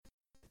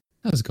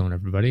How's it going,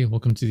 everybody?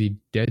 Welcome to the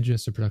Dead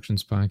Jester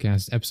Productions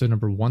podcast, episode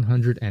number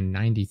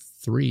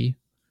 193.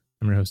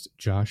 I'm your host,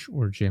 Josh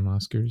or Jam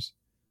Oscars,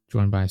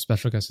 joined by a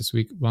special guest this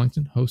week,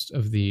 Wellington, host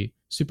of the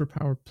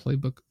Superpower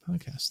Playbook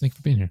podcast. Thank you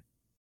for being here.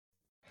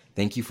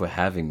 Thank you for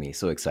having me.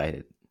 So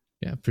excited.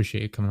 Yeah,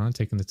 appreciate you coming on,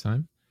 taking the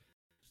time.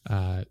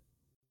 Why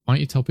don't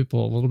you tell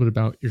people a little bit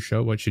about your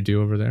show, what you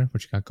do over there,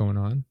 what you got going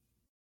on?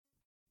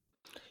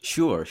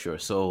 Sure.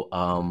 So,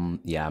 I'm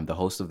the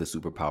host of the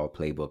Superpower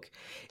Playbook.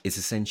 It's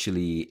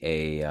essentially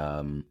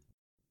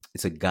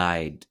it's a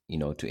guide,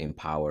 to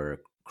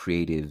empower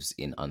creatives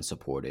in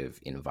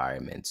unsupportive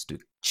environments to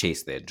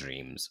chase their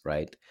dreams,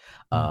 right?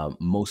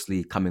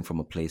 Mostly coming from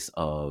a place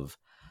of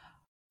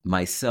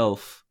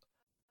myself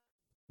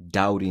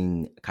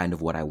doubting kind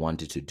of what I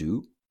wanted to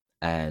do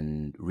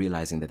and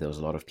realizing that there was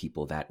a lot of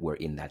people that were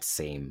in that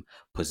same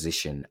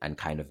position and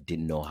kind of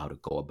didn't know how to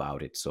go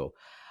about it. So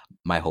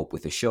my hope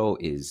with the show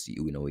is,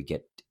 we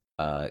get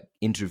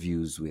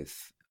interviews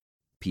with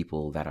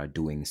people that are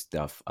doing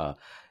stuff,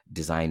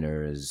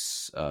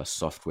 designers,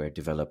 software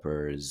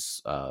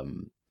developers,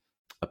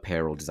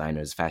 apparel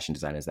designers, fashion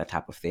designers, that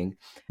type of thing.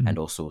 And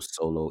also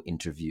solo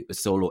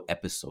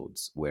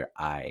episodes where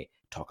I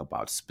talk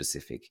about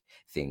specific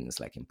things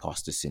like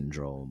imposter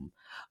syndrome,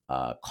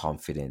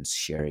 confidence,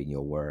 sharing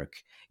your work,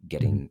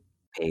 getting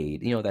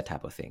paid, that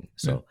type of thing.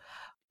 So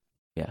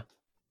yeah.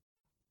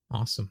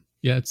 Awesome.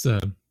 Yeah,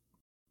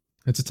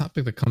 it's a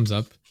topic that comes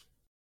up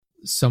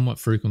somewhat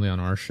frequently on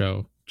our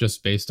show,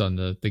 just based on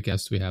the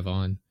guests we have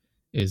on,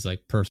 is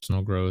like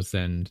personal growth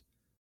and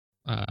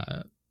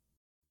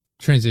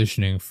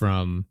transitioning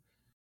from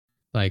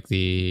like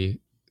the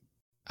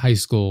high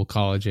school,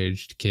 college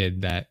aged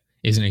kid that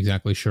isn't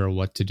exactly sure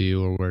what to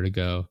do or where to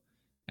go,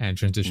 and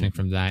transitioning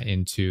from that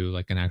into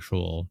like an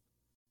actual,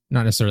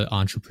 not necessarily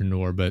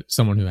entrepreneur, but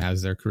someone who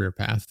has their career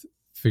path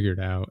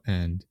figured out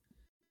and,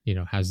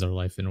 has their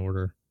life in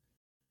order.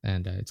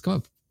 And it's come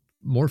up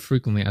more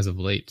frequently as of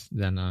late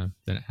than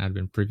it had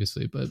been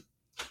previously, but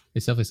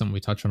it's definitely something we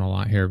touch on a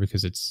lot here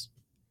because it's,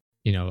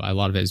 a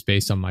lot of it is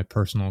based on my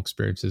personal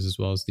experiences as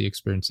well as the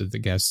experience of the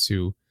guests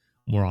who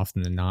more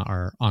often than not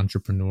are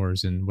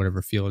entrepreneurs in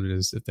whatever field it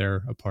is that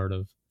they're a part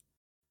of.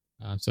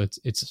 So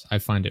it's I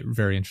find it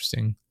very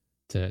interesting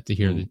to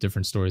hear the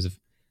different stories of,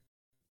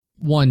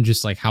 one,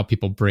 just like how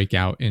people break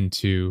out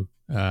into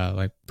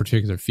like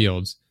particular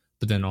fields,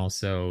 but then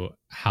also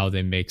how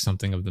they make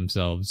something of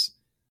themselves,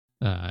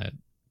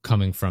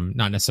 coming from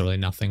not necessarily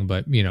nothing,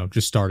 but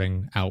just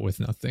starting out with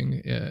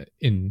nothing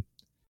in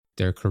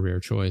their career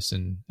choice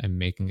and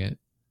making it.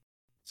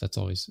 So it's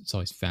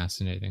always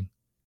fascinating.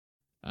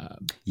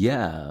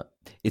 Yeah,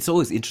 it's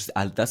always interesting.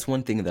 That's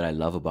one thing that I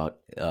love about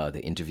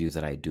the interviews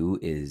that I do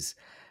is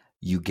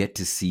you get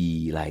to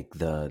see like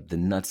the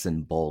nuts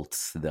and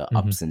bolts, the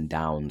ups and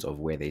downs of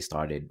where they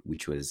started,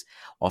 which was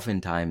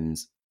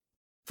oftentimes,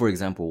 for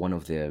example, one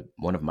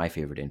of my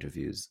favorite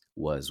interviews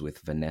was with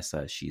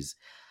Vanessa. She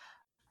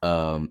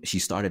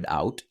started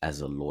out as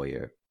a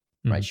lawyer,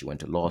 right? She went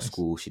to law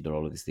school. She did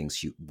all of these things.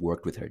 She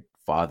worked with her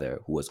father,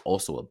 who was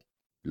also a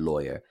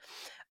lawyer,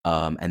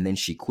 and then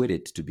she quit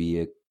it to be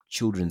a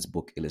children's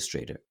book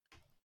illustrator.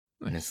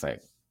 And it's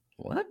like,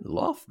 what?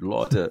 Law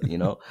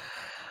to.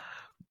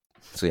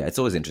 So yeah, it's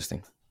always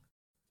interesting.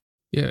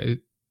 Yeah,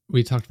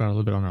 we talked about it a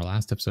little bit on our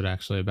last episode,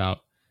 actually,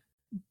 about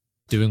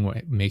doing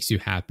what makes you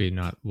happy,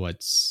 not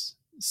what's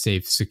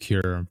safe,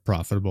 secure, and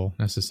profitable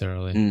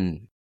necessarily.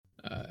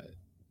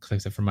 Like I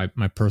said, from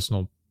my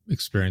personal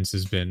experience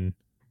has been,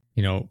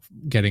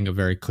 getting a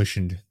very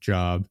cushioned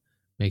job,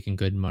 making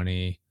good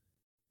money,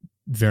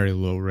 very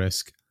low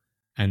risk,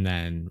 and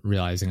then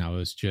realizing I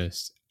was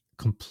just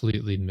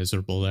completely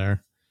miserable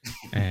there,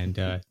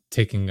 and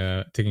taking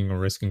a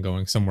risk and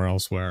going somewhere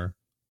else where,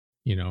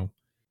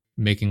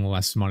 making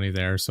less money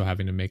there, so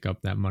having to make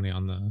up that money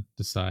on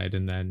the side,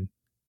 and then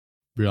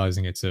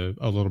realizing it's a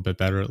little bit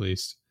better at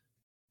least.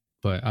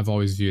 But I've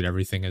always viewed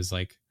everything as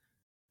like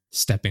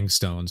stepping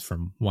stones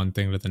from one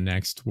thing to the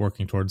next,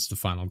 working towards the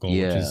final goal,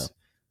 which is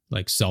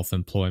like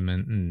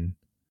self-employment and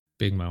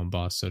being my own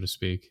boss, so to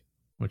speak,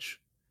 which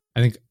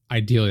I think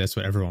ideally that's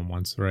what everyone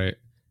wants, right?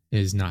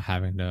 Is not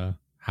having to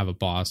have a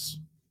boss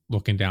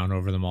looking down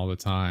over them all the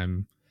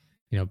time,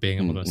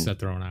 being able to set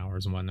their own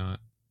hours and whatnot.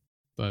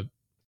 But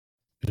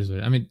it is,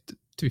 I mean,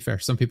 to be fair,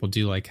 some people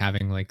do like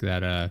having like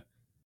that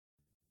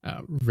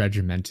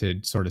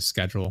regimented sort of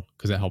schedule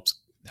because it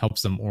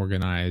helps them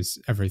organize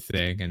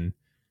everything, and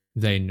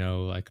they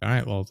know like, all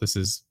right, well, this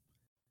is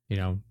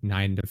 9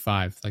 to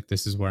 5, like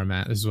this is where I'm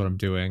at, this is what I'm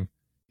doing.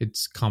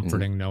 It's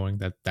comforting knowing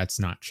that that's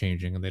not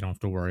changing and they don't have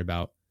to worry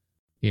about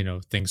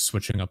things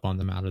switching up on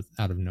them out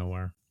of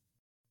nowhere.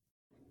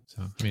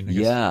 So I mean, I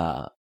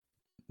guess.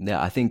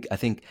 I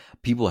think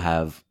people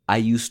have. I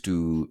used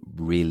to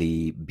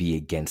really be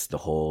against the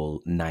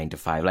whole 9 to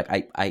 5. Like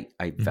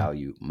I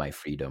value my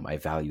freedom. I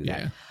value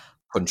that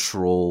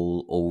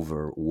control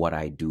over what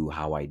I do,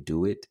 how I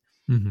do it.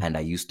 And I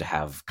used to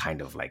have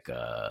kind of like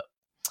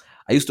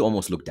I used to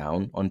almost look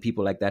down on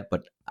people like that,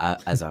 but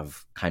as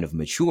I've kind of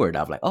matured,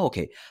 I've like, oh,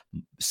 okay,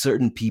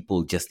 certain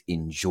people just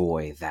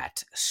enjoy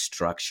that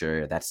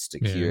structure, that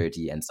Yeah.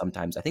 security, and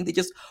sometimes I think they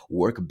just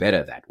work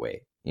better that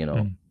way, you know.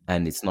 Mm.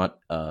 And it's not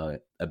a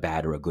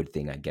bad or a good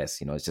thing, I guess.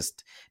 You know, it's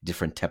just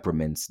different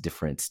temperaments,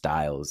 different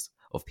styles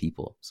of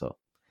people. So,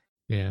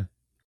 Yeah.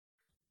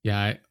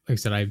 Yeah. Like I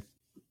said,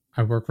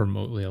 I work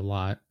remotely a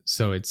lot.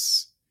 So I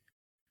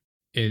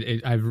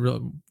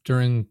really,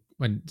 during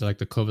when like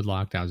the COVID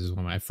lockdowns is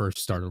when I first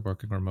started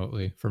working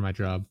remotely for my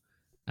job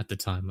at the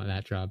time,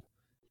 that job.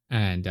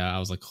 And I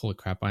was like, holy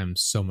crap, I am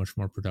so much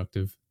more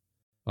productive.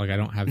 Like, I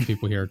don't have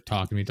people here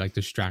talking to me, like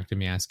distracting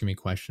me, asking me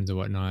questions and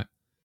whatnot.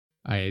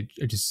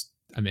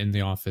 I'm in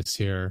the office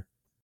here,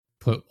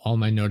 put all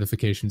my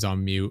notifications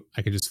on mute.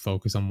 I could just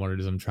focus on what it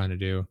is I'm trying to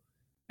do.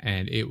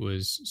 And it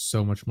was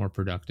so much more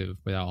productive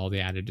without all the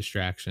added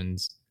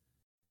distractions.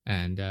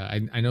 And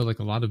I know like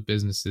a lot of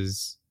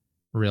businesses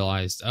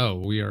realized, oh,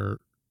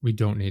 we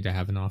don't need to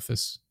have an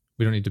office.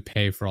 We don't need to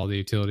pay for all the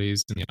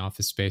utilities and the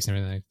office space and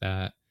everything like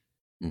that.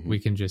 mm-hmm, We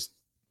can just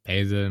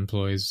pay the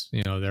employees,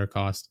 their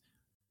cost,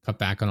 cut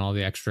back on all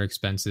the extra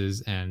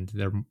expenses, and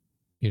they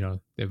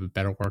have a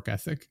better work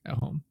ethic at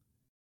home.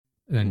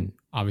 And then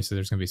obviously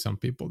there's going to be some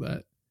people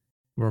that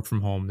work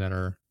from home that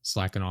are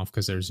slacking off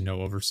because there's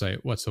no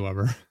oversight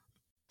whatsoever.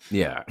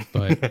 yeah,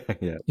 But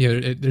yeah,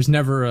 there's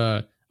never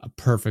a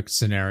perfect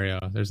scenario.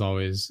 There's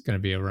always going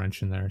to be a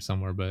wrench in there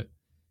somewhere. But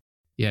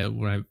yeah,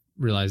 when I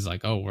realized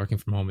like, oh, working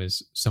from home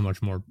is so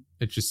much more,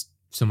 it's just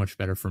so much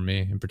better for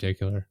me in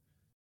particular.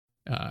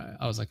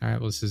 I was like, all right,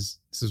 well, this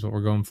is what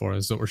we're going for.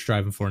 This is what we're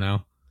striving for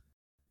now.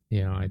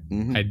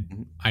 mm-hmm,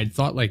 I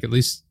thought like at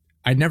least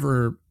I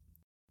never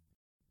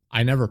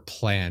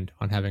planned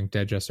on having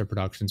Digester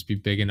Productions be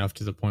big enough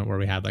to the point where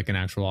we had like an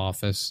actual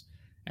office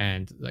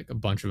and like a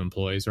bunch of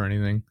employees or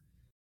anything.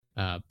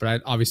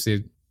 But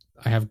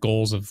I have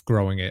goals of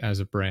growing it as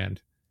a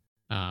brand.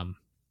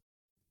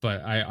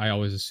 But I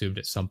always assumed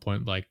at some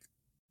point, like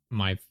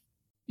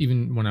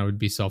even when I would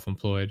be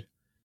self-employed,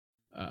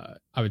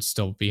 I would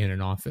still be in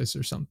an office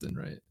or something,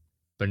 right?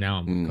 But now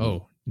I'm like, mm-hmm.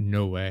 oh,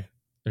 no way.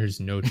 There's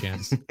no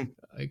chance.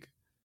 Like,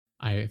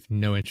 I have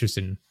no interest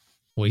in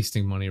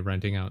wasting money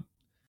renting out,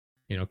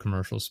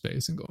 commercial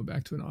space and going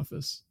back to an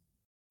office.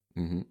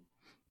 Mm-hmm.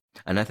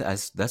 And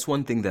that's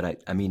one thing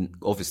that I mean,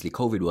 obviously,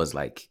 COVID was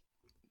like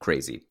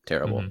crazy, Mm-hmm.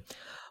 terrible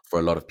for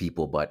a lot of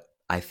people, but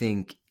I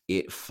think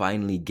it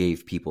finally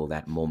gave people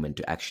that moment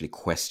to actually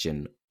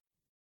question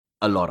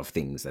a lot of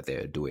things that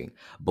they're doing,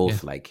 Yeah.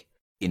 both like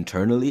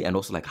internally and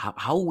also like how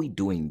are we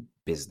doing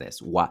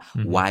business?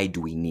 Mm-hmm. Why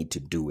do we need to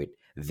do it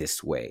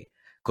this way?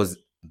 Because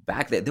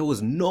back then there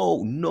was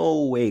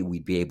no way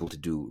we'd be able to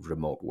do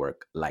remote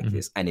work like Mm-hmm.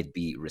 this and it'd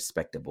be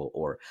respectable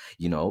or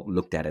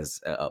looked at as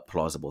a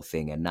plausible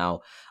thing. And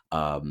now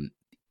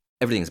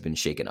everything's been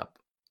shaken up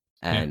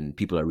Yeah. and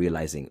people are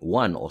realizing,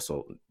 one,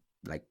 also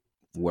like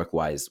work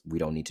wise we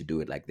don't need to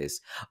do it like this,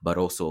 but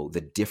also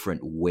the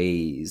different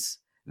ways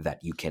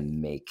that you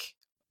can make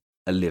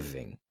a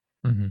living,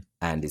 Mm-hmm.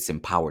 and it's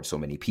empowered so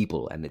many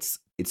people, and it's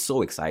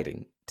so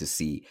exciting to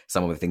see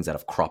some of the things that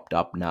have cropped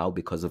up now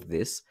because of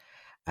this.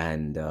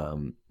 And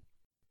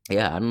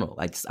yeah, I don't know,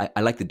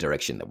 I like the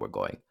direction that we're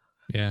going.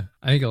 Yeah.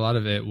 I think a lot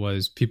of it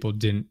was people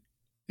didn't,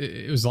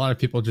 it was a lot of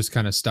people just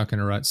kind of stuck in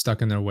a rut,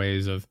 stuck in their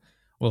ways of,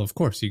 well, of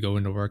course you go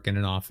into work in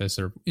an office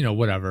or,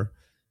 whatever,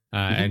 Hmm,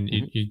 and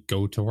hmm, you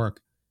go to work.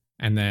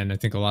 And then I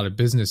think a lot of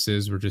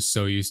businesses were just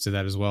so used to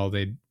that as well.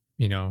 They,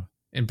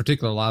 in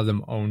particular, a lot of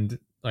them owned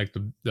like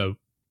the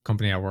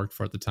company I worked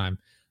for at the time.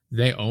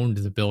 They owned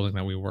the building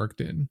that we worked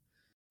in.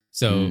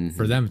 So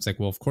for hmm, them, it's like,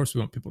 well, of course we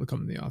want people to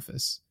come in the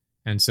office.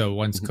 And so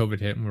once hmm, COVID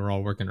hit and we were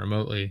all working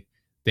remotely,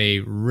 they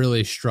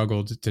really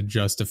struggled to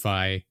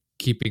justify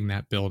keeping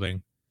that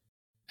building.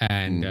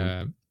 And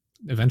hmm,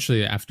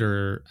 eventually,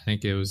 after I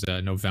think it was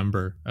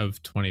November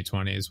of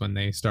 2020, is when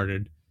they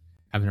started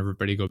having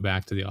everybody go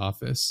back to the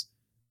office.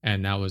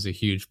 And that was a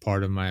huge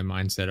part of my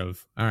mindset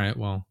of, all right,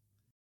 well,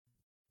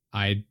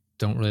 I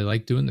don't really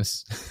like doing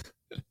this.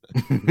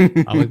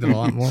 I liked it a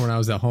lot more when I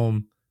was at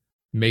home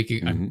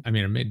making, hmm, I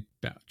mean, I made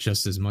about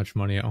just as much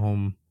money at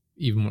home,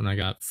 even when I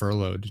got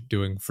furloughed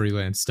doing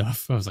freelance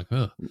stuff. I was like,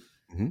 oh,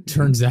 hmm,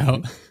 turns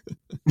out,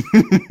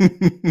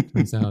 hmm.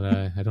 turns out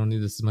I don't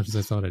need this as much as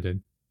I thought I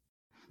did.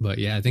 But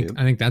yeah, Yeah.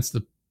 I think that's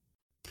the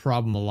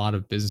problem a lot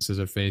of businesses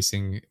are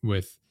facing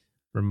with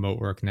remote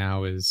work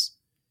now is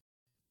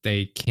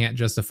they can't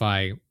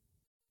justify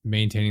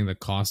maintaining the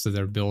cost of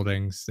their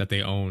buildings that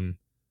they own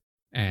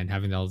and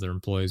having all their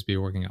employees be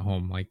working at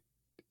home. Like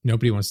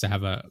nobody wants to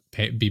have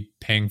be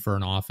paying for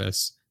an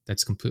office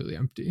that's completely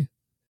empty.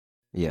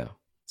 Yeah.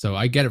 So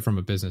I get it from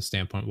a business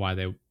standpoint why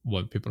they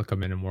want people to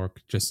come in and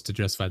work just to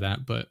justify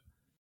that, but at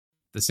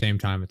the same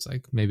time, it's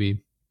like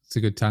maybe it's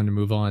a good time to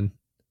move on.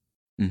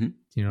 Hmm, hmm.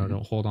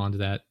 Don't hold on to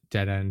that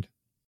dead end.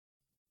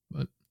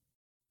 But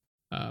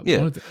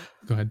Yeah.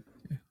 go ahead.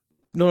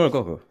 No,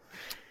 go.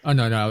 Oh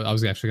no, I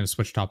was actually going to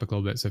switch topic a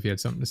little bit. So if you had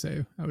something to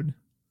say, I would.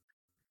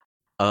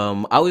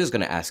 I was just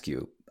gonna ask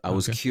you. I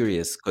was Okay.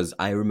 curious because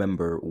I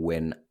remember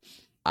when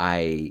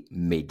I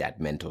made that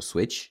mental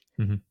switch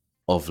Mm-hmm.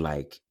 of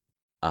like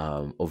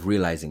of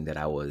realizing that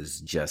I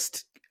was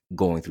just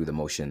going through the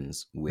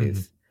motions Mm-hmm.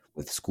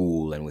 with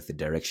school and with the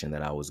direction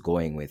that I was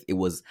going with. It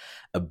was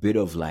a bit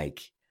of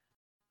like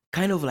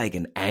kind of like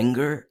an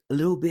anger, a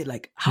little bit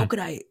like, how could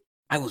I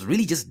was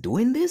really just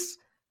doing this?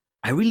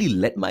 I really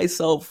let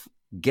myself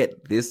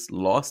get this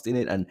lost in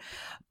it. And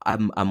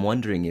I'm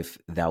wondering if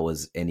that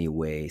was any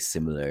way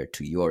similar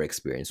to your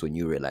experience when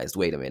you realized,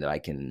 wait a minute,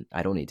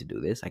 I don't need to do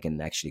this. I can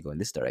actually go in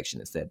this direction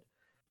instead.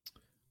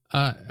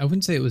 I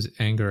wouldn't say it was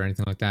anger or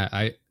anything like that.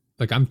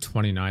 I'm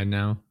 29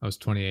 now. I was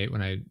 28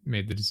 when I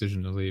made the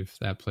decision to leave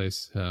that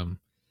place.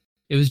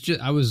 It was just,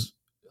 I was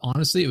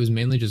honestly, it was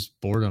mainly just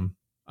boredom.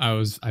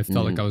 I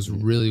felt like I was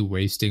Mm-hmm. really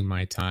wasting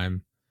my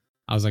time.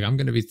 I was like, I'm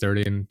going to be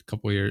 30 in a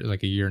couple of years,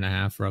 like a year and a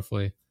half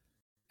roughly.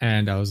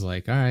 And I was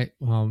like, all right,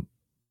 well,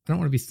 I don't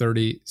want to be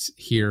 30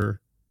 here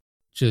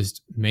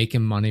just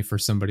making money for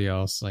somebody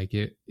else. Like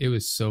it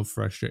was so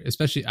frustrating.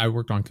 Especially I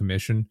worked on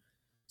commission.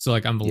 So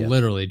like I'm Yeah.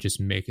 literally just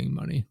making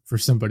money for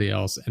somebody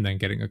else and then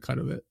getting a cut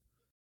of it.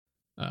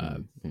 Uh,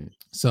 Mm-hmm.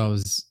 so I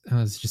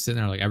was just sitting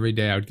there like every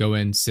day I would go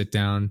in, sit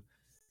down,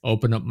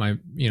 open up my,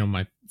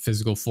 my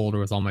physical folder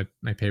with all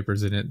my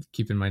papers in it,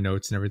 keeping my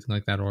notes and everything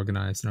like that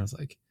organized. And I was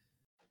like,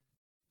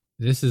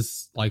 this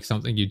is like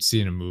something you'd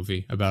see in a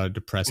movie about a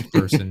depressed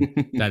person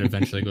that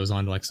eventually goes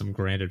on to like some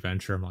grand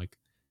adventure. I'm like,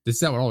 this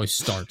is how it always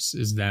starts,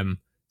 is them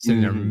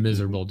sitting there Mm-hmm.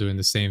 miserable doing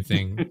the same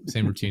thing,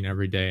 same routine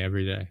every day,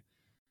 every day.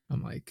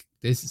 I'm like,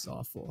 this is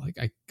awful.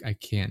 Like I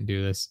can't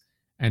do this.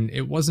 And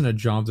it wasn't a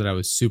job that I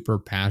was super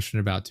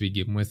passionate about to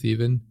begin with,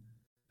 even.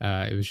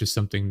 It was just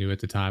something new at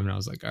the time. And I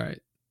was like, all right,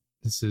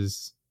 this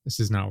is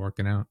not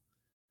working out.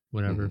 Mm-hmm.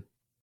 Whatever.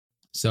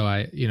 So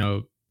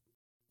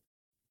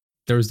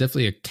there was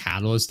definitely a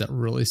catalyst that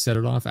really set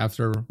it off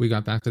after we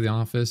got back to the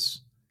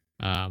office,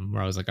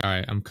 where I was like, all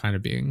right, I'm kind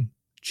of being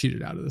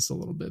cheated out of this a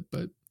little bit,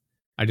 but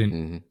I didn't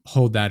Mm-hmm.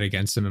 hold that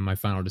against him in my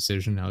final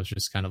decision. I was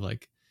just kind of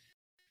like,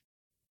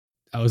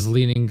 I was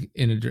leaning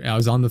I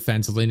was on the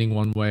fence, leaning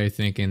one way,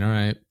 thinking, all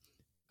right,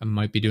 I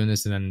might be doing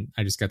this. And then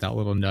I just got that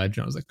little nudge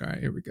and I was like, all right,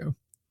 here we go.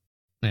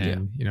 Yeah.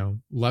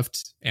 And,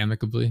 left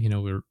amicably.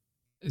 We were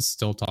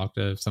still talk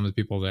to some of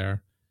the people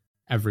there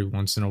every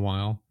once in a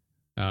while.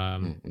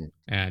 Mm-hmm.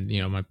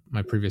 And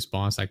my previous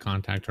boss, I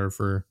contact her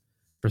for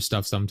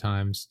stuff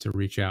sometimes to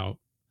reach out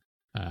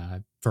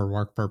for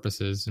work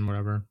purposes and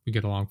whatever. We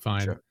get along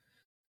fine, Sure.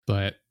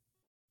 but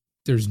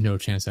there's no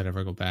chance I'd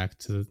ever go back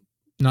to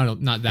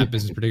not that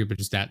business particular, but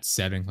just that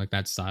setting, like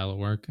that style of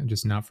work, and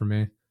just not for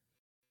me.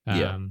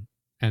 Yeah.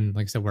 And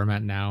like I said, where I'm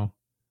at now,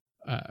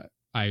 uh,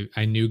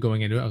 I knew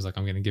going into it, I was like,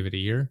 I'm going to give it a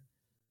year.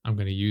 I'm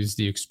going to use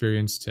the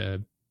experience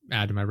to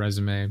add to my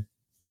resume,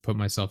 put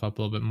myself up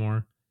a little bit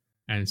more.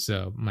 And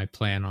so my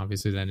plan,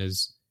 obviously, then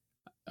is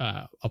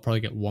I'll probably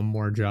get one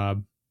more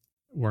job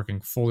working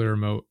fully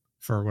remote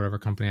for whatever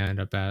company I end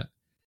up at,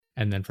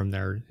 and then from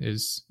there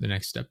is the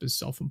next step is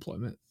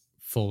self-employment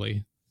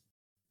fully,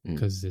 Mm.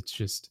 because it's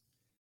just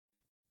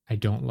I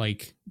don't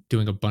like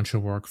doing a bunch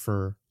of work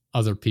for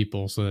other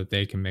people so that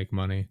they can make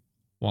money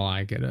while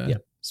I get Yeah. a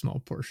small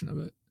portion of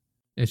it.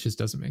 It just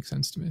doesn't make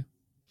sense to me.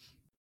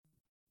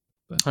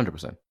 But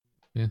 100%.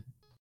 yeah,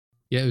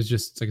 it was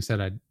just like I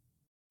said.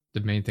 The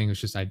main thing was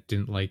just I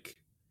didn't like.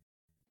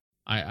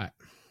 I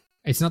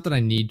it's not that I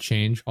need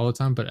change all the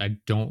time, but I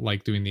don't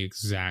like doing the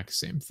exact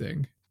same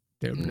thing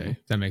day over day. Mm-hmm.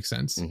 If that makes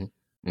sense.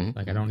 Mm-hmm. Mm-hmm.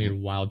 Like I don't need a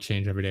wild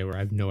change every day where I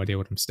have no idea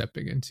what I'm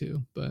stepping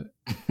into, but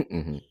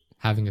Mm-hmm.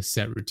 having a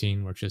set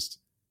routine where just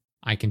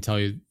I can tell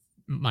you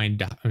my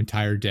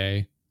entire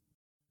day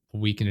a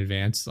week in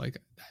advance, like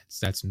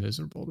that's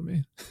miserable to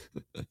me.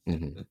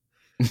 Mm-hmm.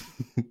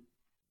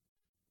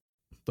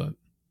 But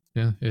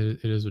yeah,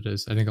 it is what it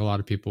is. I think a lot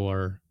of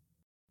people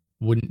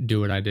wouldn't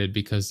do what I did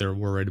because they're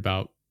worried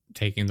about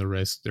taking the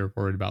risk. They're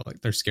worried about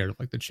like they're scared of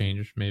like the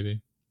change.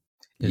 Maybe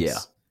Yeah.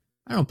 it's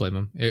I don't blame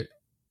them.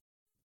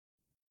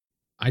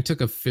 I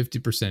took a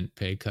 50%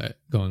 pay cut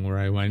going where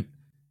I went.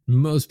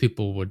 Most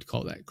people would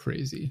call that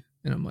crazy,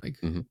 and I'm like,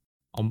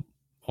 Mm-hmm.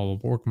 I'll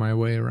work my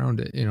way around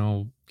it.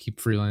 Keep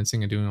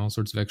freelancing and doing all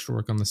sorts of extra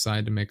work on the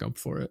side to make up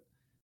for it.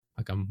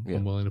 Like I'm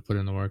willing to put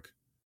in the work,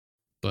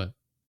 but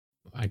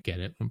I get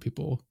it when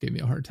people give me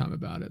a hard time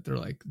about it. They're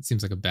like, it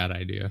seems like a bad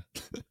idea.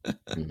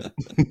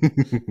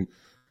 Mm-hmm.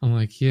 I'm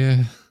like,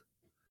 yeah,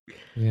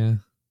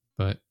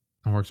 but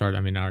I worked hard.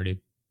 I mean, I already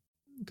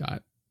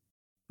got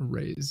a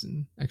raise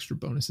and extra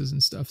bonuses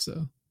and stuff,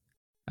 so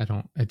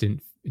it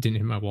didn't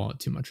hit my wallet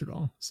too much at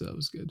all. So that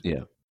was good.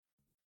 Yeah.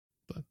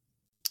 But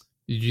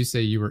did you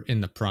say you were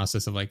in the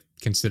process of like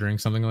considering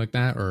something like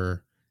that,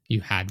 or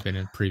you had been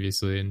in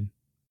previously and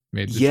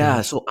made the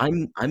change? So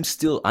I'm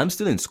still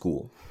in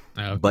school.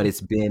 Oh, But okay.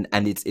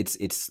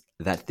 it's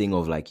that thing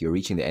of like you're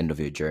reaching the end of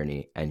your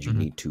journey and you Mm-hmm.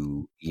 need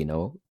to,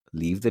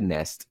 leave the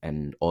nest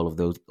and all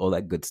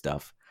that good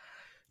stuff.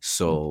 Mm-hmm.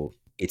 So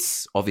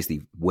it's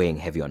obviously weighing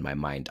heavy on my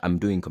mind. I'm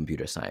doing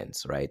computer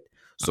science, right?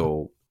 Uh-huh.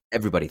 So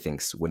everybody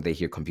thinks when they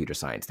hear computer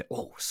science that,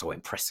 oh, so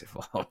impressive,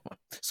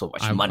 so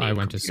much money I in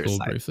went to computer school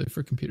science. briefly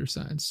for computer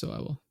science, so I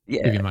will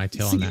give Yeah. you my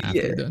tale See, on that after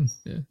yeah. you're done.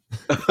 Yeah.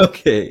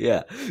 Okay,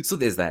 yeah. So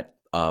there's that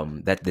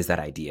there's that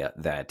idea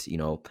that,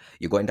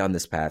 you're going down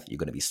this path, you're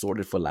going to be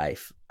sorted for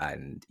life,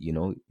 and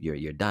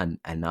you're done.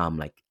 And now I'm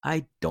like,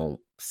 I don't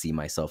see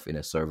myself in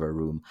a server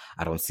room.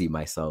 I don't see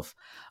myself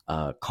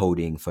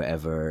coding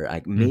forever.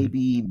 Like Mhm.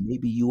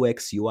 maybe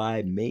UX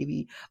UI,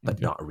 maybe, but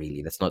Okay. not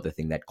really. That's not the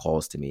thing that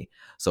calls to me.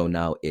 So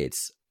now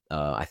it's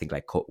I think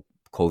like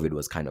COVID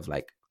was kind of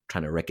like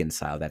trying to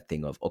reconcile that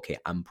thing of, okay,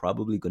 I'm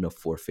probably going to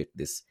forfeit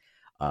this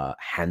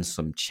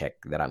handsome check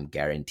that I'm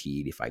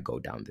guaranteed if I go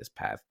down this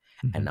path,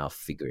 and Mhm. now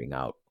figuring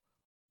out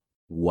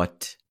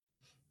what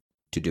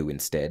to do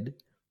instead,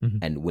 Mhm.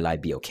 and will I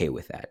be okay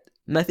with that?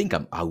 And I think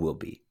I will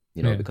be,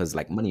 Yeah. because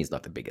like money is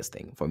not the biggest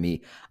thing for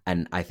me,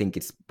 and I think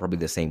it's probably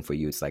the same for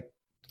you. It's like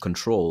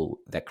control,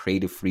 that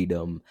creative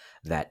freedom,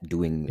 that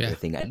doing Yeah. the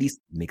thing at least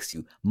makes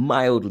you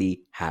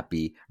mildly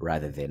happy,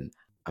 rather than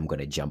I'm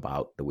gonna jump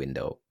out the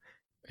window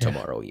Yeah.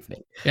 tomorrow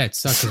evening. Yeah, it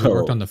sucked because we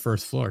worked on So the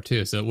first floor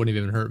too, so it wouldn't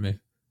even hurt me.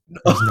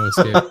 There's no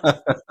escape.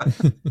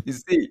 you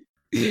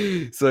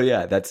see, so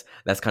yeah, that's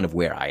kind of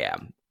where I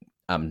am.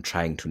 I'm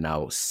trying to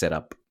now set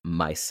up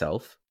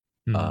myself,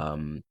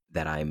 Mhm.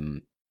 that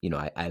I'm,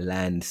 I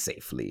land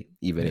safely,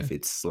 even Yeah. if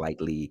it's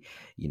slightly,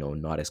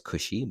 not as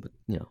cushy, but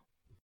Yeah.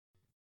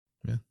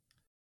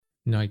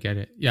 No, I get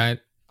it. Yeah,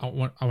 I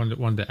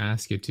wanted to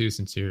ask you too,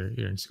 since you're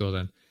in school.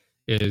 Then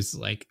is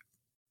like,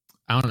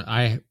 I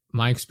don't.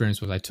 My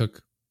experience was I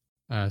took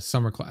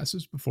summer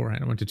classes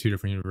beforehand. I went to two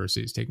different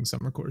universities taking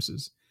summer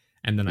courses,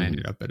 and then I Mhm.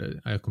 ended up at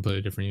a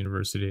completely different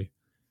university.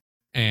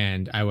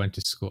 And I went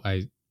to school.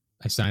 I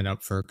signed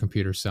up for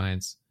computer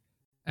science,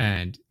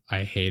 and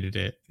I hated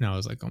it. And I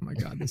was like, oh my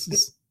god, this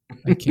is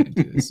I can't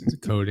do this. It's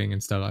coding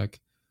and stuff, like,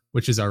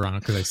 which is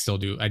ironic because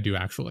I do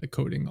actual like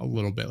coding a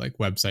little bit, like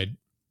website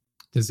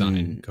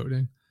design Mm.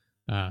 coding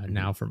Mhm.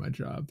 now for my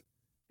job,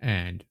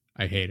 and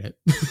I hate it.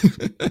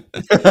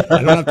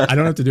 I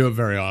don't have to do it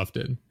very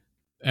often.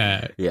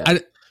 Yeah. I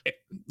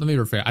Let me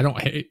rephrase. I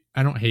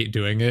don't hate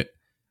doing it.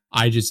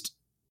 I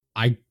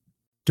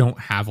don't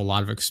have a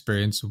lot of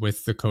experience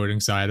with the coding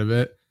side of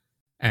it,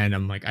 and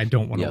I'm like, I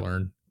don't want to Yep.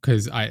 learn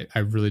because I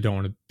really don't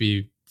want to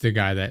be the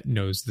guy that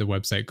knows the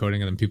website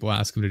coding and then people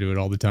ask him to do it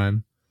all the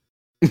time.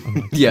 I'm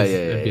like, Yeah,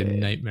 that'd be a yeah,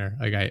 nightmare.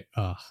 Like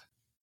yeah,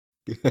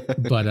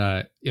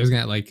 but it was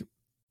gonna like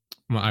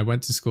when I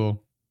went to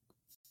school,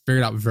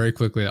 figured out very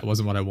quickly that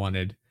wasn't what I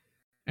wanted,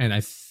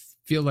 and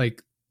feel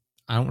like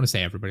I don't want to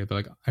say everybody, but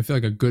like I feel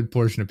like a good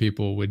portion of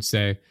people would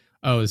say,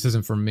 "Oh, this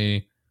isn't for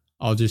me.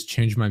 I'll just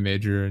change my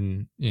major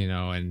and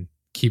and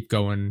keep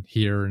going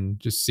here and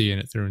just seeing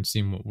it through and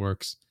seeing what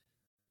works."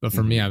 But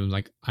for me, Mhm. I'm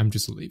like, I'm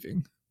just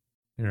leaving.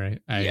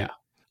 Right? Yeah.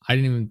 I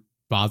didn't even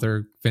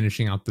bother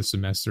finishing out the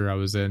semester I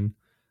was in.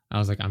 I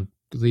was like, I'm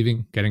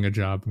leaving, getting a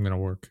job. I'm gonna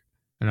work,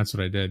 and that's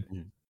what I did.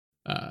 Mhm.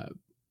 Uh,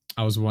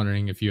 I was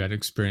wondering if you had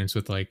experience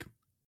with like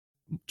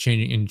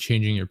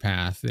changing your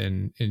path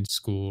in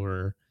school,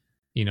 or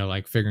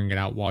like figuring it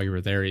out while you were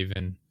there,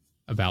 even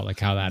about like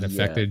how that Yeah.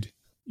 affected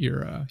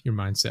your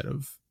mindset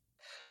of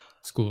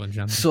school in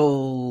general.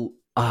 So,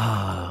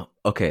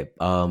 okay.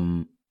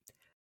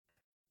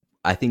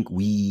 I think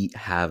we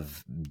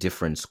have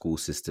different school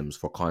systems.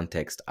 For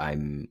context,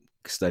 I'm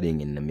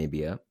studying in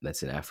Namibia,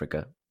 that's in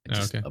Africa, Oh,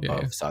 just okay, yeah, yeah.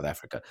 above South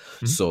Africa.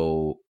 Mhm.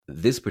 So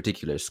this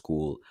particular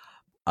school,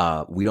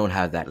 we don't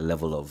have that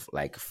level of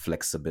like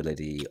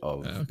flexibility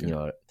of,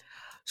 Okay.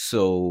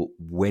 so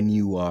when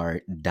you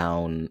are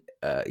down,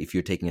 if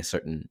you're taking a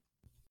certain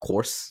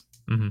course,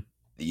 Hmm.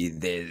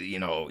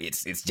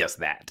 it's just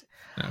that.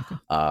 Okay.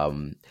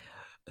 Um,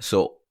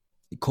 so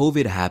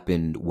COVID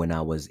happened when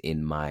I was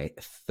in my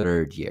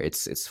third year.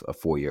 It's a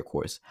 4-year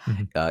course.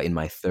 Hmm. In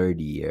my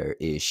third year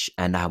ish,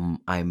 and I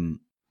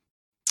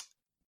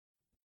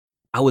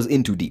was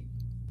in too deep.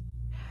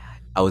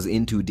 I was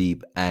in too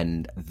deep,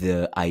 and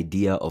the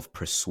idea of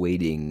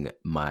persuading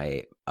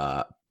my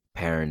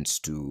parents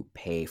to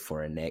pay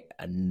for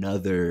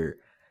another,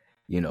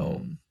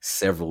 Mm.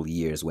 several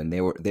years when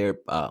they're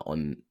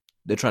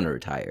trying to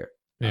retire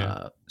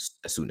Yeah.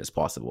 as soon as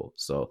possible.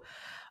 So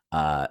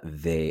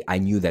I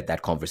knew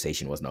that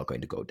conversation was not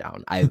going to go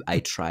down. I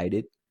tried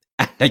it.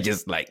 I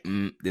just like,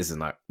 this is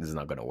not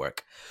going to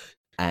work,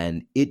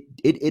 and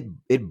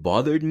it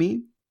bothered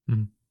me.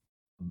 Mhm.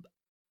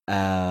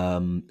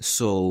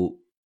 So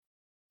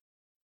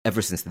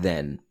ever since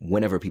then,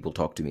 whenever people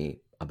talk to me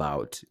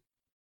about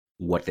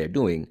what they're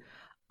doing,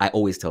 I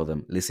always tell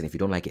them, listen, if you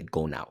don't like it,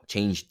 go now.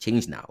 Change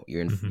now.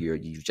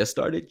 Mhm. You've just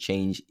started.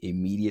 Change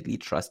immediately.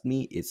 Trust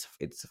me, it's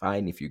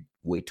fine. If you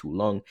wait too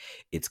long,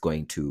 it's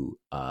going to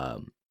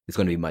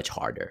be much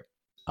harder.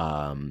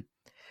 Um,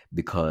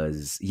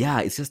 because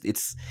yeah,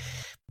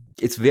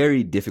 it's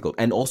very difficult,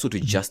 and also to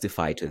Mhm.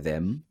 justify to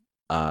them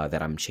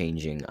that I'm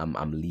changing.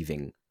 I'm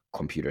leaving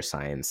computer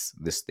science,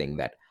 this thing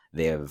that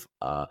they have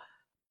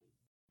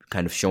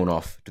kind of shown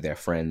off to their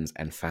friends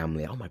and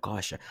family. Oh my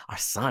gosh, our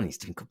son is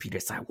doing computer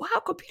science. Wow,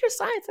 computer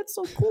science, that's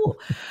so cool.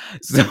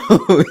 So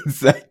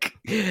it's like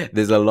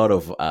there's a lot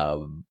of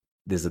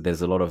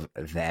there's a lot of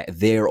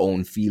their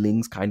own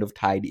feelings kind of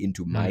tied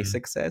into my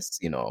success,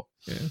 you know.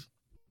 Yeah.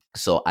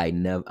 So I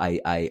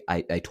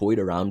toyed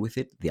around with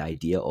it, the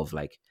idea of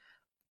like,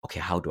 okay,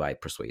 how do I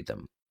persuade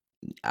them?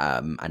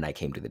 And I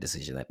came to the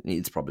decision that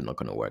it's probably not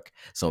going to work.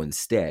 So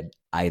instead,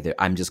 either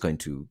I'm just going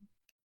to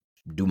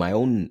do my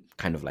own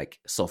kind of like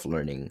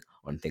self-learning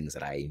on things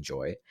that I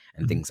enjoy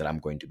and things that I'm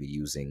going to be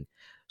using.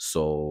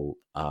 So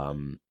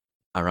around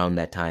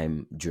that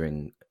time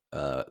during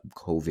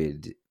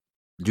COVID,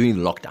 during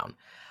lockdown,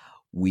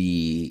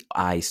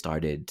 I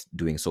started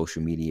doing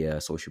social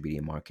media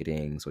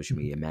marketing, social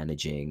media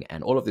managing,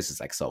 and all of this is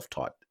like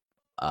self-taught.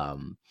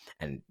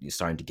 And you're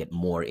starting to get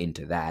more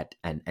into that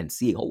and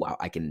seeing, oh wow,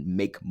 I can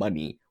make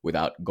money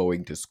without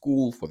going to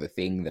school for the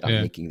thing that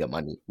I'm making the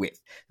money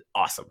with.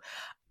 Awesome.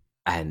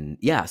 And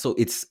yeah, so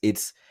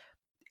it's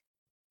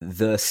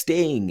the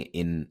staying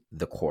in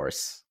the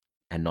course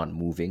and not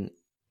moving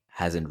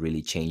hasn't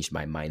really changed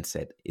my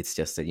mindset. It's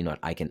just that, you know,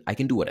 I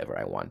can do whatever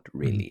I want,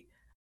 really.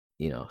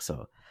 You know,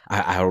 so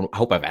I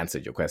hope I've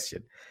answered your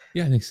question.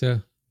 Yeah, I think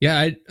so.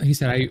 Yeah, like you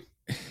said,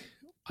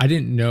 I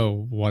didn't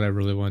know what I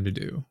really wanted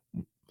to do.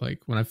 Like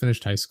when I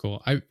finished high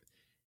school,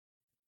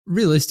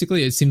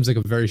 realistically, it seems like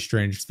a very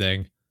strange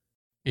thing.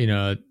 You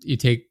know,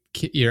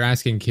 you're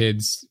asking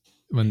kids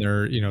when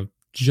they're, you know,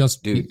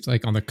 just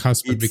like on the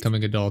cusp of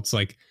becoming adults,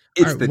 like,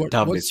 all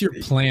right, what's your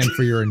plan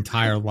for your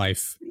entire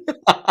life?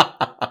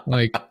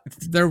 Like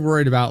they're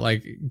worried about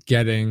like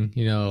getting,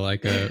 you know,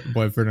 like a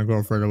boyfriend or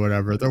girlfriend or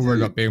whatever. They're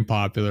worried about being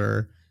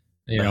popular,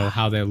 you know,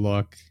 how they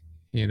look,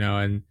 you know,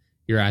 and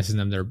you're asking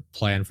them their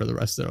plan for the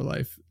rest of their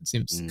life. It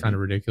seems kind of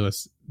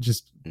ridiculous,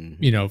 just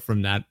you know,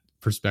 from that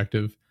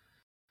perspective.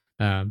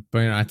 But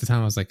you know, at the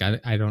time I was like,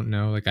 I don't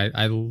know, like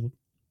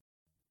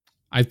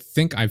I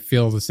think I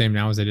feel the same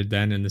now as I did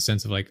then, in the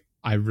sense of like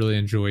I really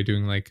enjoy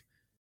doing like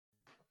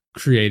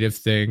creative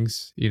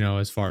things, you know,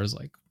 as far as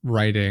like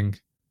writing,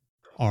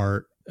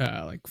 art,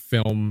 like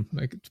film,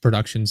 like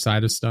production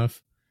side of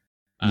stuff.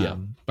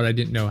 But I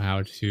didn't know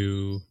how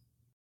to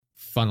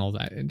funnel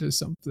that into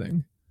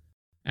something.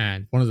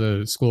 And one of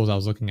the schools I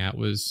was looking at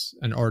was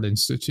an art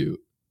institute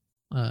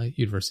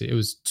university. It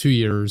was 2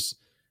 years,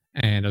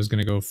 and I was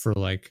going to go for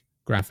like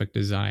graphic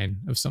design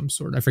of some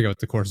sort. I forget what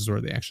the courses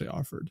were they actually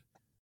offered.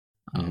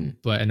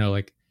 But I know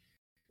like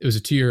it was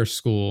a 2-year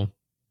school,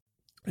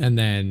 and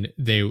then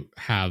they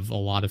have a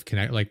lot of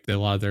a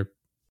lot of their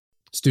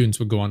students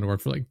would go on to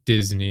work for like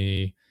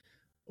Disney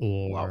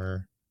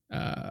or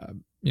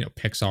you know,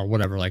 Pixar,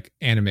 whatever, like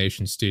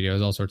animation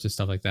studios, all sorts of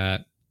stuff like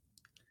that.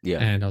 Yeah.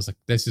 And I was like,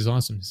 this is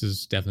awesome. This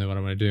is definitely what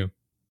I want to do.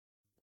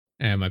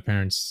 And my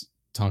parents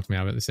talked me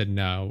out of it. They said,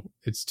 no,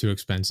 it's too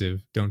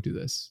expensive. Don't do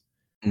this.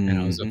 And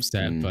I was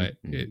upset, but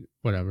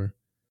whatever.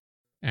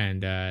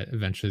 And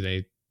eventually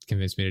they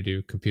convinced me to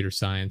do computer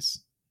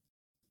science.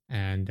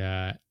 And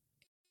I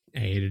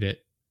hated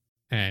it.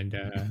 And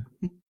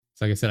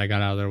so like I said, I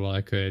got out of there while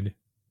I could,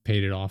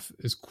 paid it off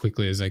as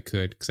quickly as I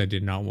could, because I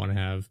did not want to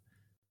have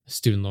a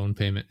student loan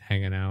payment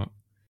hanging out.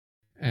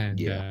 And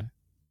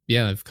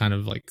yeah, I've kind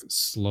of like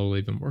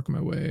slowly been working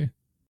my way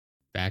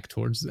back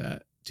towards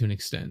that to an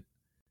extent.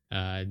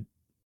 Like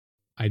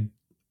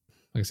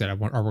I said, I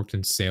worked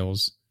in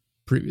sales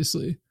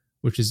previously,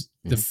 which is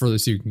the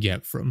furthest you can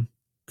get from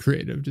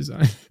creative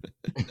design.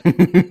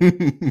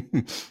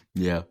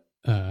 Yeah.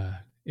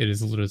 It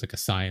is literally like a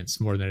science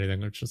more than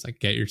anything. It's just like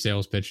get your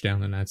sales pitch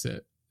down and that's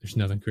it. There's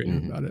nothing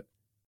creative about it.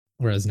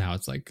 Whereas now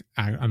it's like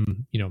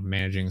I'm, you know,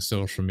 managing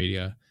social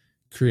media,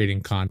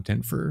 creating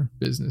content for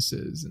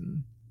businesses,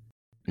 and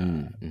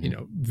you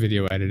know,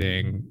 video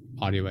editing,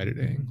 audio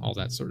editing, all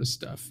that sort of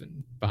stuff,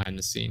 and behind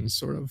the scenes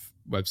sort of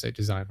website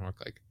design work.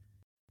 Like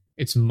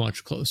it's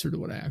much closer to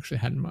what I actually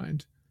had in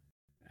mind.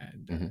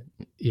 And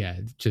yeah,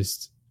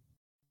 just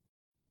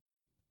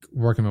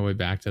working my way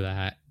back to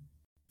that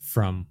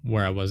from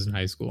where I was in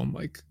high school. I'm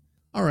like,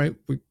 all right,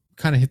 we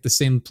kind of hit the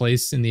same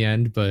place in the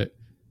end, but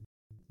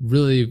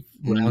really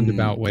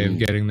roundabout way of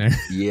getting there.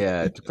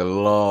 Yeah, it took a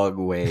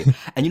long way.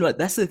 And you know what,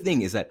 that's the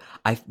thing, is that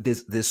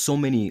there's so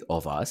many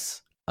of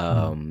us,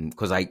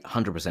 because I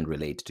 100%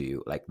 relate to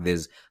you. Like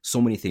there's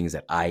so many things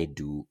that I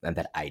do and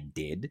that I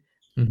did.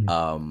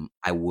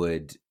 I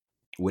would,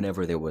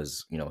 whenever there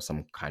was, you know,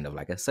 some kind of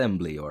like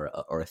assembly or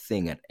a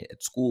thing at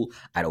school,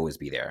 I'd always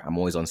be there. I'm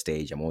always on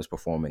stage. I'm always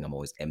performing. I'm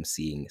always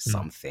emceeing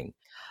something.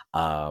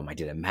 I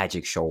did a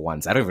magic show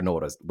once. I don't even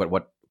know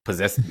what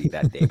possessed me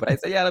that day, but I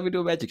said, yeah, let me do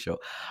a magic show.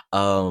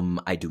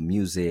 I do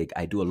music.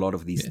 I do a lot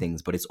of these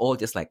things, but it's all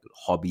just like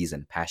hobbies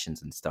and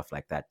passions and stuff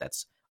like that.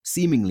 That's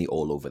seemingly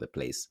all over the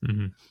place.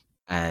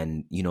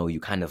 And, you know, you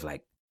kind of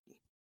like,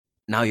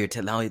 now you're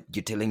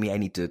telling me I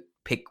need to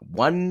pick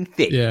one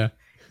thing. Yeah.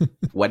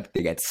 One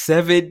thing at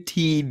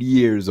 17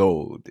 years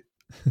old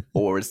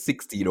or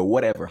 16 or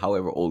whatever,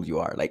 however old you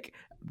are. Like,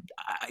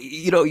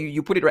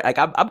 you put it right. Like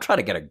I'm trying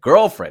to get a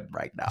girlfriend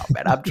right now,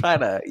 man. I'm trying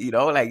to,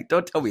 like,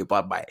 don't tell me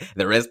about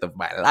the rest of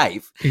my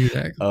life,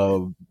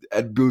 Exactly.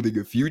 and building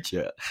a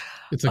future.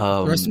 It's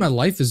like the rest of my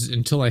life is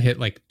until I hit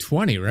like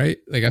 20, right?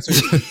 Like that's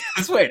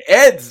that's where it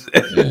ends.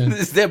 Yeah.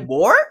 Is there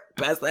more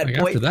past that like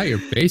point? After that,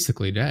 you're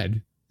basically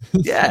dead.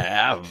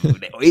 Yeah,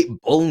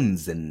 ate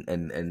bones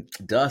and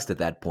dust at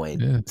that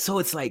point. Yeah. So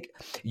it's like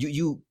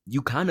you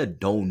kind of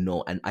don't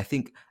know, and I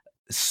think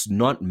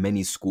not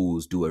many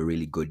schools do a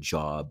really good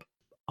job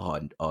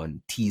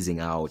on teasing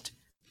out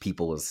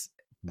people's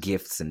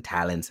gifts and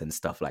talents and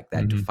stuff like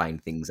that to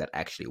find things that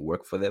actually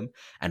work for them,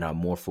 and are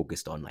more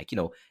focused on, like,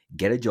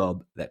 get a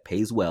job that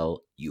pays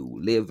well, you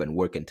live and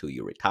work until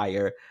you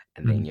retire,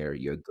 and then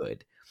you're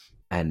good.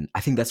 And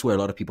I think that's where a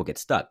lot of people get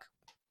stuck.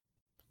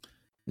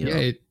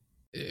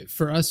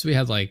 For us, we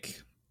had like,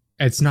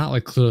 it's not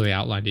like clearly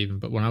outlined even,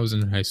 but when I was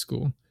in high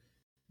school,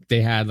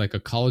 they had like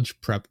a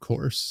college prep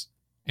course,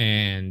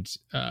 and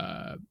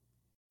I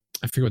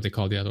forget what they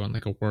called the other one,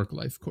 like a work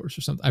life course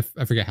or something.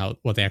 I forget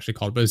what they actually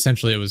called it, but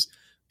essentially it was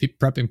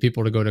prepping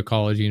people to go to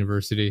college,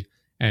 university,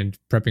 and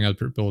prepping other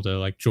people to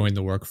like join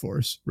the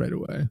workforce right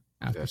away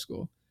after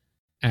school.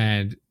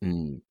 And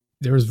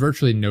there was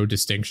virtually no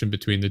distinction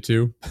between the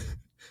two.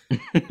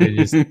 They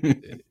just,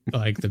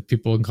 like, the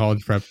people in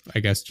college prep,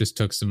 I guess, just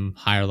took some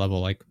higher level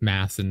like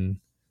math and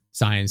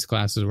science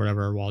classes or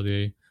whatever, while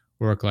the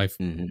work life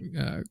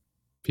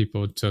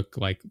people took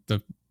like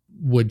the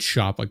wood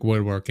shop, like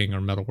woodworking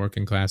or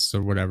metalworking classes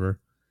or whatever.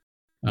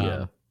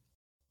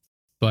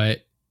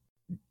 But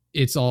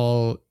it's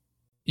all,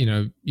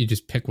 you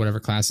just pick whatever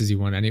classes you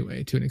want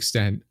anyway, to an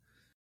extent.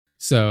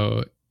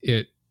 So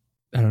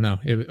I don't know,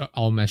 it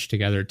all meshed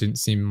together. It didn't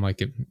seem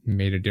like it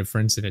made a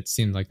difference, and it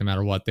seemed like no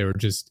matter what, they were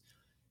just,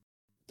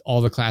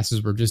 all the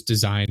classes were just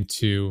designed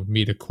to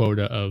meet a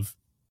quota of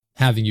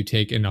having you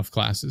take enough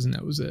classes, and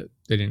that was it.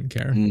 They didn't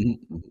care. And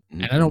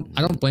I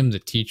don't blame the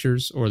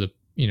teachers or the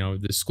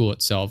school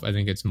itself. I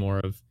think it's more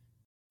of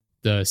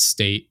the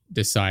state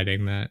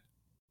deciding that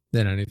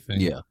than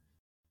anything. Yeah.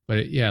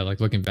 But like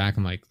looking back,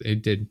 I'm like,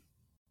 it did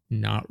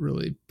not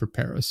really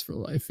prepare us for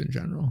life in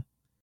general.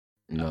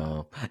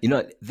 No,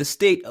 the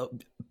state,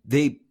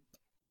 the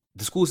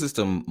school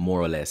system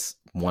more or less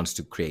wants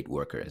to create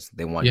workers.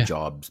 They want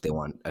jobs, they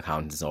want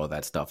accountants, all of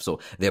that stuff. So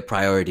their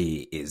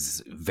priority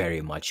is very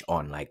much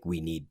on, like,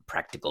 we need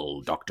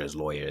practical doctors,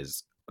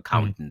 lawyers,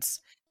 accountants.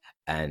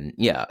 And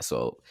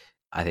so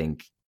I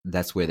think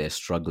that's where they're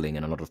struggling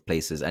in a lot of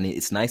places. And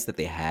it's nice that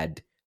they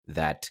had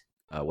that,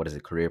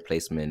 career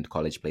placement,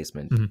 college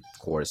placement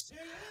course.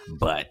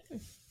 But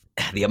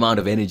the amount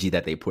of energy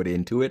that they put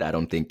into it, I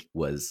don't think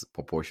was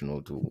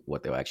proportional to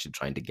what they were actually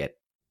trying to get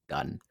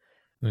done.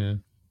 Yeah.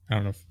 I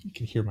don't know if you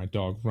can hear my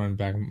dog running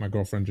back. My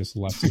girlfriend just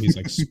left, so he's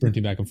like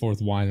sprinting back and forth,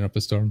 whining up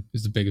a storm.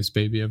 He's the biggest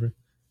baby ever.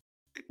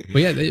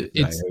 But yeah,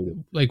 it's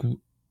like,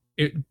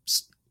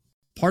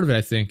 part of it,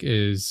 I think,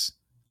 is,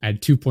 I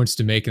had 2 points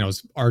to make, and I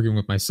was arguing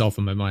with myself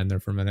in my mind there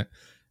for a minute.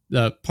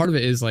 The part of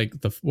it is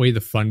like the way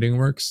the funding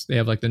works. They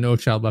have like the No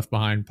Child Left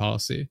Behind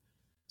policy.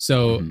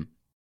 So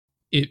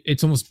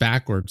it's almost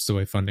backwards the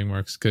way funding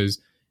works, because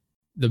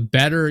the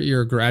better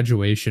your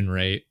graduation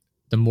rate,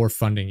 the more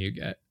funding you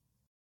get.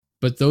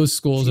 But those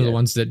schools are the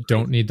ones that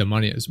don't need the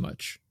money as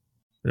much,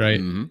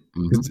 right?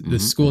 The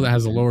school that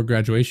has a lower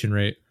graduation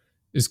rate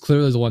is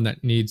clearly the one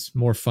that needs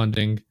more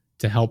funding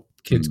to help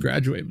kids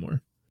graduate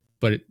more,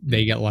 but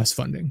they get less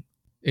funding.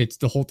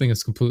 The whole thing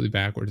is completely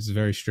backwards. It's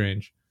very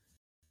strange.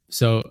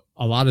 So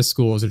a lot of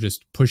schools are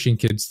just pushing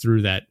kids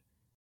through that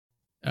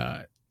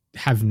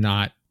have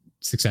not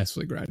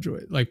successfly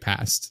graduated, like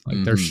passed,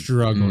 like they're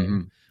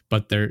struggling,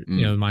 but their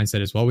the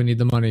mindset is, well, we need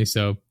the money,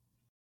 so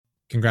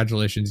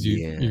congratulations,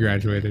 you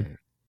graduated.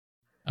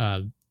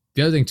 The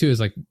other thing too is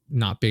like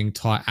not being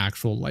taught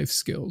actual life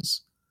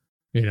skills.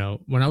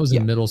 When I was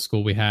in middle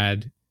school, we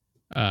had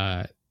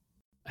I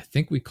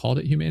think we called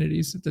it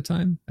humanities at the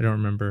time, I don't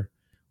remember,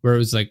 where it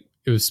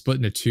was split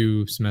into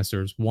 2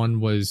 semesters. One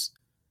was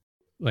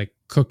like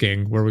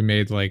cooking, where we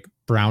made like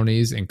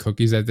brownies and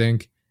cookies, I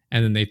think.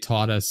 And then they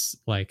taught us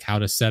like how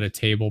to set a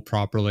table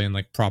properly and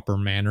like proper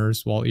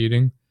manners while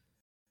eating.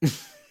 And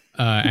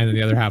then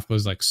the other half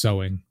was like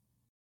sewing.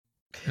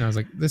 And I was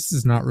like, this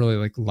is not really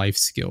like life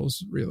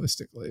skills,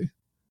 realistically.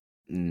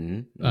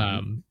 You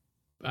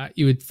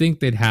would think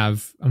they'd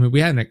have, we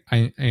had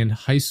in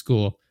high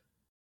school,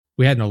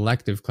 we had an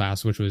elective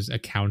class, which was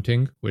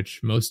accounting,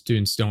 which most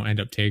students don't end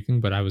up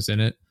taking, but I was in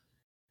it.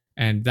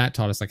 And that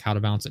taught us like how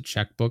to balance a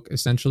checkbook,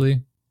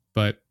 essentially.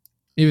 But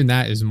even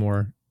that is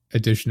more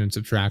addition and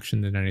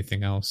subtraction than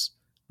anything else,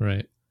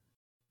 right?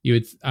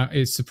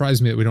 It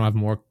surprised me that we don't have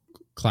more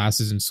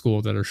classes in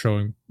school that are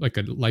showing like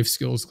a life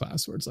skills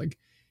class, where it's like,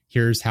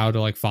 here's how to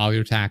like file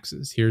your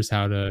taxes, here's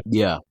how to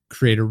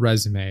create a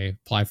resume,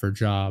 apply for a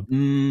job,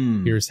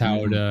 here's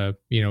how to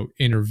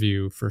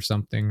interview for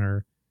something,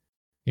 or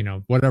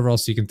whatever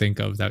else you can think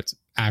of that's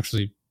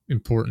actually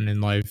important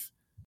in life.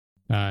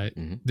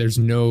 There's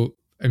no,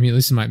 at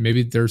least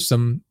maybe there's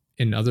some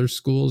in other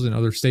schools in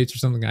other states or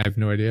something, I have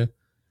no idea.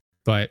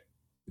 But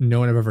no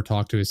one I've ever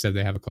talked to has said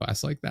they have a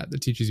class like that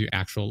teaches you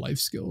actual life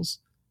skills,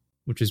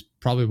 which is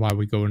probably why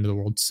we go into the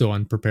world so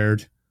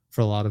unprepared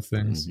for a lot of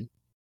things.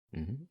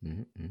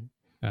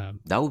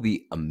 That would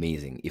be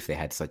amazing if they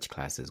had such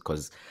classes,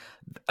 because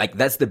like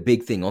that's the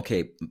big thing.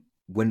 Okay,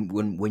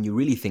 when you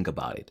really think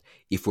about it,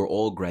 if we're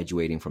all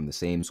graduating from the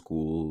same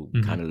school,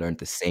 kind of learned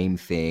the same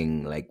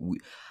thing, like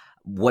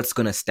what's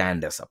gonna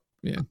stand us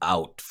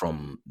out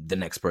from the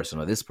next person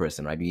or this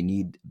person, right? You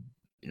need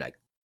like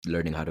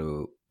learning how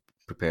to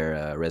prepare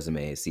a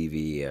resume,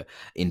 CV,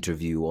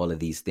 interview, all of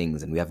these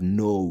things, and we have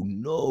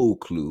no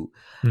clue.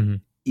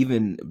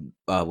 Even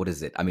what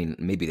is it? I mean,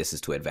 maybe this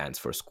is too advanced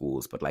for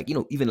schools, but like,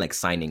 even like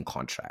signing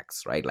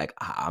contracts, right? Like,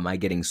 am I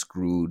getting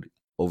screwed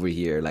over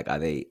here? Like,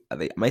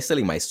 am I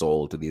selling my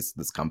soul to this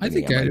company?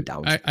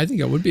 I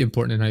think it would be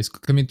important in high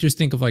school. I mean, just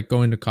think of like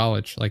going to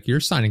college. Like, you're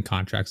signing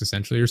contracts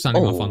essentially. You're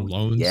signing off on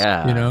loans.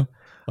 Yeah.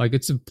 Like,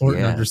 it's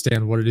important to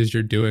understand what it is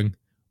you're doing.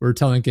 We're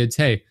telling kids,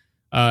 hey,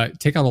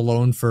 take out a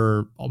loan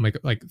for I'll make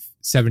like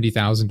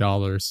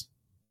 $70,000.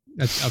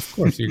 Of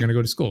course, you're gonna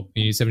go to school.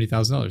 You need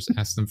 $70,000.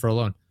 Ask them for a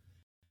loan.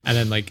 And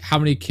then, like, how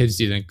many kids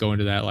do you think go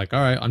into that? Like, all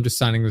right, I'm just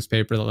signing this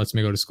paper that lets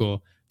me go to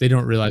school. They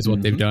don't realize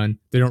what they've done.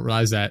 They don't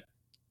realize that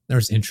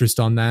there's interest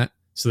on that.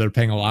 So they're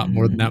paying a lot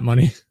more than that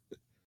money.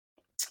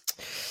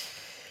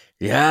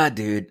 Yeah,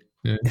 dude.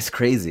 Yeah. It's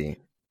crazy.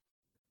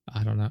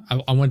 I don't know.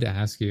 I wanted to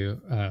ask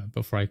you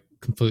before I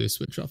completely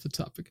switch off the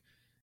topic.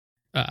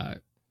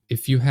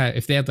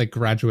 If they had like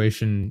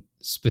graduation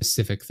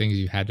specific things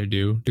you had to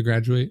do to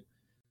graduate.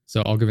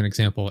 So I'll give an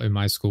example. In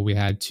my school, we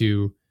had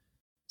to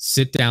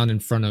sit down in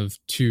front of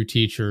two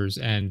teachers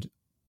and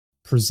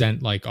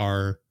present like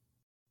our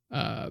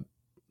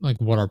like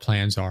what our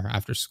plans are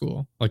after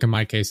school. Like in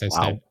my case, I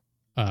said,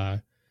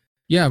 I'm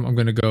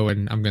going to go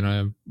and I'm going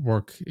to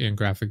work in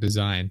graphic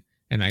design.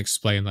 And I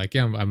explained like,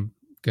 I'm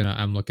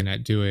looking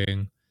at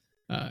doing,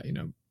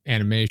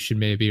 animation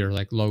maybe, or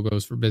like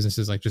logos for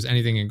businesses, like just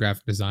anything in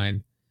graphic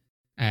design.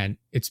 And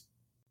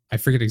I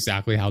forget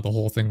exactly how the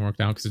whole thing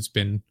worked out because it's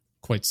been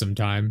quite some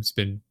time. It's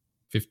been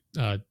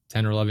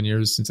 10 or 11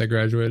 years since I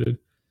graduated.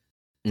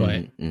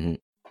 But we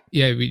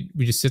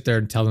just sit there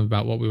and tell them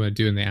about what we want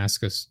to do, and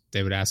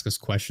they would ask us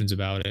questions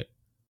about it.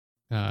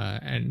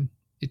 And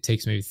it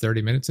takes maybe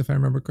 30 minutes if I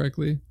remember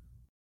correctly.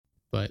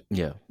 But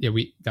that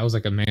was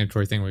like a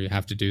mandatory thing where you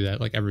have to do that.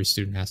 Like every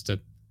student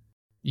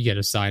you get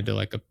assigned to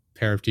like a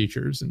pair of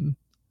teachers, and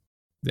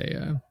they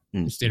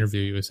just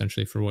interview you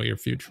essentially for what your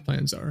future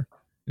plans are.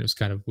 It was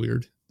kind of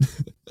weird.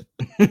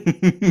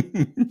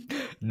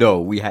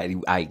 No,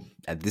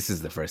 this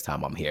is the first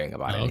time I'm hearing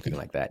about anything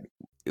like that.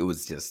 It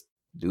was just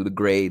do the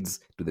grades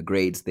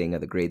thing. Are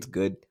the grades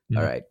good?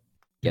 All right,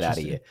 get out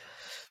of here.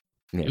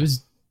 Yeah. It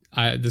was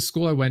the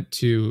school I went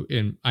to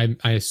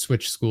I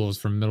switched schools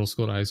from middle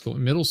school to high school.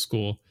 In middle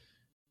school,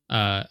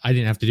 I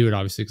didn't have to do it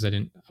obviously because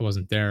I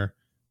wasn't there,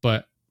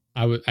 but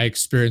I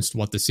experienced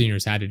what the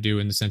seniors had to do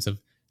in the sense of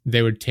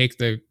they would take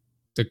the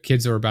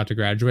kids that were about to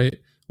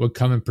graduate would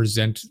come and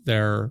present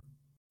their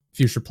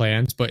future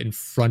plans, but in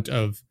front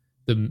of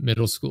the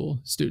middle school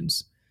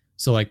students.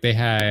 So like they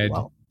had,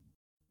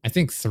 I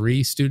think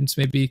 3 students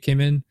maybe came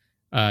in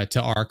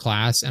to our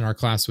class, and our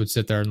class would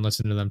sit there and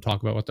listen to them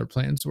talk about what their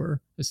plans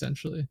were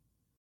essentially.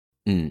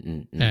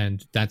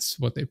 And that's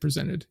what they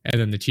presented. And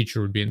then the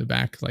teacher would be in the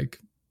back, like,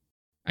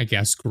 I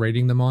guess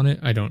grading them on it.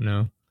 I don't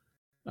know.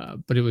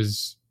 But it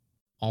was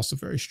also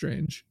very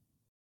strange.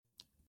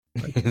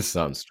 Like, it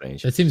sounds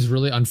strange. That seems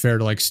really unfair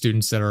to like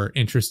students that are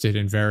interested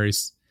in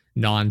various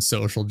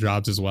non-social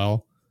jobs as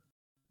well.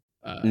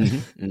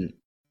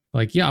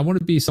 Like, I want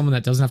to be someone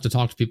that doesn't have to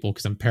talk to people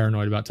because I'm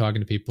paranoid about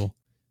talking to people.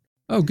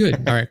 Oh,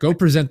 good. All right, go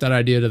present that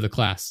idea to the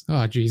class.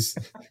 Oh, geez.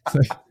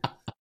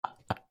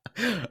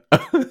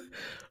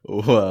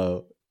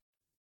 Wow.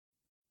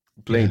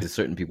 Playing to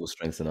certain people's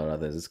strengths and not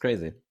others. It's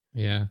crazy.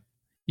 Yeah.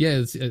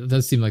 It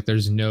does seem like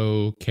there's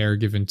no care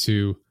given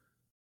to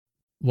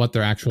what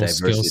their actual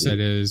skill set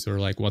is or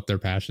like what their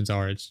passions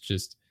are. It's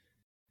just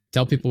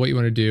tell people what you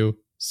want to do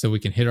so we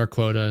can hit our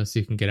quota, so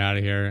you can get out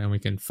of here and we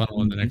can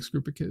funnel in the next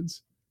group of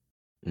kids.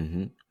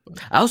 I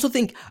also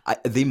think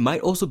they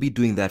might also be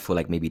doing that for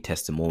like maybe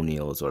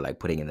testimonials or like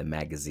putting in the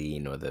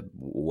magazine or the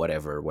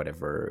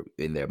whatever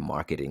in their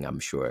marketing, I'm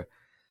sure.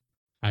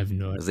 I have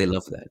no idea. Because they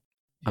love that.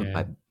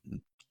 Yeah.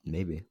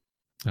 Maybe.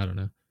 I don't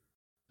know.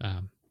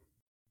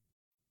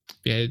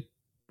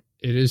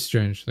 It is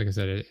strange. Like I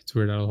said, it's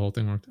weird how the whole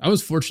thing worked. I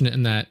was fortunate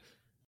in that,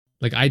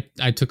 like,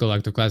 I took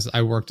elective classes.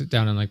 I worked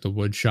down in like the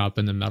wood shop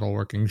and the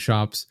metalworking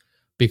shops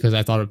because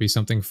I thought it'd be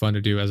something fun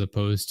to do as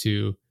opposed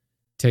to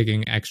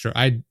taking extra.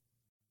 I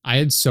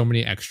had so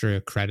many extra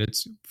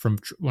credits from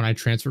when I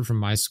transferred from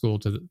my school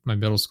to my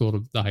middle school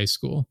to the high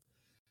school.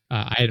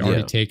 I had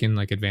already taken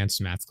like advanced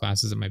math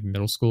classes at my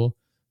middle school,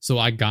 so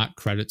I got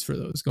credits for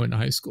those going to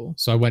high school.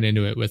 So I went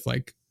into it with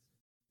like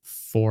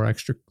 4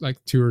 extra,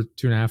 like 2 or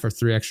 2.5 or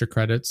 3 extra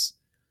credits.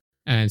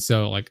 And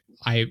so like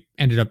I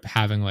ended up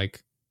having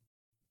like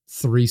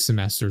 3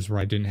 semesters where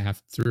I didn't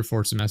have 3 or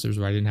 4 semesters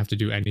where I didn't have to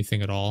do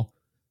anything at all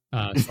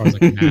as far as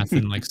like math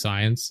and like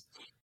science.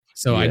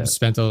 So I just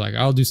spent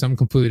I'll do something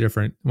completely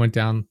different. Went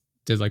down,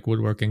 did like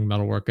woodworking,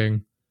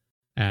 metalworking,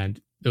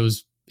 and it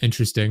was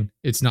interesting.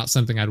 It's not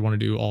something I'd want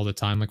to do all the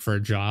time, like for a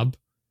job.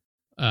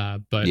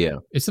 But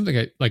it's something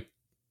I like.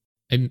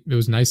 It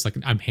was nice. Like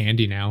I'm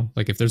handy now.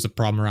 Like if there's a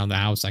problem around the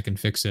house, I can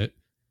fix it.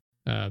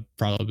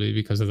 Probably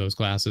because of those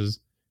classes,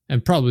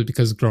 and probably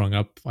because growing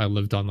up, I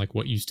lived on like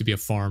what used to be a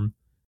farm,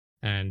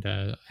 and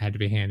I had to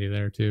be handy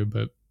there too.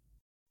 But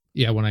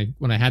yeah, when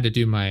I had to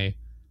do my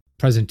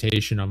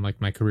presentation on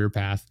like my career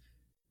path,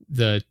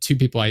 the two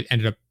people I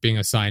ended up being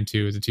assigned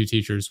to, the two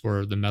teachers,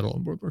 were the metal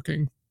and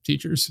woodworking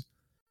teachers.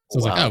 So I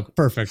was like, oh,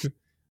 perfect.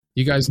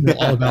 You guys know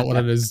all about what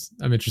it is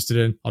I'm interested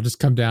in. I'll just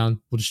come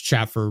down. We'll just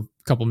chat for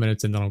a couple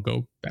minutes and then I'll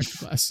go back to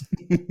class.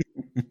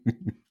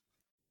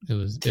 It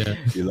was, yeah.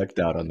 You lucked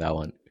out on that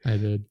one. I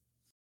did.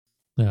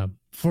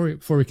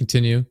 Before we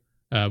continue,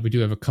 we do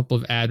have a couple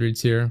of ad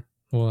reads here.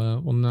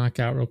 We'll knock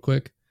out real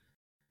quick.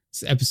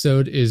 This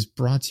episode is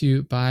brought to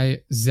you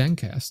by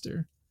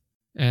Zencastr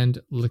and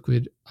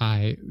Liquid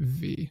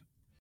IV.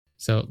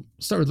 So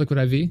start with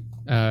Liquid IV.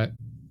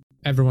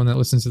 Everyone that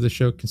listens to the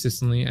show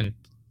consistently and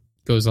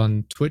goes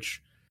on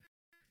Twitch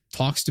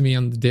talks to me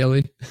on the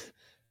daily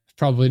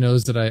probably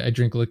knows that I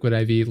drink Liquid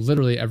IV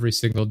literally every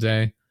single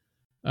day.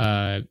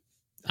 I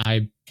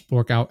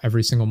work out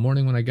every single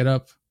morning when I get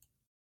up.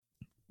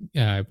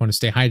 I want to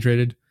stay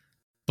hydrated,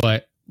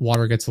 but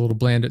water gets a little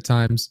bland at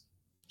times.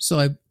 So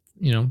I,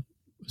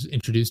 was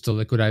introduced to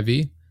Liquid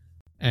IV,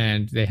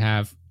 and they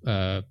have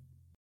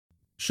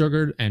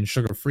sugared and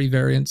sugar-free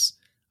variants.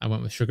 I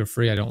went with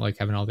sugar-free. I don't like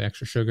having all the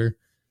extra sugar.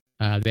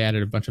 They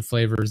added a bunch of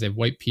flavors. They have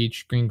white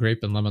peach, green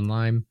grape, and lemon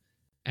lime.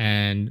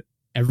 And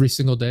every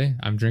single day,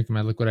 I'm drinking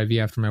my Liquid IV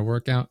after my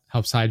workout.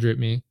 Helps hydrate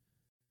me,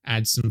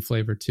 adds some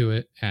flavor to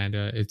it, and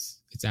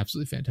it's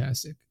absolutely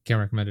fantastic. Can't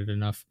recommend it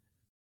enough.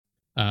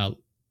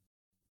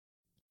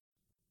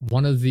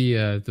 One of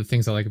the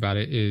things I like about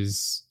it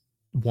is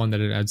one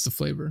that it adds the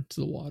flavor to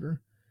the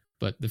water,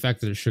 but the fact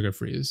that it's sugar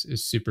free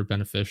is super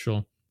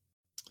beneficial.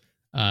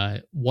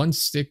 One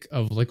stick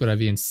of Liquid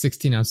IV and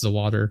 16 ounces of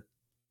water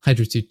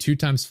hydrates you 2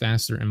 times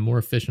faster and more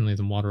efficiently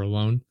than water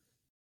alone.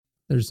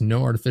 There's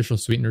no artificial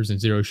sweeteners and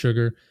zero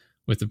sugar,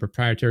 with the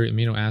proprietary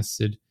amino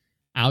acid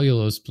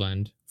allulose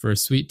blend for a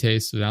sweet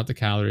taste without the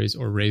calories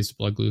or raised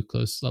blood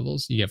glucose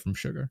levels you get from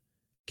sugar.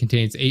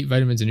 Contains 8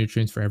 vitamins and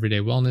nutrients for everyday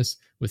wellness,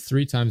 with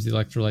 3 times the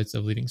electrolytes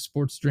of leading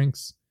sports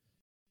drinks.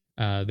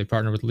 They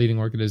partner with leading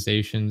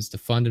organizations to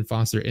fund and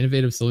foster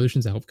innovative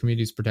solutions that help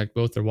communities protect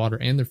both their water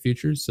and their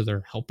futures, so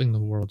they're helping the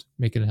world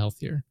make it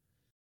healthier.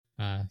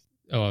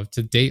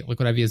 To date,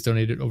 Liquid IV has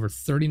donated over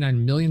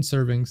 39 million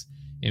servings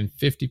in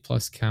 50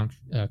 plus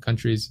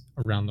countries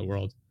around the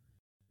world.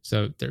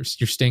 So you're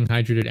staying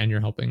hydrated and you're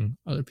helping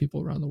other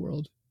people around the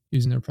world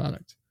using their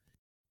product.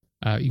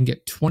 You can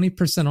get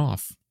 20%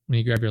 off when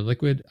you grab your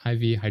Liquid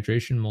IV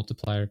Hydration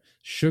Multiplier,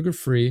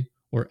 sugar-free,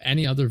 or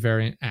any other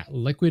variant at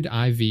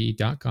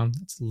liquidiv.com.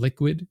 That's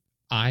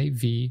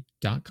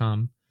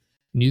liquidiv.com.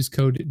 And use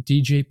code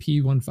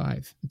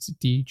DJP15. It's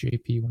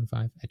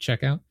DJP15 at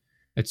checkout.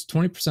 That's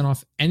 20%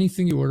 off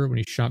anything you order when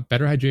you shop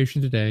Better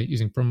Hydration today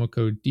using promo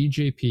code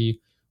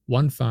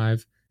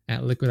DJP15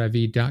 at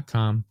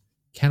liquidiv.com.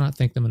 Cannot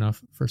thank them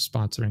enough for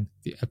sponsoring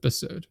the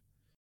episode.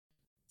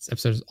 This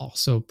episode is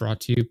also brought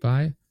to you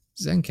by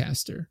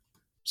Zencastr.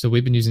 So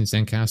we've been using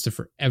Zencastr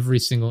for every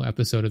single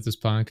episode of this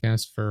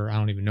podcast for I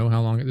don't even know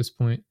how long at this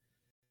point.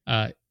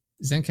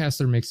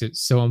 Zencastr makes it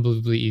so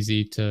unbelievably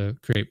easy to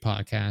create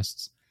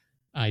podcasts.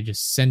 I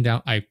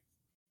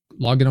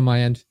log in on my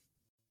end,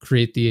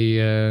 create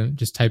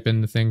just type in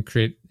the thing,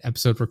 create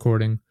episode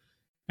recording,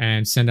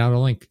 and send out a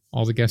link.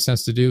 All the guest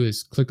has to do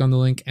is click on the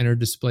link, enter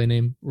display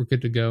name. We're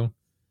good to go.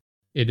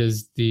 It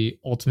is the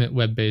ultimate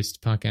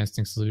web-based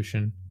podcasting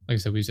solution. Like I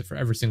said, we use it for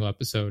every single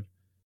episode.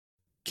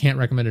 Can't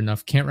recommend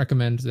enough. Can't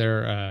recommend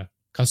their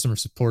customer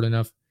support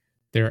enough.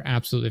 They're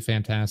absolutely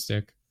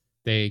fantastic.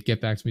 They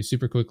get back to me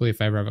super quickly if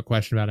I ever have a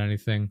question about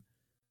anything,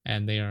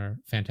 and they are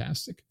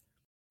fantastic.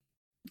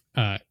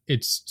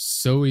 It's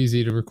so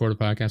easy to record a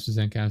podcast with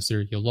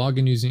Zencastr. You log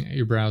in using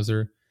your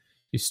browser.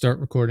 You start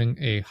recording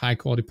a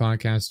high-quality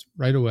podcast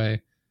right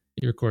away.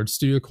 You record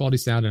studio-quality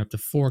sound and up to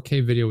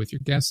 4K video with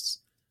your guests.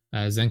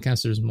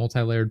 Zencastr's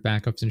multi-layered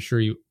backups ensure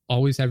you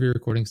always have your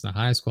recordings in the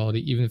highest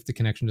quality, even if the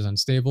connection is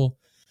unstable.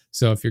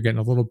 So if you're getting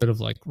a little bit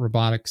of like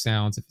robotic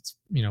sounds, if it's,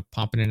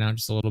 popping in and out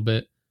just a little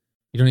bit,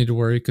 you don't need to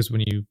worry, because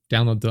when you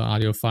download the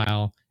audio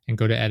file and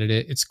go to edit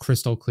it, it's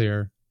crystal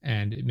clear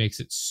and it makes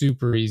it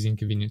super easy and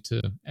convenient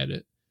to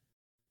edit.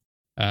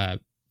 If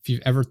you've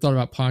ever thought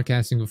about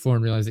podcasting before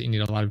and realized that you need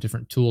a lot of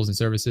different tools and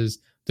services,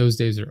 those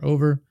days are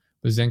over.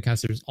 With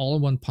Zencastr's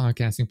all-in-one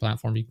podcasting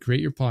platform, you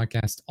create your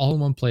podcast all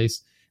in one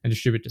place and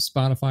distribute to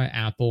Spotify,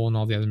 Apple, and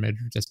all the other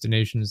major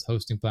destinations,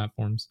 hosting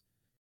platforms.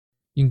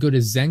 You can go to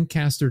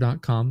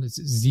zencastr.com. That's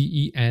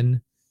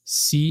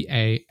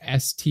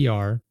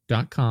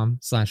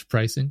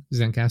zencastr.com/pricing,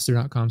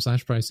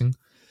 zencastr.com/pricing,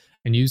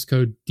 and use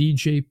code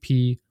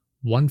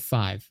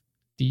DJP15,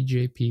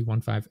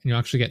 DJP15, and you'll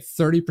actually get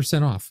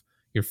 30% off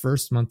your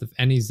first month of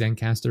any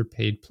Zencastr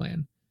paid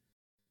plan.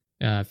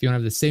 If you want to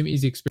have the same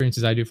easy experience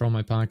as I do for all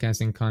my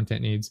podcasting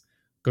content needs,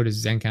 go to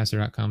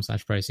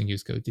zencastr.com/pricing,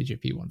 use code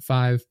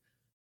DJP15.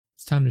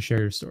 It's time to share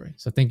your story.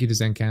 So thank you to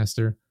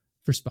Zencastr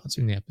for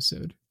sponsoring the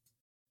episode.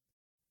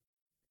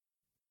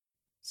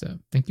 So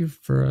thank you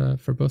for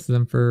both of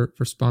them for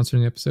sponsoring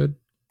the episode.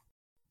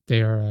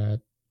 They are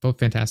both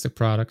fantastic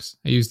products.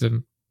 I use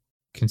them.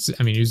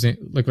 Using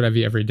Liquid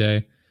IV every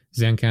day.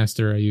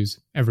 Zencastr I use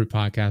every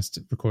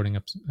podcast recording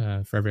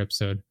for every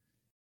episode.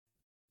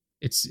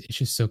 It's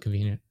just so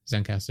convenient.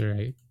 Zencastr,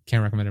 I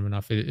can't recommend them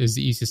enough. It is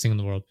the easiest thing in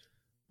the world.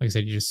 Like I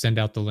said, you just send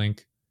out the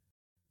link.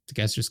 The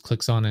guest just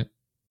clicks on it,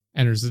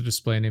 enters the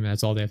display name, and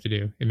that's all they have to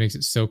do. It makes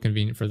it so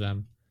convenient for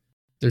them.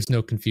 There's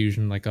no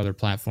confusion like other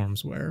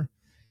platforms where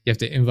you have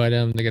to invite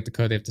them, they get the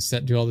code, they have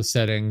to do all the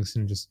settings,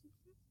 and it's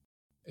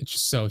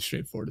just so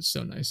straightforward. It's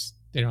so nice.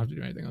 They don't have to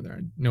do anything on their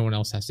end. No one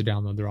else has to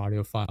download their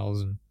audio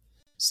files and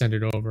send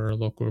it over,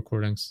 local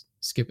recordings,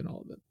 skipping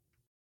all of it.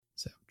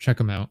 So check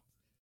them out.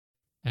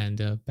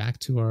 And back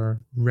to our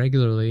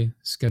regularly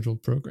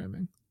scheduled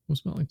programming.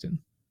 What's Wellington?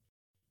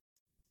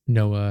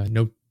 No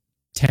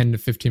 10 to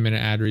 15 minute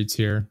ad reads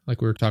here,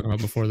 like we were talking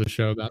about before the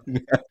show about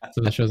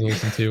so the shows I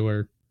listen to,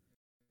 where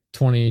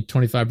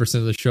 20-25%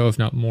 of the show, if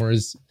not more,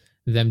 is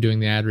them doing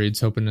the ad reads,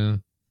 hoping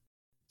to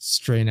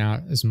strain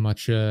out as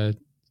much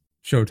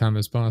showtime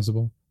as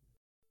possible.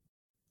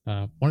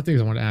 One of the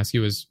things I wanted to ask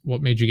you is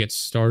what made you get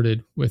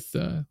started with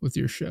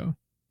your show?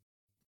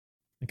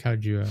 Like, how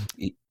did you?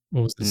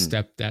 What was the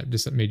step that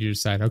just made you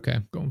decide? Okay,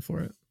 I'm going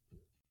for it.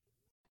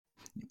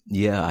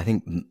 Yeah, I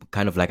think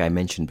kind of like I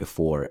mentioned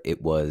before,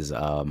 it was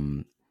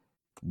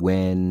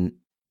when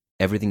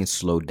everything is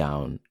slowed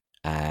down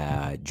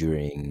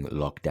during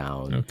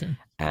lockdown. Okay.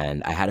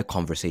 And I had a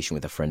conversation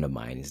with a friend of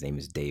mine. His name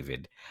is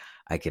David.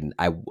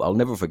 I'll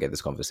never forget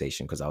this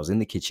conversation because I was in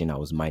the kitchen. I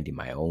was minding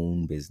my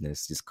own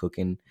business, just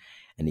cooking.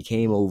 And he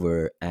came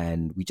over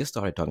and we just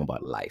started talking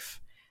about life.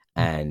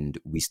 And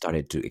we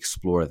started to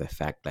explore the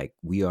fact, like,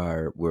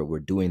 we're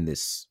doing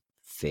this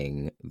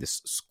thing,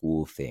 this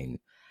school thing.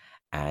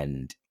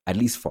 And at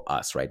least for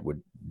us, right,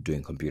 we're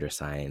doing computer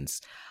science.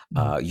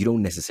 You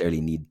don't necessarily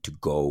need to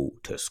go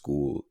to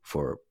school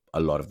for a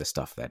lot of the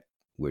stuff that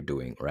we're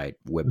doing, right?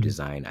 Web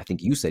design. I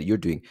think you said you're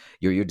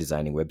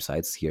designing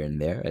websites here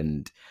and there,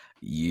 and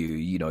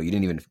you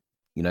didn't even,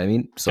 you know what I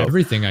mean? So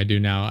everything I do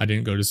now, I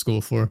didn't go to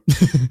school for.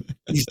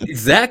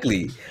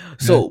 Exactly.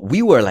 So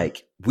we were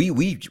like,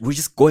 we're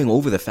just going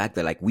over the fact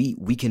that, like,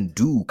 we can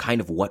do kind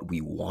of what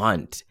we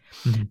want.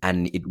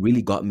 And it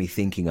really got me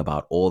thinking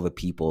about all the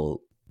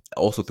people,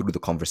 also through the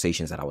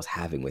conversations that I was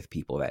having with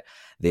people, that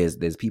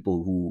there's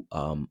people who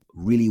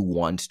really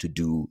want to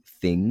do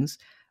things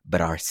but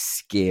are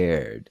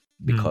scared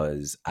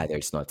because either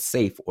it's not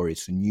safe or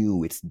it's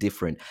new, it's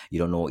different. You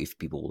don't know if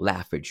people will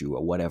laugh at you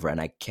or whatever.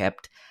 And I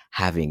kept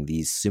having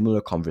these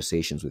similar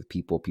conversations with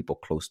people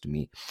close to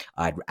me.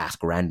 I'd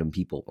ask random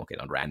people, okay,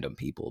 not random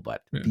people,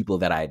 but people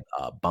that I'd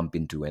bump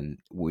into, and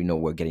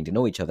we're getting to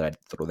know each other. I'd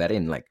throw that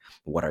in, like,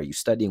 what are you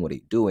studying? What are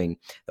you doing?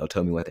 They'll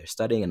tell me what they're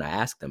studying. And I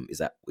ask them, is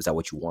that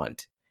what you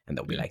want? And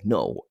they'll be like,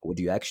 no, what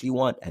do you actually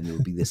want? And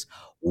it'll be this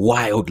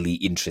wildly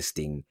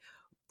interesting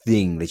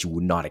thing that you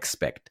would not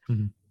expect.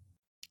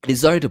 It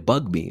started to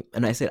bug me,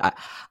 and I said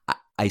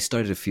I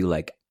started to feel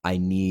like I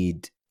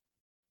need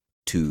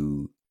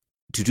to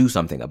do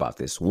something about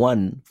this.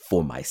 One,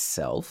 for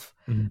myself,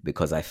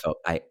 because I felt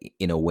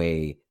in a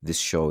way, this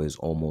show is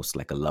almost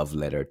like a love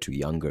letter to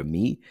younger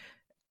me,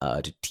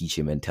 to teach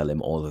him and tell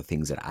him all the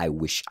things that I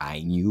wish I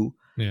knew.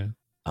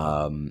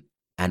 And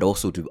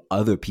also to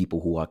other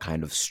people who are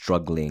kind of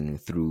struggling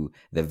through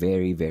the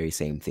very, very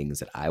same things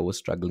that I was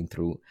struggling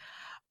through,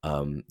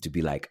 to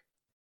be like,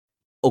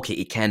 okay,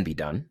 it can be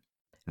done.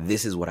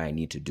 This is what I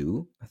need to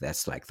do.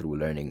 That's like through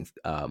learning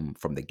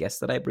from the guests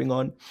that I bring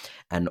on,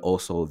 and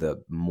also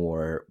the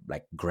more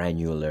like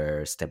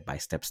granular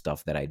step-by-step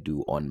stuff that I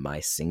do on my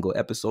single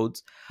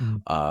episodes.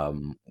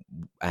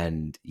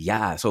 And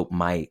yeah, so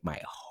my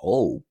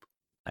hope,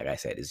 like I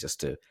said, is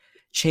just to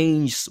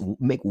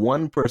make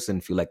one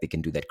person feel like they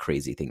can do that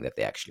crazy thing that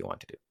they actually want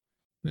to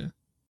do.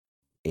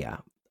 Yeah.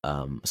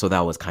 So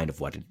that was kind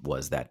of what it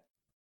was that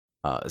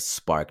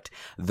sparked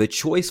the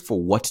choice for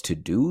what to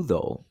do,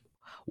 though.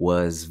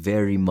 Was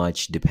very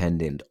much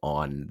dependent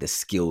on the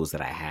skills that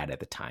I had at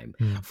the time.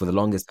 For the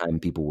longest time,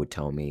 people would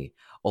tell me,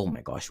 "Oh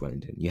my gosh,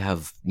 Wellington, you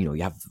have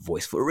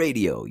voice for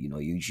radio.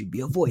 You should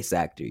be a voice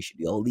actor. You should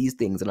be all these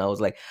things." And I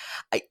was like,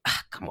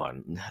 "Come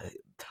on."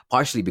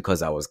 Partially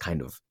because I was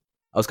kind of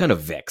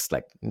vexed.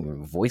 Like,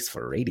 voice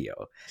for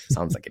radio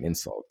sounds like an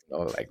insult.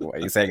 Like, what are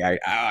you saying?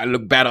 I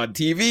look bad on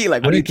TV.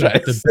 Like, what are you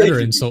trying to say? The better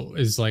insult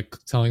is like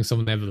telling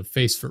someone they have the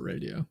face for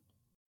radio.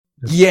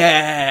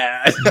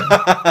 Yeah.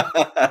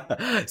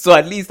 So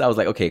at least I was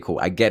like, okay, cool.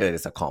 I get it.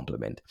 It's a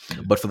compliment.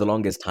 But for the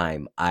longest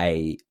time,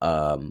 I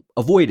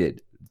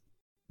avoided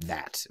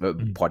that,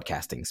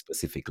 podcasting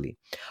specifically.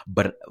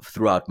 But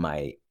throughout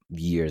my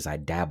years, I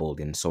dabbled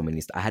in so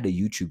many. I had a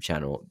YouTube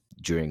channel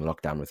during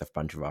lockdown with a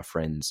bunch of our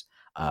friends.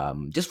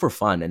 just for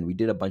fun. And we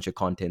did a bunch of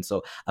content.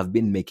 So I've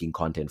been making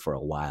content for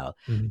a while.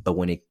 Mm-hmm. But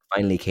when it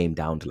finally came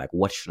down to like,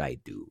 what should I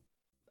do?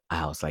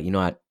 I was like, you know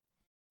what?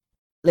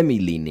 Let me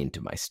lean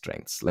into my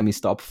strengths. Let me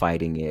stop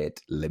fighting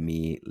it. Let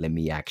me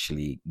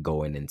actually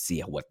go in and see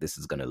what this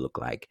is going to look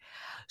like.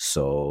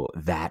 So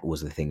that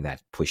was the thing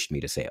that pushed me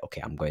to say,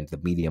 okay, the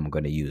medium I'm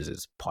going to use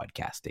is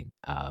podcasting.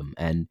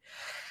 And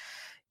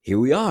here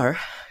we are.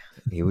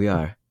 Here we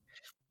are.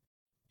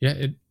 Yeah,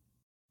 it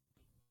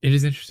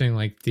is interesting,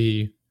 like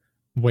the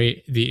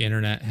way the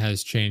internet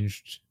has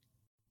changed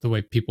the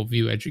way people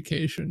view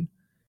education.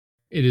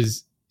 It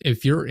is,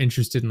 if you're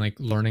interested in like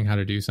learning how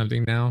to do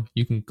something now,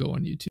 you can go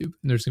on YouTube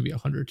and there's gonna be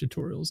 100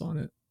 tutorials on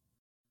it.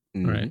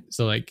 Mm-hmm. Right.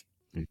 So like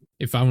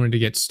if I wanted to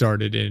get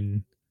started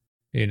in,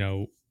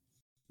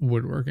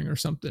 woodworking or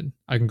something,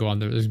 I can go on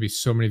there. There's gonna be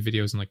so many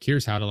videos and like,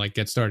 here's how to like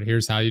get started.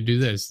 Here's how you do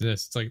this.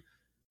 It's like,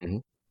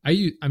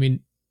 I mean,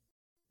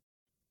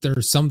 there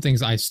are some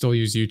things I still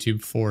use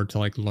YouTube for to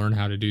like learn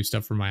how to do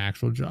stuff for my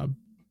actual job,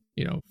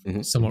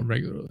 somewhat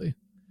regularly.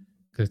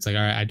 Cause it's like,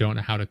 all right, I don't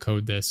know how to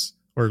code this,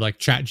 or like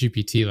Chat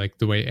GPT, like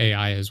the way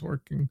AI is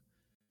working.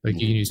 Like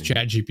you can use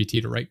Chat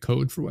GPT to write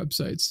code for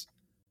websites.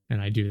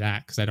 And I do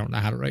that because I don't know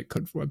how to write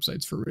code for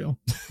websites for real.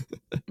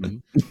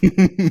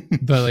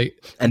 But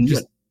like, and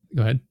just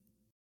go ahead.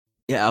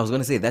 Yeah, I was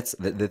gonna say that's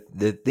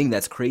the thing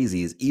that's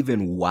crazy is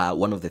even while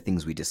one of the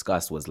things we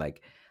discussed was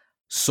like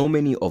so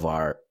many of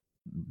our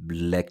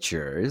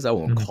lecturers, I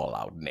won't call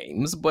out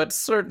names, but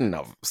certain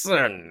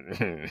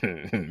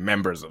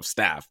members of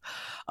staff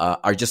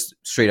are just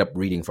straight up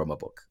reading from a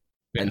book.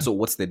 Yeah. And so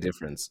what's the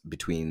difference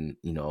between,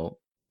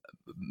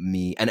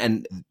 me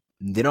and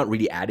they're not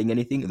really adding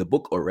anything. The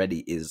book already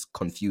is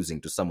confusing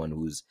to someone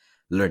who's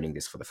learning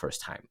this for the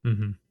first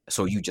time.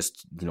 So you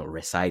just,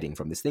 reciting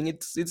from this thing,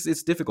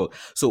 it's difficult.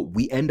 So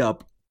we end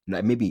up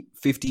maybe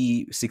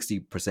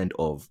 50-60%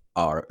 of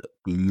our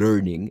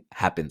learning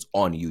happens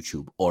on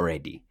YouTube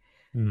already.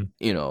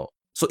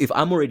 So if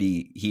I'm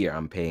already here,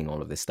 I'm paying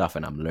all of this stuff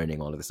and I'm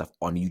learning all of this stuff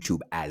on YouTube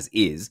as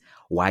is,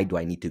 why do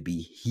I need to be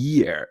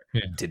here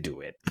to do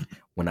it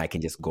when I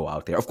can just go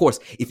out there? Of course,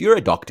 if you're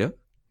a doctor,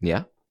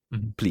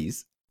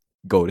 please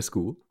go to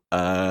school.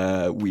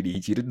 We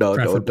need you to know,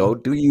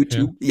 don't do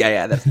YouTube.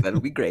 Yeah,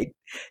 that'll be great.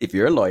 If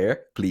you're a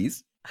lawyer,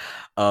 please.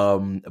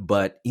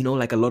 But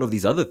like a lot of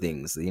these other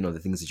things, the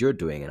things that you're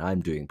doing and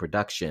I'm doing,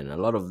 production, a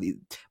lot of the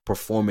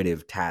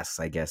performative tasks,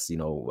 I guess,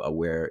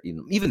 where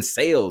even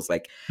sales,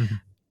 like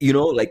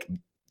like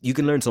you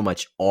can learn so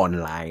much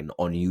online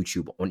on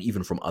YouTube,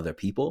 even from other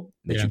people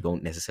that you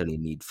don't necessarily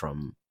need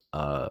from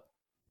a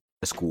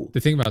school. The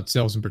thing about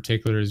sales in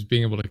particular is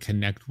being able to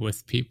connect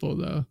with people,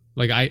 though.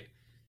 Like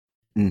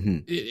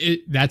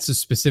that's a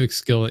specific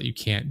skill that you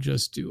can't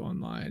just do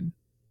online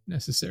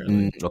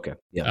necessarily. Okay.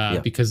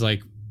 Because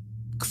like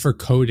for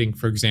coding,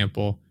 for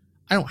example,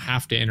 I don't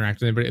have to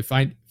interact with anybody. If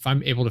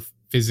I'm able to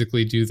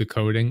physically do the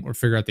coding or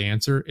figure out the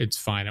answer, it's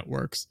fine. It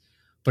works.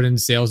 But in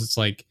sales, it's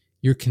like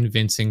you're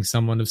convincing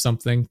someone of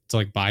something to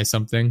like buy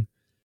something.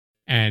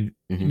 And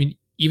I mean,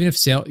 even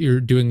if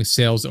you're doing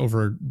sales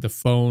over the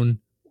phone,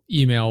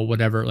 email,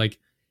 whatever, like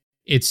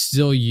it's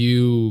still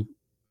you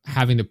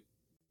having to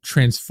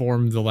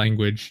transform the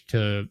language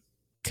to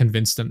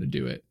convince them to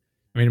do it.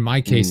 I mean, in my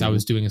case, I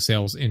was doing a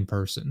sales in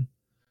person.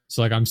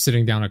 So like I'm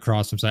sitting down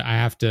across from site.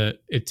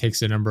 It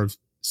takes a number of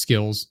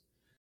skills.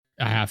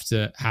 I have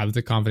to have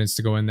the confidence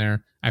to go in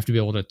there. I have to be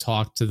able to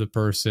talk to the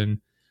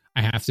person.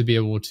 I have to be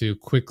able to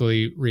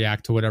quickly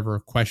react to whatever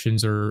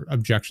questions or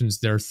objections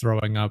they're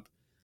throwing up,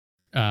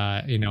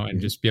 and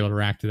just be able to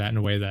react to that in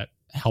a way that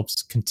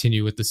helps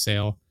continue with the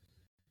sale.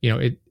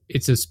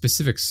 It's a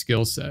specific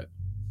skill set.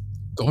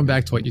 Going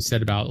back to what you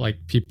said about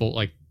like people,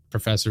 like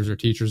professors or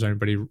teachers or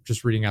anybody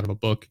just reading out of a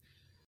book,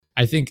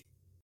 I think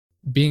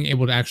being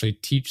able to actually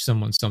teach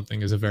someone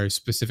something is a very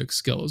specific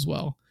skill as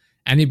well.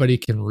 Anybody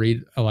can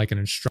read like an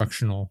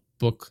instructional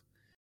book,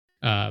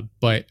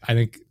 but I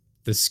think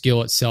the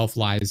skill itself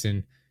lies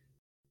in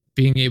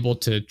being able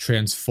to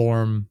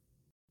transform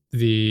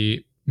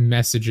the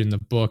message in the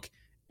book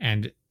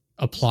and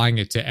applying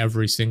it to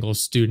every single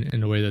student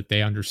in a way that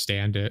they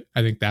understand it.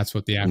 I think that's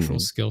what the actual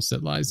skill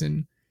set lies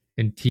in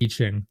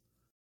teaching.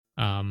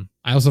 I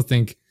also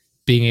think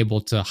being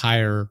able to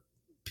hire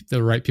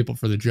the right people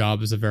for the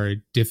job is a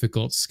very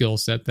difficult skill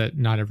set that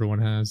not everyone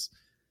has.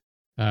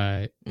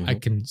 I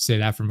can say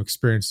that from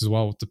experience as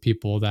well with the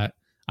people that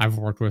I've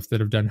worked with that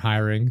have done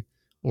hiring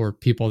or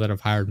people that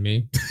have hired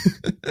me.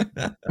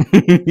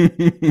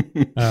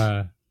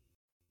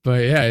 But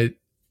yeah,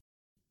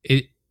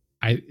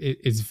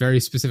 it's very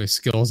specific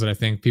skills that I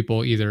think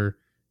people either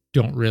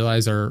don't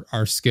realize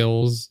are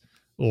skills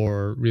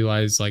or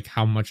realize like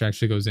how much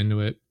actually goes into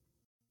it.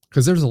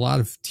 Because there's a lot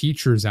of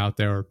teachers out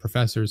there or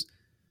professors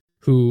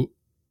who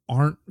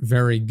aren't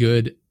very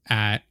good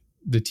at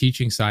the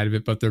teaching side of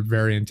it, but they're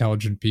very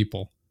intelligent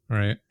people,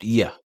 right?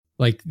 Yeah.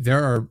 Like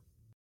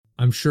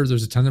I'm sure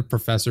there's a ton of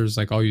professors,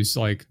 like I'll use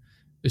like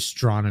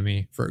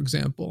astronomy, for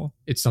example.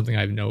 It's something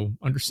I have no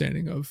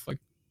understanding of, like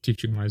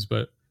teaching wise,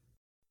 but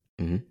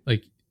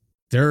like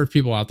there are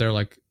people out there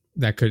like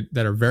that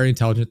are very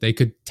intelligent. They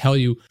could tell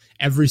you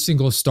every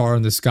single star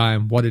in the sky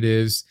and what it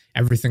is,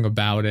 everything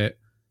about it.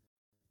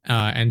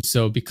 And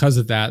so because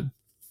of that,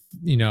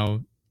 you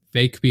know,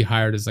 they could be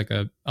hired as like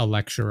a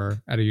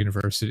lecturer at a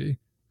university.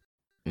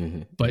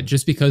 Mm-hmm. But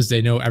just because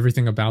they know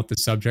everything about the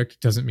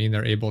subject doesn't mean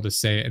they're able to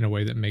say it in a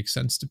way that makes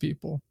sense to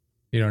people.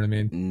 You know what I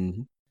mean?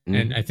 Mm-hmm.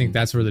 And I think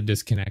that's where the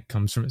disconnect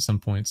comes from at some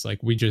points. Like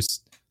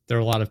there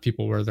are a lot of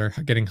people where they're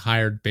getting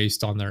hired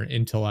based on their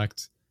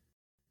intellect,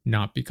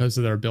 not because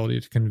of their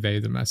ability to convey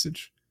the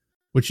message,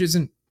 which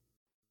isn't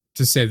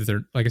to say that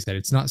they're, like I said,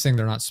 it's not saying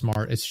they're not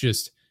smart. It's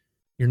just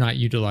you're not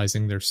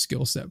utilizing their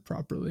skill set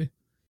properly.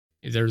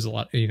 There's a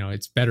lot, you know,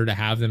 it's better to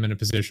have them in a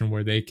position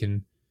where they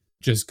can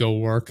just go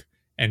work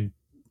and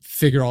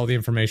figure all the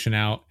information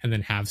out and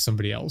then have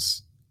somebody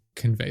else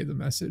convey the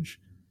message.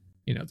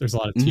 You know, there's a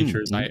lot of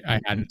teachers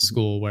I had in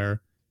school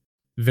where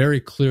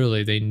very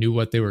clearly they knew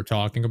what they were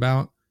talking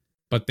about,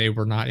 but they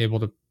were not able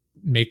to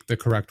make the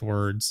correct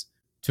words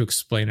to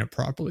explain it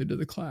properly to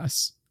the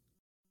class.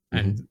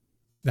 And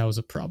that was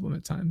a problem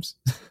at times.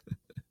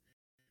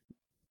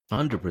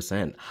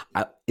 100%.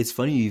 It's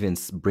funny you even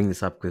bring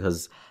this up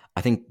because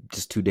I think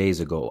just 2 days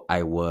ago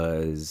I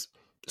was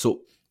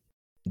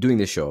doing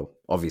this show,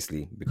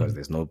 obviously, because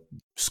there's no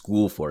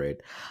school for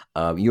it.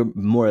 You're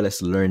more or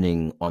less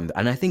learning and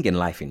I think in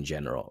life in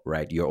general,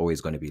 right? You're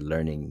always going to be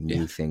learning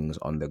new things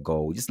on the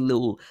go, just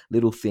little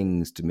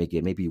things to make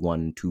it maybe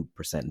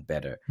 1-2%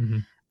 better.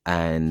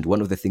 And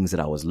one of the things that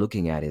I was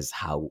looking at is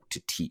how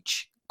to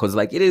teach. Because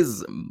like it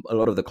is a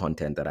lot of the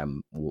content that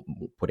I'm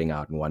putting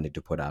out and wanted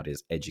to put out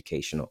is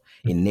educational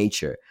in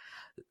nature.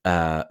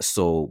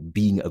 So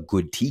being a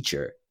good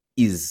teacher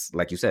is,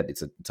 like you said,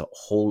 it's a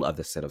whole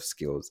other set of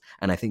skills.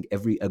 And I think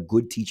a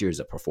good teacher is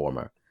a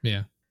performer.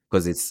 Yeah.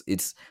 Because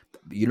it's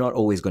you're not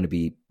always going to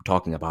be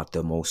talking about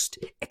the most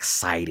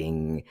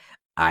exciting,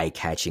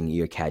 eye-catching,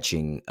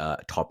 ear-catching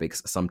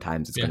topics.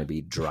 Sometimes it's going to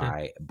be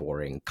dry,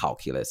 boring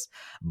calculus.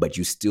 But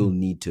you still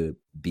need to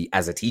be,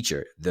 as a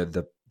teacher,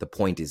 the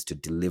point is to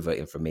deliver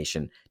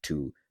information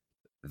to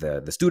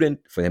the student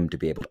for him to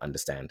be able to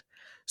understand.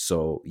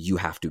 So you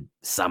have to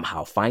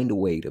somehow find a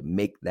way to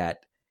make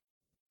that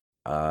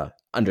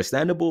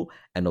understandable,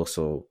 and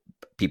also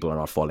people are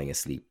not falling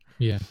asleep.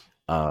 Yeah.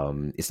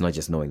 It's not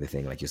just knowing the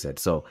thing, like you said.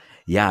 So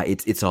yeah,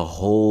 it's a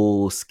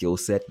whole skill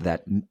set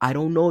that I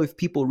don't know if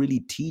people really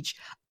teach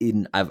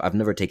in. I've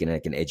never taken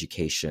like an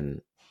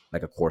education,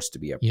 like a course to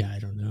be I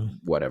don't know,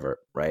 whatever,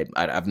 right?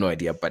 I have no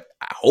idea, but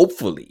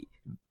hopefully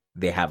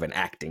they have an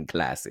acting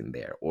class in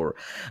there or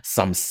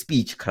some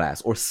speech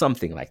class or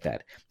something like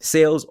that.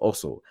 Sales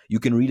also, you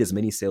can read as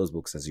many sales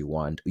books as you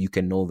want. You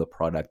can know the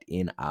product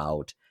in,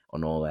 out,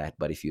 and all that.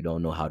 But if you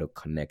don't know how to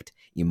connect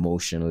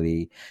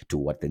emotionally to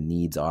what the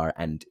needs are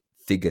and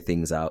figure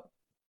things out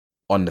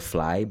on the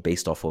fly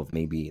based off of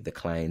maybe the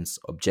client's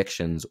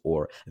objections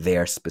or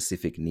their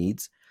specific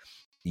needs,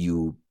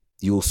 you'll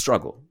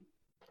struggle.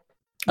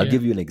 I'll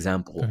give you an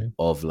example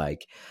of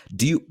like,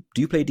 do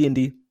you play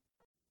D&D?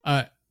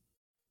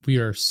 We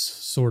are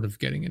sort of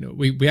getting into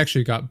it. We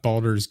actually got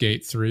Baldur's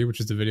Gate 3, which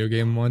is the video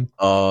game one.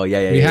 Oh,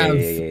 yeah. We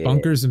have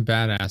Bunkers and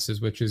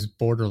Badasses, which is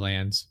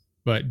Borderlands,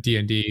 but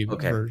D&D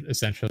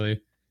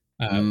essentially.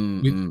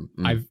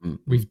 I've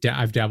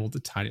dabbled the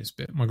tiniest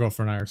bit. My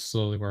girlfriend and I are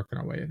slowly working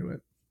our way into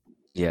it.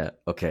 Yeah.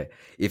 Okay.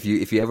 If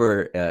you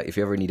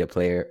ever need a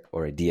player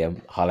or a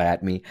DM, holla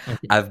at me.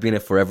 Okay. I've been a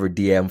forever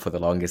DM for the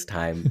longest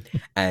time,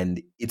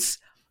 and it's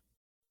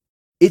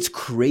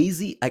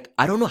crazy. Like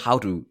I don't know how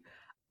to.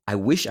 I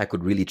wish I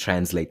could really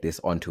translate this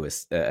onto a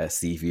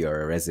CV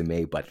or a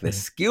resume, but the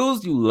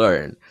skills you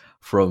learn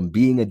from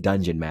being a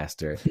dungeon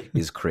master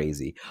is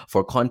crazy.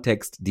 For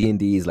context,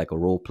 D&D is like a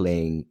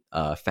role-playing,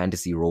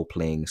 fantasy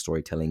role-playing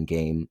storytelling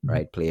game,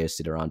 right? Players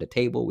sit around a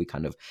table. We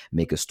kind of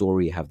make a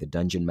story. You have the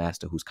dungeon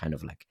master who's kind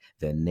of like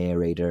the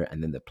narrator,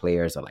 and then the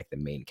players are like the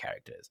main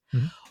characters.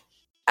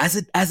 As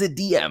a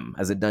DM,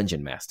 as a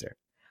dungeon master,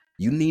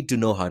 you need to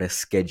know how to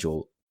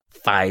schedule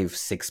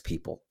 5-6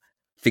 people.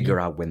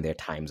 Figure out when their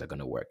times are going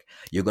to work.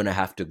 You're going to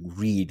have to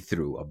read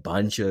through a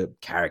bunch of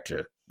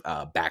character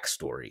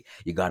backstory.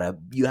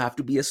 You have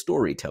to be a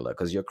storyteller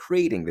because you're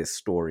creating this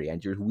story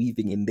and you're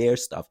weaving in their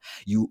stuff.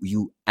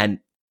 And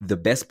the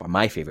best part,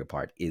 my favorite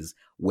part, is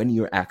when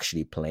you're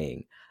actually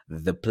playing,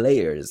 the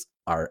players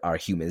are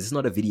humans. It's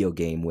not a video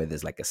game where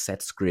there's like a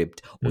set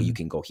script or you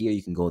can go here,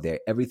 you can go there.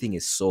 Everything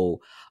is so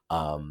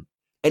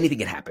anything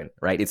can happen,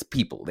 right? It's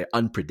people. They're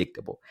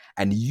unpredictable.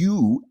 And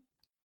you,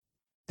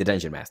 the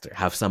dungeon master,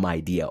 have some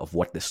idea of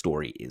what the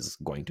story is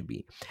going to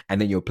be, and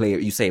then your player,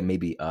 you say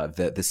maybe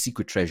the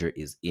secret treasure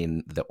is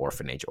in the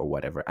orphanage or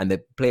whatever, and the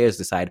players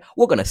decide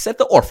we're gonna set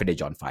the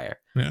orphanage on fire.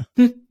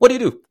 What do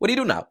you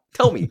do now?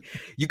 Tell me.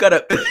 You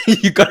gotta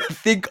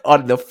think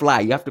on the fly.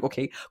 You have to,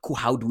 okay, cool,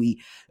 how do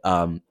we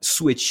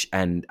switch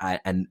and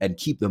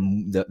keep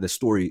the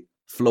story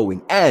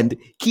flowing and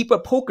keep a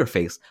poker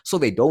face so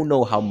they don't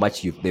know how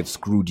much they've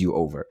screwed you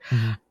over.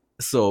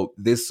 So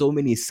there's so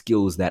many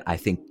skills that I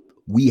think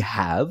we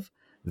have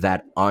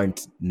that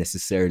aren't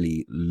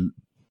necessarily,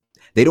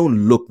 they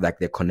don't look like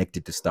they're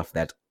connected to stuff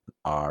that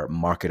are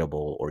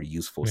marketable or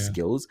useful Yeah.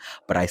 skills.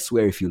 But I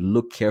swear, if you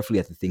look carefully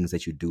at the things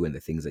that you do and the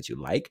things that you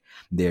like,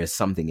 there's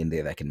something in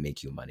there that can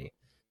make you money.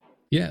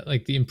 Yeah,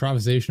 like the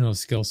improvisational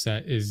skill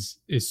set is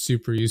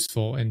super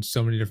useful in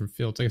so many different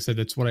fields. Like I said,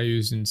 that's what I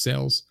use in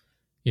sales.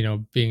 You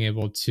know, being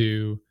able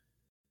to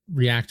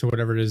react to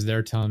whatever it is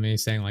they're telling me,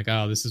 saying like,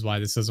 "Oh, this is why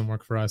this doesn't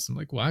work for us." I'm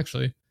like, "Well,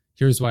 actually,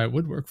 here's why it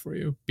would work for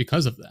you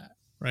because of that."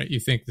 Right?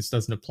 You think this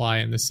doesn't apply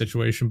in this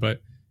situation,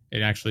 but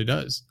it actually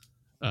does,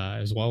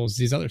 as well as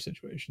these other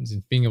situations.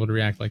 And being able to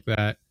react like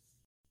that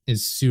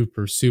is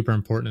super super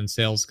important in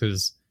sales,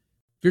 because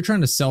if you're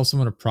trying to sell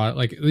someone a product,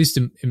 like at least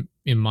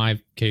in my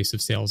case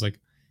of sales, like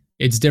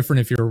it's different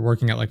if you're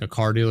working at like a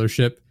car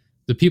dealership.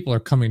 The people are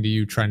coming to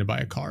you trying to buy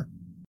a car.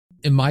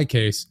 In my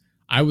case,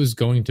 I was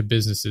going to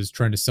businesses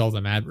trying to sell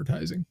them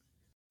advertising.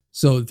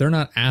 So they're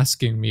not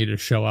asking me to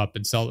show up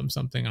and sell them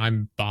something.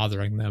 I'm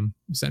bothering them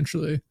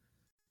essentially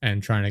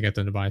and trying to get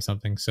them to buy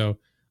something. So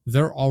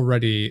they're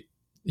already,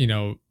 you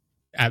know,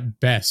 at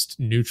best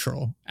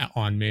neutral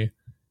on me,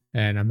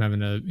 and I'm having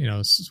to, you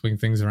know, swing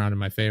things around in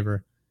my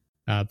favor.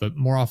 But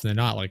more often than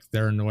not, like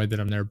they're annoyed that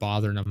I'm there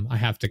bothering them. I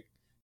have to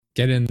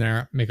get in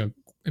there, make a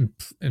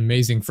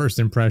amazing first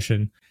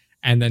impression,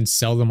 and then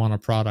sell them on a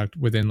product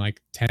within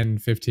like 10,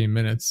 15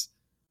 minutes.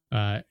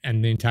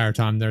 And the entire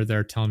time they're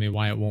there telling me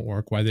why it won't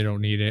work, why they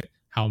don't need it,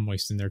 how I'm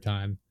wasting their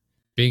time.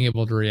 Being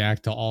able to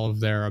react to all of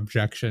their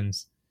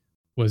objections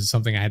was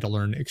something I had to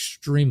learn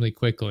extremely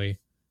quickly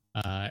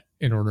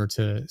in order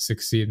to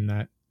succeed in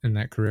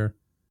that career.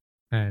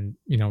 And,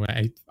 you know,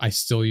 I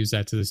still use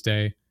that to this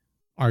day,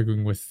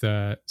 arguing with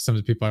some of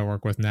the people I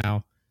work with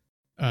now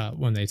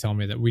when they tell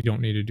me that we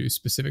don't need to do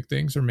specific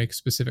things or make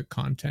specific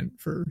content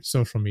for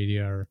social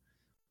media or,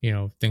 you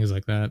know, things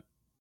like that.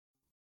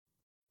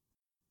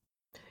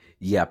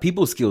 Yeah,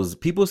 people skills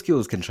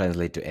can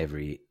translate to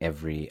every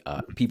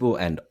people,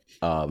 and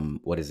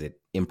what is it,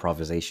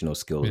 improvisational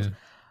skills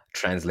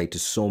translate to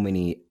so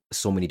many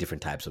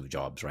different types of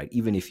jobs, right?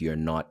 Even if you're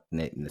not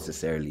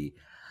necessarily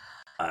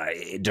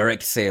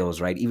direct sales,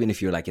 right? Even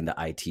if you're like in the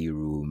IT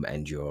room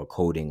and you're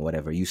coding,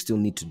 whatever, you still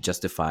need to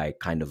justify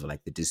kind of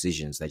like the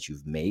decisions that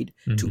you've made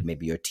to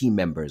maybe your team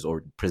members,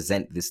 or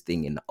present this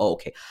thing in, oh,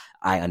 okay,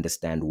 I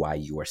understand why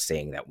you are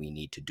saying that we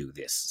need to do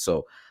this.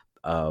 So,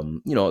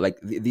 you know, like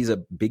these are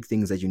big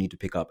things that you need to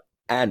pick up.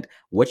 And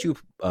what you,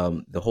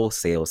 the whole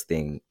sales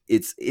thing,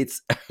 it's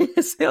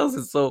sales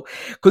is so,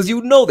 because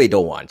you know they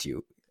don't want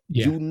you.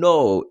 Yeah. You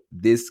know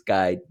this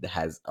guy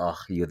has,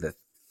 you're the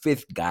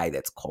fifth guy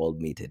that's called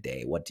me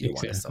today. What do you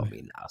want to sell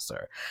me now,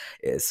 sir?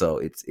 So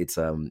it's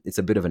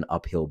a bit of an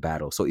uphill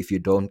battle. So if you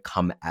don't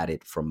come at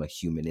it from a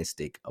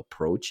humanistic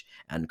approach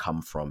and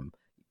come from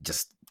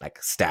just like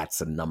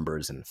stats and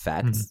numbers and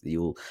facts,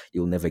 you'll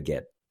never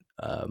get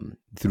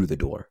through the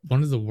door.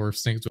 One of the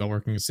worst things about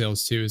working in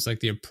sales too is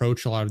like the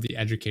approach a lot of the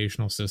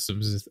educational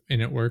systems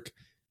in at work.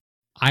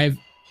 I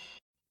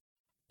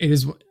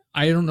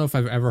don't know if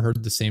I've ever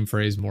heard the same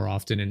phrase more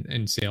often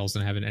in sales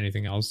than I have in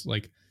anything else.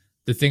 Like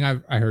the thing I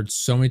heard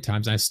so many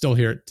times, and I still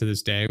hear it to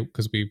this day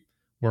because we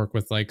work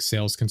with like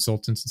sales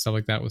consultants and stuff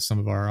like that with some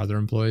of our other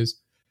employees.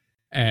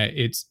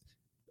 It's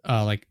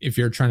like if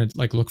you're trying to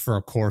like look for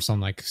a course on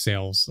like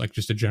sales, like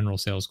just a general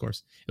sales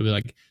course, it'll be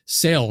like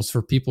sales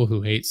for people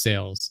who hate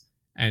sales.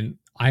 And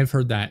I've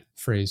heard that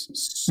phrase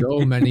so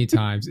many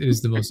times. It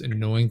is the most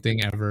annoying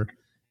thing ever.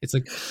 It's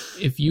like,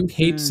 if you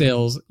hate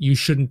sales, you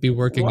shouldn't be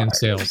working in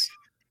sales.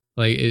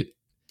 Like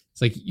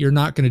it's like you're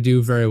not going to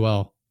do very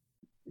well.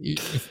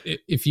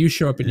 If you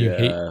show up and you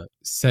hate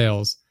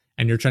sales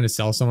and you're trying to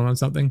sell someone on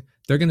something,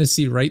 they're going to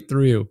see right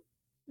through you.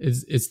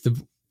 It's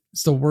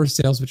the worst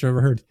sales pitch I've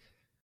ever heard.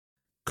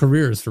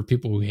 Careers for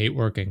people who hate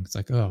working. It's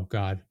like, oh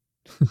God.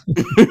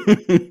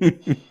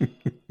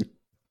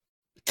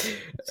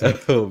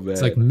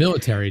 It's like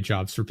military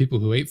jobs for people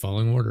who hate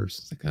following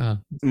orders. It's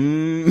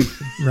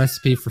like,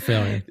 recipe for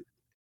failure.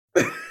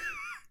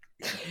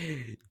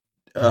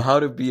 How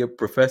to be a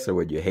professor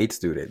when you hate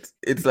students.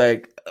 It's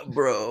like,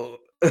 bro.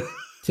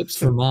 Tips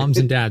for moms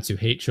and dads who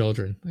hate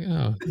children. Like,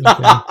 oh, okay.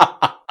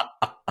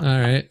 All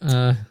right.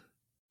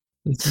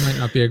 This might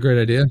not be a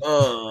great idea.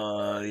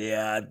 Oh,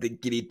 yeah. I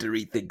think you need to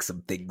rethink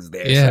some things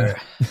there,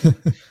 sir.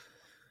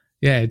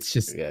 Yeah, it's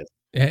just,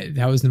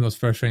 that was the most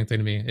frustrating thing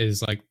to me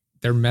is like,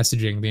 they're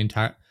messaging the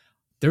entire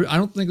I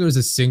don't think there was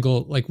a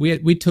single, like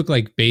we took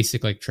like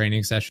basic like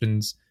training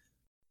sessions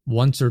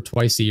once or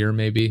twice a year,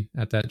 maybe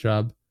at that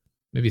job,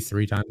 maybe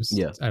 3 times.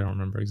 Yeah. I don't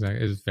remember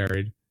exactly. It was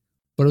varied,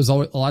 but it was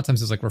always, a lot of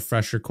times it's like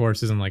refresher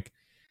courses and like,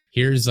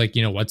 here's like,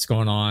 you know, what's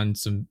going on.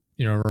 Some,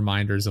 you know,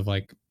 reminders of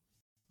like,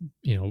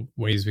 you know,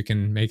 ways we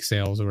can make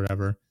sales or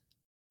whatever,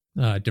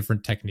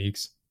 different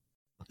techniques.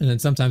 And then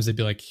sometimes they'd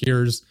be like,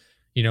 here's,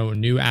 you know,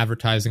 new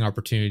advertising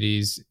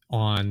opportunities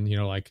on, you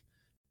know, like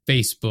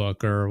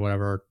Facebook or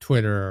whatever,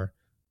 Twitter,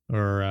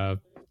 or I'm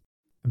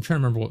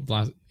trying to remember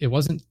it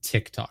wasn't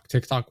TikTok.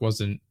 TikTok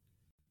wasn't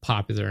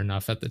popular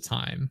enough at the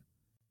time.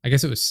 I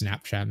guess it was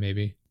Snapchat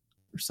maybe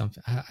or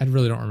something. I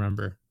really don't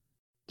remember.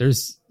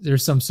 There's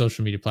some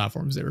social media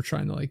platforms they were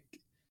trying to like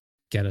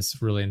get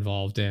us really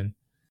involved in.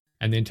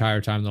 And the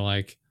entire time they're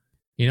like,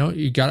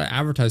 You got to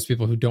advertise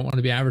people who don't want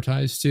to be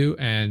advertised to.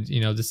 And,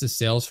 this is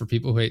sales for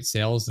people who hate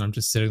sales. And I'm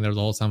just sitting there the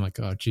whole time like,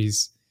 oh,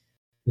 geez,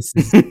 this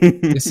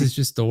is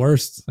just the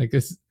worst. Like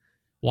this,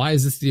 why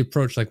is this the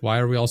approach? Like, why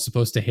are we all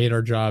supposed to hate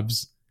our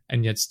jobs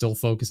and yet still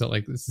focus on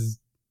like, this is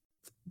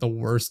the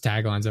worst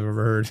taglines I've ever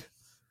heard.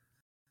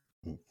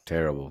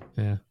 Terrible.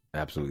 Yeah.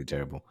 Absolutely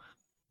terrible.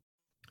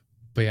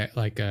 But yeah,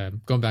 like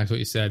going back to what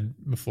you said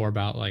before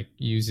about like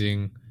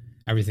using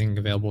everything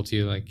available to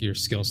you, like your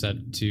skill set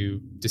to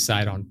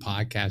decide on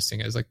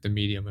podcasting as like the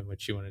medium in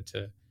which you wanted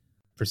to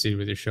proceed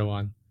with your show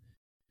on.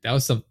 That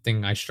was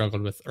something I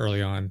struggled with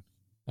early on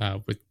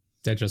with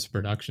Dead Justice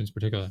Productions,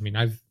 particularly. I mean,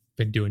 I've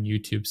been doing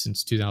YouTube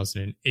since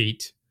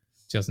 2008,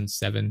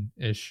 2007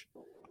 ish.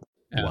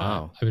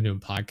 Wow. I've been doing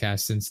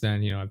podcasts since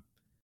then.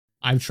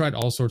 I've tried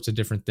all sorts of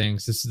different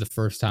things. This is the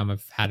first time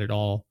I've had it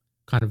all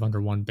kind of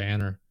under one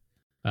banner.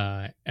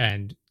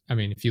 And I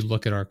mean, if you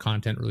look at our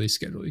content release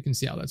schedule, you can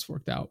see how that's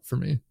worked out for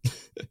me.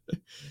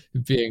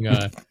 Being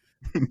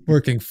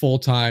working full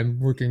time,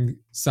 working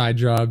side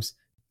jobs,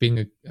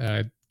 being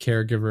a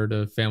caregiver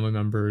to family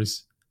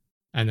members,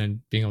 and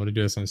then being able to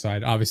do this on the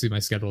side. Obviously, my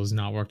schedule has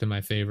not worked in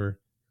my favor,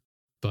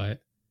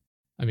 but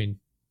I mean,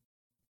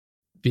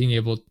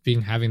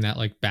 having that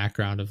like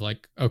background of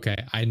like, okay,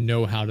 I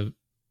know how to,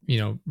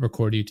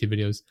 record YouTube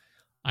videos.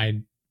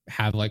 I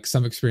have like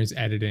some experience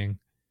editing.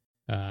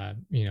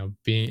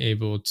 Being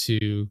able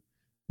to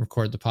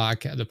record the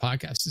podcast. The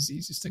podcast is the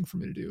easiest thing for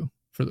me to do.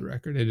 For the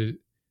record,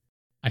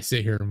 I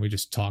sit here and we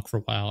just talk for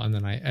a while, and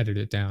then I edit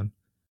it down.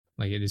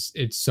 Like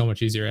it's so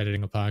much easier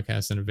editing a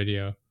podcast than a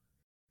video.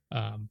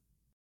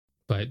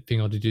 But being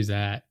able to do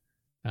that,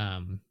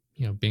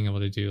 being able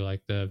to do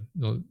like the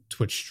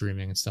Twitch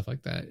streaming and stuff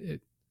like that,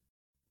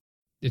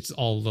 it's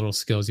all little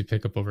skills you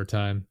pick up over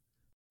time.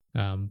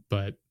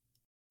 But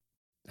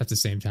at the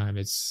same time,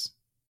 it's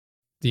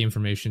the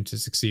information to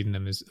succeed in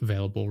them is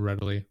available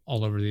readily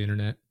all over the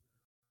internet.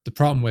 The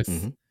problem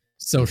with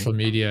social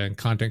media and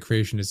content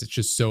creation is it's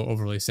just so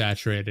overly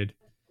saturated.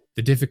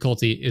 The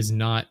difficulty is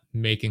not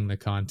making the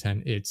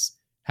content, it's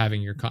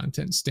having your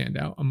content stand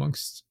out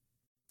amongst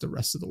the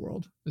rest of the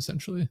world.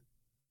 Essentially,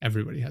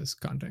 everybody has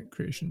content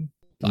creation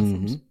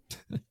platforms.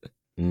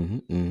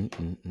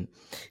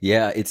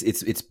 Yeah,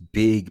 it's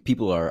big.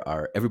 People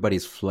are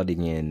everybody's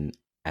flooding in,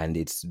 and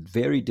it's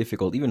very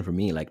difficult even for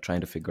me, like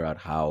trying to figure out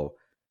how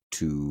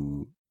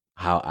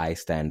I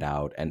stand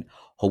out and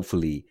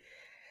hopefully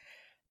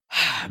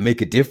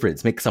make a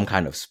difference, make some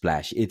kind of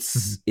splash.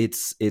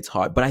 It's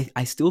hard, but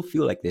I still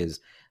feel like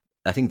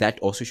I think that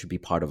also should be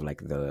part of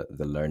like the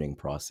learning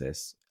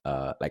process.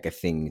 Like a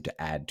thing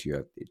to add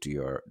to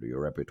your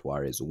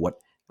repertoire is what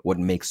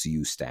makes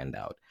you stand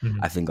out.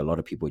 I think a lot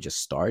of people just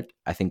start.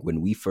 I think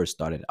when we first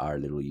started our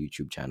little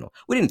YouTube channel,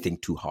 we didn't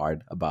think too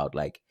hard about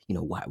like,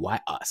 why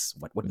us?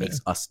 What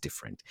makes us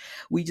different?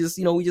 We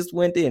just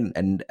went in,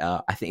 and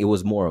I think it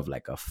was more of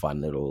like a fun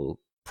little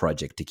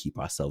project to keep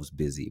ourselves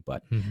busy.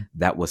 But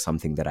that was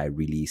something that I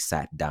really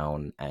sat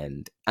down,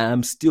 and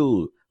I'm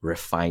still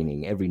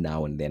refining. Every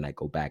now and then I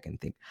go back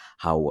and think,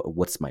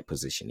 what's my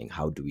positioning?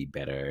 How do we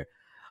better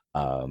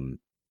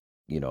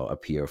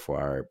appear for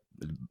our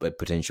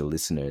potential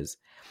listeners?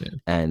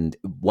 And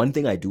one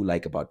thing I do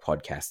like about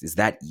podcasts is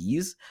that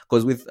ease,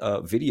 because with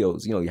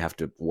videos, you have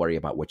to worry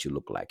about what you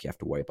look like, you have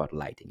to worry about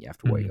lighting, you have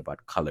to worry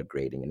about color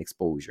grading and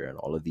exposure and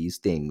all of these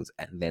things,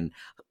 and then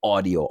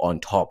audio on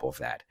top of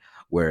that.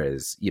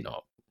 Whereas,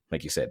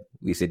 like you said,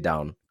 we sit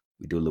down,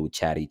 we do a little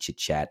chit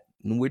chat,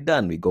 and we're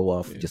done. We go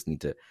off. Just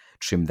need to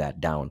trim that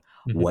down.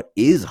 What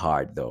is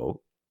hard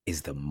though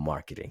is the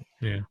marketing.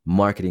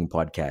 Marketing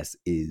podcasts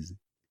is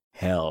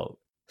hell.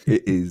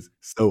 It is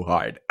so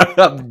hard.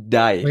 I'm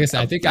dying. Like I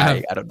said,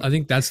 I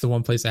think that's the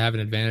one place I have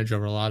an advantage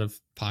over a lot of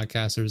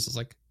podcasters. It's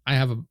like I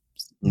have a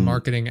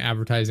marketing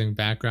advertising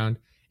background.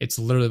 It's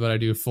literally what I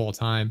do full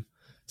time.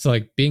 So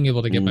like being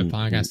able to get my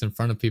podcast in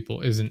front of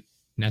people isn't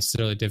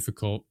necessarily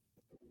difficult,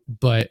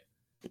 but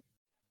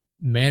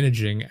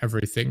managing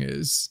everything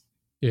is,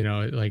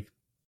 like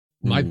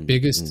my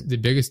the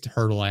biggest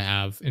hurdle I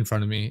have in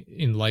front of me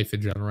in life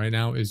in general right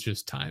now is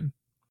just time.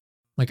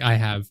 Like I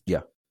have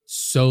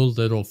so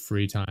little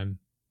free time.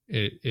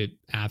 It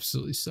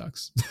absolutely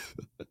sucks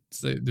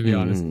to be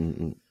honest.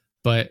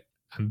 But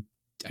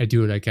I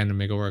do what I can to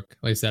make it work.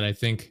 Like I said, I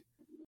think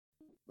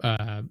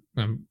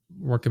I'm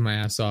working my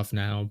ass off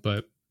now,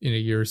 but in a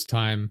year's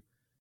time,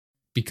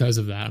 because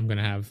of that, I'm going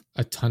to have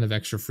a ton of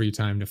extra free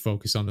time to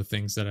focus on the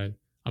things that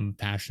I'm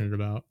passionate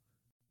about.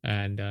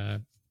 And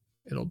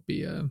it'll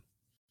be a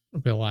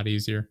lot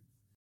easier.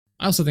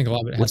 I also think a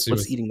lot of it has to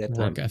do with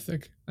work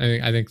ethic.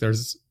 I think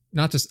there's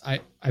not just,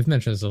 I've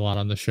mentioned this a lot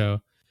on the show.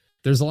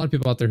 There's a lot of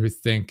people out there who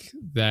think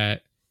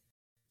that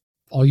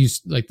I'll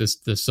use like the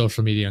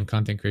social media and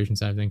content creation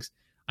side of things.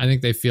 I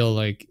think they feel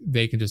like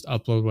they can just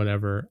upload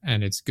whatever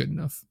and it's good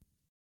enough.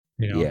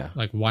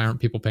 Like, why aren't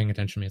people paying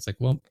attention to me? It's like,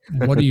 well,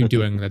 what are you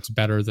doing that's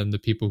better than the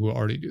people who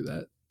already do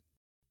that?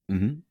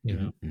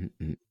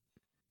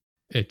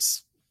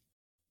 It's,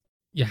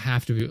 you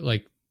have to be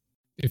like,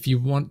 if you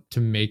want to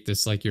make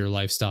this like your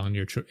lifestyle and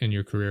in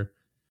your career,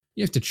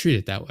 you have to treat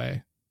it that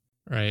way,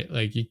 right?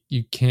 Like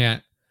you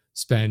can't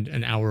spend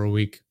an hour a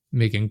week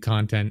making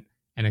content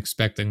and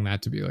expecting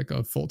that to be like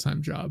a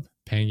full-time job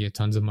paying you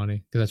tons of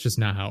money, because that's just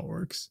not how it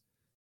works.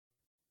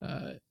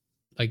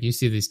 Like you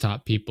see these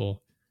top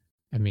people,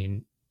 I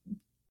mean,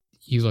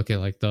 you look at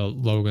like the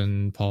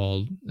Logan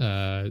Paul,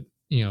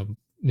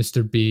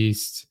 Mr.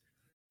 Beast,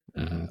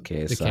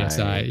 KSI. the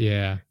KSI,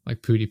 yeah,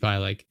 like PewDiePie,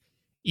 like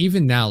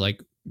even now,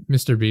 like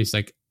Mr. Beast,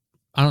 like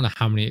I don't know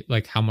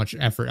how much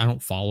effort. I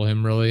don't follow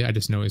him really. I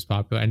just know he's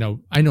popular. I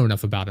know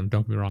enough about him.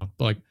 Don't get me wrong,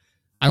 but like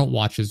I don't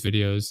watch his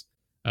videos.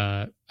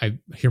 I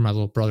hear my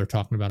little brother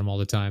talking about him all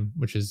the time,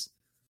 which is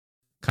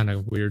kind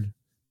of weird.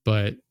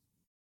 But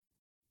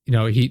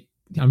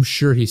I'm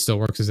sure he still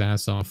works his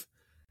ass off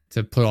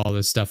to put all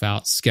this stuff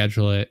out,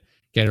 schedule it,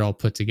 get it all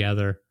put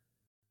together.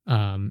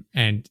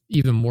 And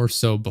even more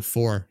so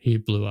before he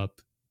blew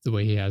up the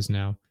way he has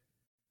now.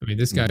 I mean,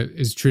 this guy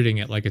is treating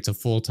it like it's a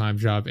full-time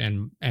job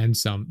and then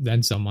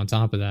some on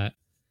top of that.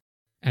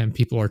 And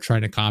people are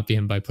trying to copy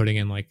him by putting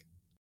in like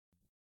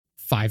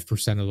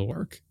 5% of the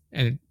work,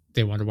 and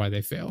they wonder why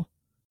they fail.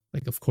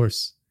 Like, of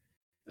course,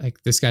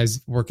 like this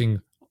guy's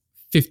working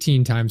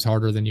 15 times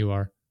harder than you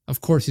are.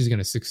 Of course he's going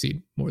to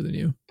succeed more than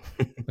you.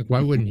 Like, why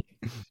wouldn't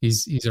he?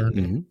 He's earned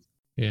it,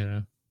 you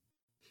know?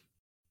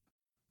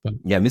 But,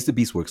 yeah, Mr.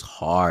 Beast works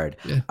hard.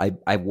 Yeah.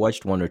 I've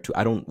watched one or two.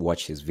 I don't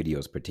watch his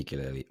videos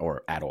particularly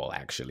or at all,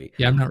 actually.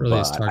 Yeah, I'm not really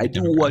his target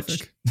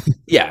demographic.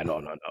 Yeah,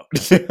 no.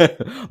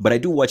 But I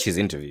do watch his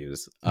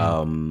interviews.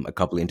 A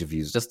couple of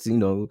interviews, just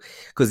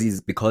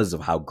because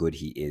of how good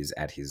he is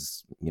at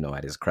his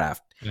at his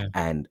craft,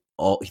 and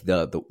all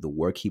the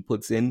work he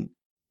puts in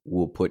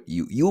will put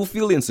you'll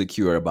feel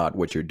insecure about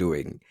what you're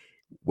doing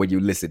when you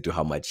listen to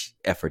how much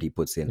effort he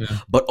puts in. Yeah.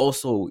 But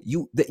also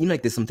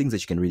like there's some things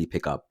that you can really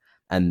pick up.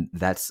 And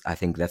I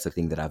think that's the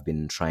thing that I've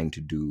been trying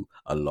to do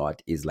a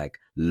lot, is like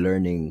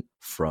learning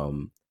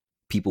from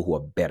people who are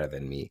better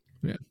than me,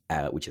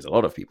 which is a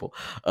lot of people.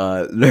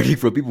 Learning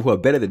from people who are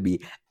better than me,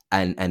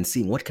 and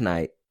seeing what can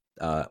I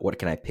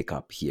pick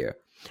up here.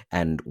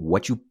 And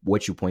what you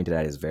pointed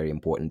out is very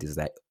important, is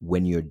that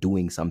when you're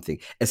doing something,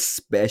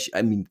 especially,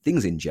 I mean,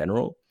 things in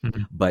general,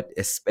 but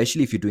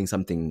especially if you're doing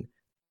something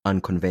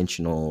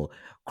unconventional,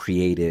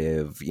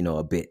 creative,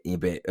 a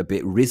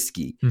bit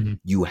risky,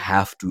 you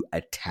have to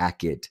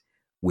attack it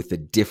with a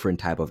different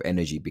type of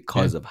energy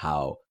because of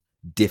how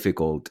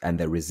difficult and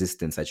the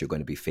resistance that you're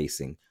going to be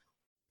facing.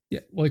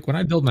 Yeah, like when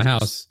I build my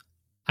house,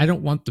 I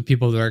don't want the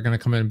people that are going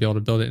to come in and be able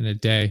to build it in a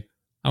day.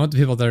 I want the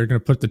people that are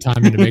going to put the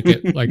time in to make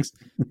it like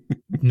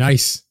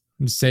nice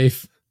and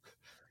safe.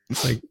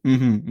 Like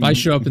if I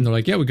show up and they're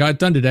like, yeah, we got it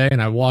done today, and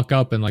I walk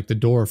up and like the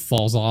door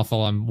falls off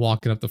while I'm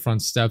walking up the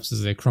front steps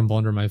as they crumble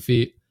under my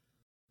feet,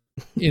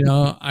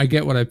 I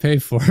get what I pay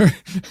for.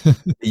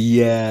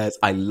 Yes,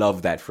 I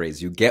love that phrase.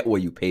 You get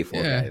what you pay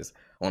for, guys.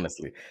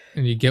 Honestly,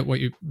 and you get what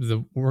you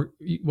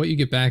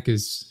get back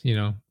is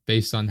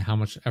based on how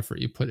much effort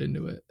you put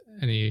into it,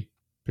 any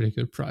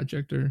particular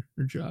project or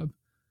job.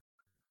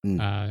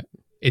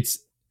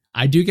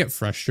 I do get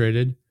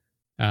frustrated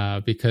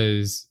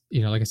because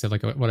like I said,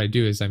 like what I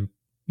do is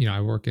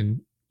I work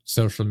in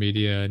social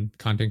media and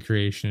content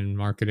creation and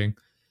marketing,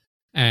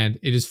 and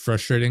it is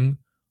frustrating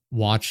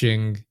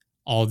watching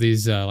all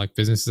these like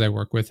businesses I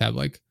work with have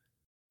like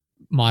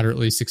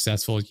moderately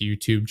successful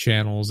YouTube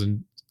channels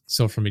and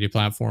social media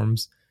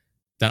platforms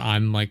that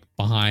I'm like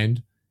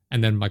behind,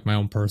 and then like my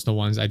own personal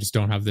ones, I just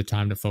don't have the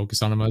time to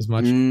focus on them as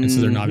much, and so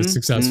they're not as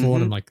successful,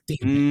 and I'm like,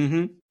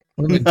 damn it,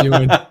 what am I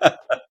doing?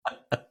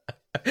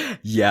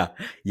 Yeah,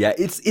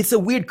 it's a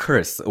weird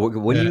curse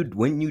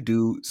when you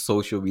do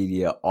social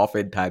media.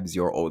 Oftentimes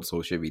your own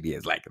social media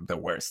is like the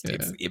worst.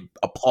 It's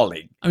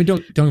appalling. I mean,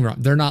 don't get me wrong,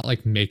 they're not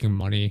like making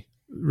money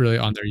really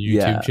on their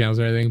YouTube channels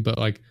or anything, but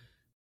like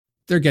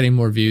they're getting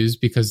more views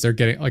because they're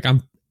getting, like,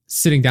 I'm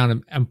sitting down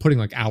and I'm putting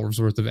like hours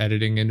worth of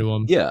editing into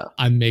them.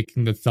 I'm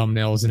making the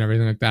thumbnails and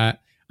everything like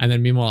that, and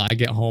then meanwhile I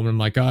get home and I'm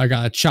like, oh, I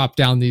gotta chop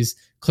down these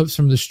clips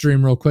from the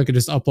stream real quick and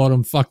just upload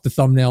them. Fuck the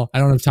thumbnail, I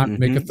don't have time to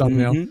make a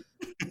thumbnail.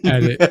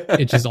 And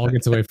it just all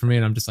gets away from me,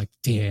 and I'm just like,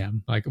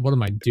 damn, like, what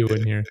am I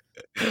doing here?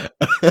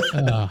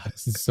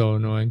 This is so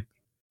annoying.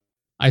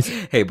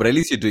 Hey, but at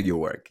least you're doing your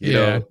work. You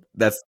know,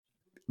 that's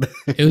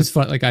it was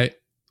fun. Like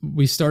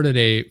we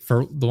started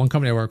for the one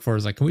company I work for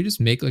is like, can we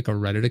just make like a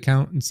Reddit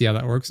account and see how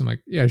that works? I'm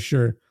like, yeah,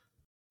 sure.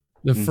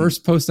 The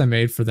first post I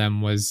made for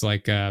them was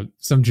like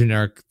some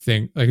generic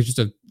thing, like it's just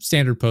a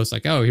standard post,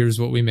 like, oh, here's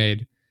what we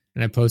made,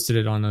 and I posted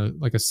it on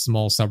a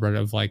small subreddit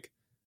of like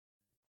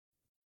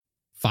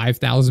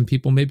 5,000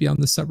 people maybe on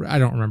the subreddit. I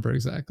don't remember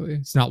exactly.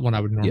 It's not one I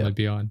would normally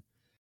be on.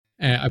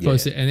 And I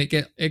posted and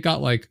it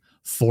got like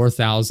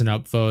 4,000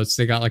 upvotes.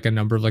 They got like a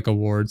number of like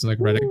awards and like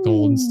Reddit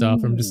Gold and stuff.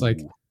 I'm just like,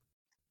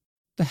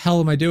 the hell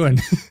am I doing?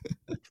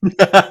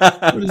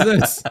 What is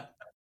this?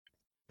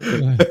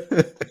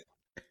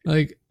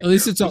 Like, at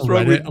least it's on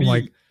Reddit.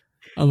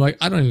 I'm like,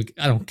 I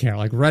don't care.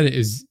 Like,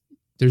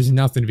 there's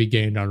nothing to be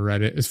gained on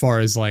Reddit as far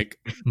as like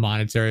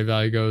monetary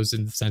value goes,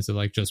 in the sense of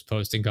like just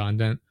posting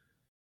content.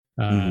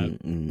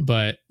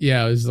 But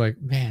yeah, it was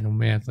like, man, oh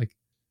man, like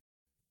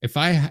If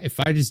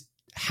I just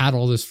had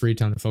all this free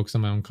time to focus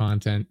on my own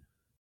content,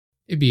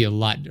 it'd be a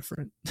lot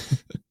different.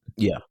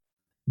 Yeah.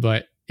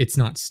 But it's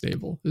not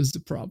stable is the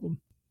problem.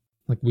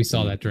 Like we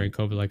saw that during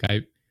COVID. Like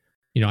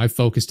I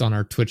focused on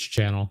our Twitch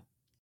channel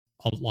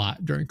a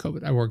lot during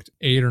COVID. I worked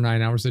 8 or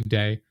 9 hours a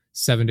day,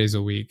 7 days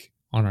a week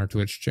on our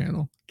Twitch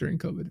channel during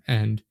COVID,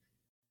 and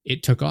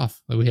it took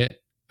off. Like we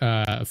hit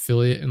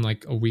affiliate in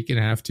like a week and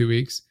a half, 2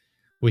 weeks.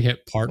 We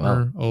hit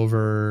partner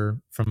over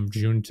from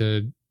June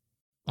to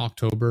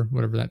October,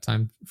 whatever that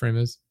time frame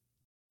is.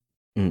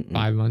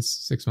 5 months,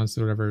 6 months,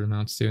 whatever it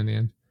amounts to in the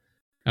end.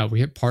 We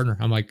hit partner.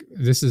 I'm like,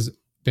 this has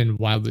been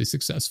wildly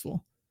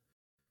successful.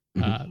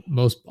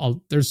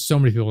 There's so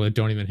many people that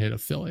don't even hit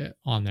affiliate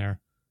on there,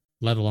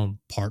 let alone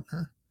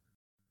partner.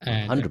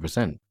 And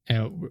 100%.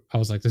 And I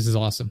was like, this is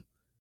awesome.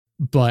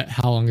 But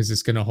how long is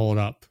this going to hold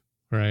up?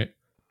 Right.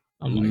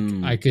 I'm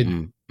like, I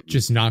could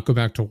just not go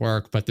back to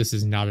work, but this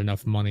is not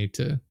enough money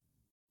to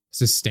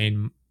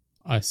sustain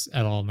us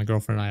at all. My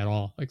girlfriend and I at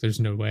all. Like, there's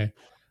no way.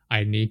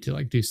 I need to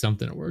like do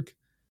something at work.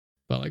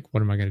 But like,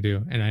 what am I going to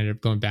do? And I ended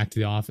up going back to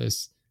the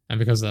office. And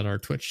because of that, our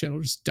Twitch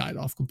channel just died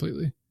off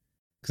completely.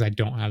 Because I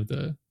don't have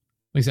the,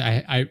 like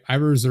I said, I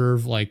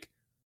reserve like,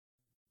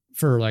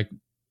 for like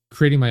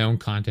creating my own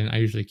content, I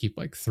usually keep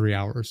like 3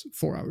 hours,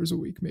 4 hours a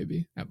week,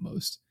 maybe at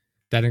most.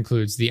 That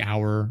includes the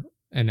hour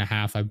and a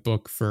half I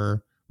book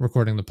for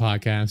recording the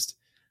podcast.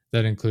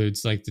 That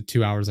includes like the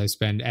 2 hours I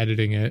spend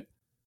editing it,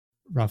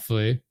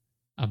 roughly.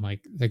 I'm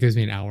like, that gives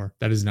me an hour.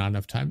 That is not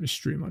enough time to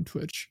stream on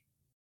Twitch.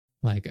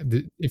 Like,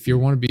 if you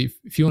want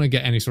to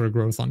get any sort of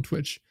growth on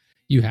Twitch,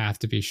 you have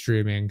to be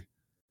streaming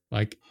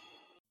like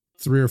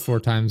 3 or 4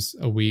 times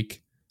a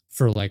week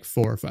for like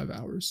 4 or 5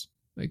 hours.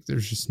 Like,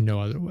 there's just no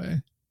other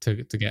way to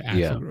get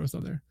actual growth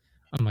on there.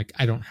 I'm like,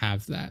 I don't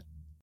have that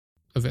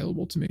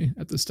available to me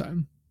at this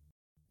time.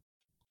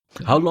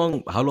 So, how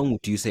long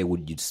do you say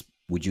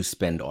would you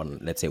spend on,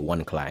 let's say,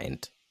 one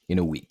client in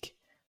a week?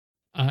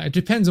 It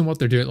depends on what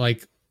they're doing.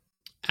 Like,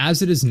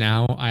 as it is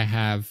now, I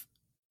have,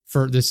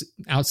 for this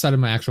outside of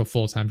my actual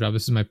full-time job,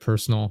 this is my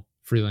personal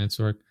freelance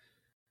work.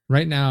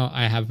 Right now,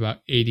 I have about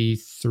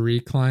 83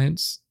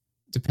 clients,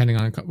 depending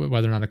on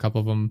whether or not a couple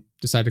of them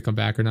decide to come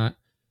back or not.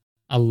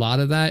 A lot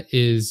of that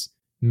is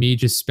me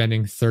just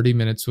spending 30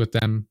 minutes with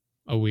them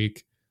a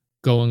week,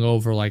 going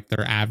over like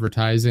their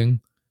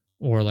advertising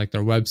or like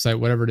their website,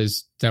 whatever it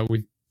is that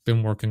we've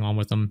been working on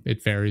with them.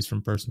 It varies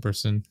from person to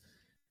person.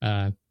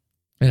 And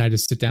I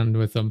just sit down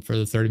with them for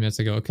the 30 minutes.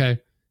 I go, okay,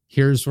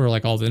 here's where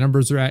like all the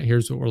numbers are at.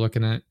 Here's what we're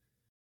looking at.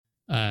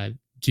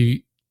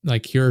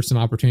 Here are some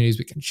opportunities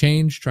we can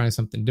change, try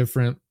something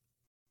different.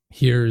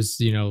 Here's,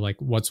 like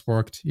what's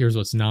worked. Here's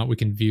what's not. We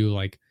can view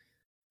like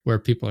where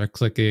people are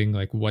clicking,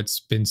 like what's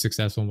been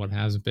successful and what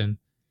hasn't been.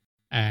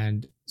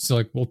 And so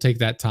like, we'll take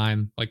that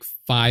time, like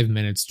 5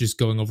 minutes, just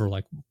going over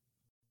like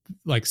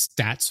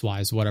stats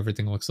wise, what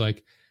everything looks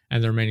like.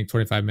 And the remaining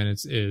 25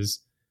 minutes is,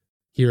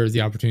 here are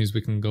the opportunities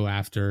we can go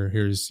after.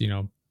 Here's,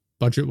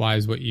 budget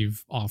wise, what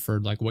you've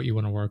offered, like what you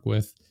want to work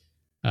with.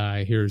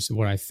 Here's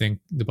what I think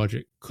the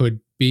budget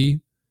could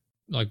be,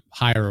 like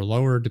higher or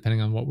lower,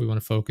 depending on what we want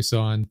to focus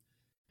on.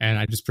 And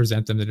I just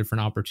present them the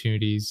different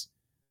opportunities,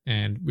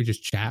 and we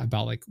just chat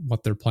about like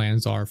what their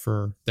plans are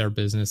for their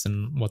business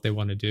and what they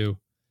want to do.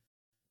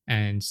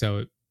 And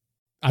so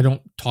I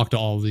don't talk to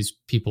all of these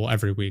people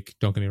every week.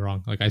 Don't get me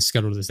wrong. Like, I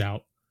schedule this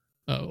out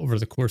over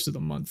the course of the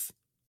month.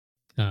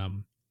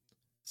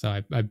 So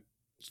I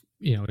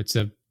it's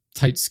a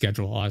tight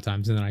schedule a lot of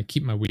times. And then I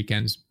keep my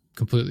weekends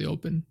completely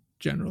open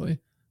generally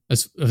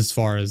as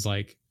far as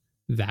like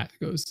that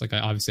goes. Like, I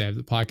obviously have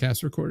the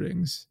podcast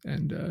recordings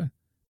and,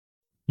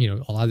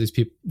 a lot of these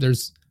people,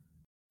 there's,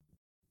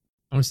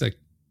 I want to say like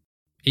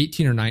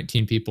 18 or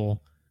 19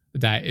 people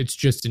that it's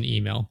just an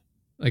email.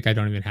 Like, I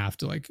don't even have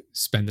to like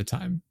spend the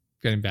time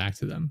getting back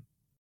to them.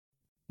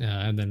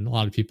 And then a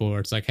lot of people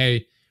where it's like,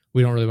 hey,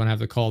 we don't really want to have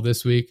the call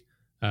this week.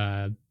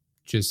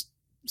 Just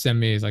send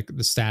me like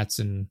the stats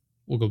and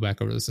we'll go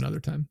back over this another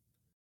time.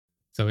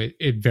 So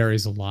it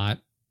varies a lot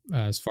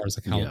as far as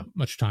like how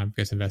much time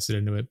gets invested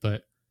into it.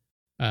 But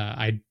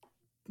I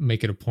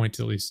make it a point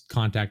to at least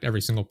contact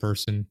every single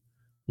person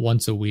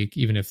once a week,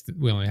 even if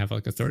we only have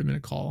like a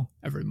 30-minute call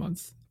every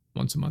month,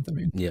 once a month. I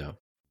mean, yeah.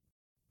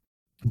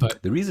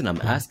 But the reason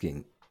I'm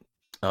asking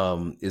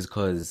is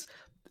because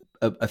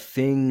a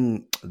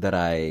thing that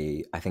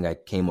I think I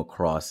came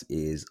across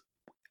is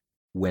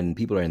when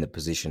people are in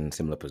the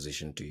similar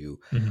position to you,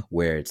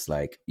 where it's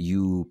like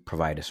you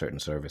provide a certain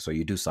service or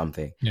you do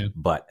something,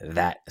 but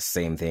that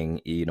same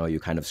thing, you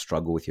kind of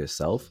struggle with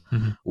yourself.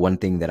 One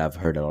thing that I've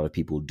heard a lot of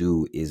people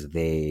do is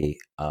they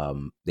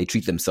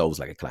treat themselves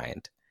like a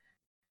client.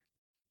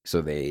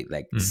 So they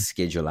like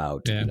schedule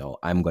out,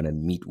 I'm going to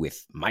meet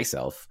with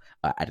myself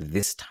at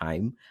this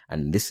time,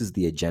 and this is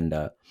the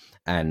agenda,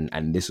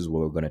 and this is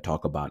what we're going to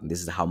talk about, and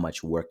this is how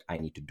much work I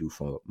need to do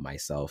for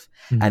myself.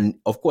 And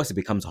of course, it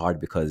becomes hard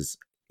because,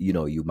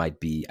 you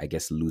might be, I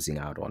guess, losing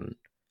out on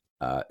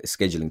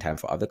scheduling time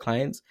for other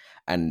clients.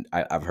 And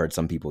I've heard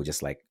some people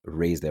just like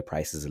raise their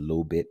prices a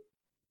little bit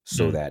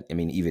so that, I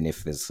mean, even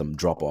if there's some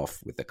drop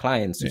off with the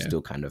clients, you Yeah.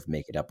 still kind of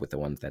make it up with the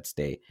ones that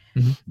stay.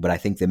 Mhm. But I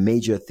think the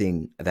major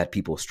thing that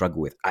people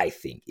struggle with, I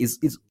think, is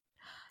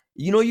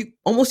you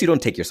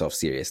don't take yourself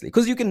seriously,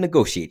 because you can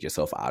negotiate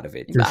yourself out of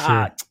it. For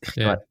sure.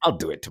 Yeah. I'll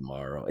do it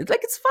tomorrow. It's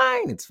like, it's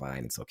fine,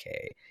 it's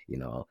okay,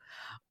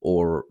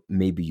 or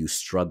maybe you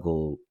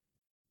struggle.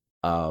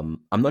 I'm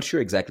not sure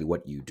exactly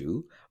what you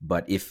do,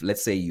 but if,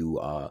 let's say, you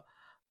I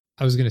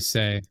was going to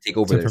say, take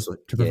over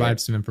to provide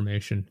some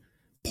information,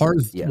 part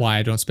of why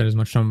I don't spend as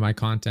much time on my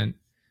content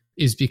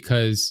is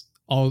because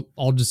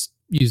I'll just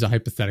use a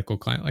hypothetical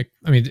client. Like,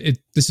 I mean,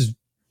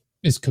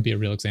 this could be a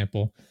real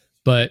example,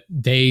 but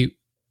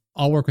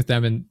I'll work with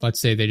them, and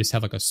let's say they just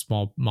have like a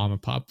small mom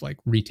and pop like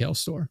retail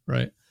store,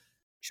 right?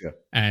 Sure.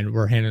 And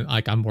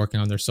I'm working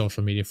on their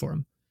social media for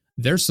them.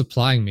 They're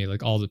supplying me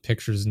like all the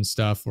pictures and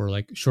stuff, or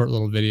like short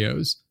little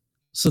videos.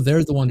 So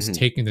they're the ones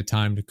taking the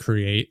time to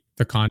create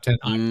the content.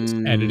 I'm just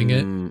editing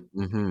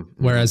it.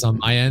 Whereas on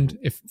my end,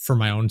 if for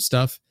my own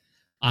stuff,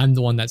 I'm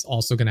the one that's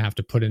also going to have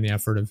to put in the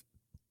effort of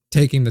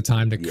taking the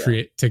time to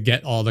create, to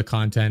get all the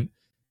content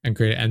and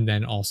create it, and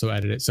then also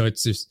edit it. So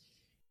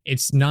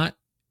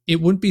it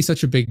wouldn't be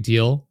such a big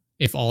deal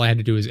if all I had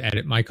to do is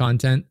edit my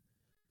content.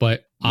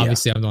 But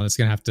obviously I'm the one that's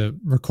going to have to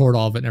record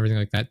all of it and everything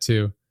like that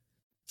too.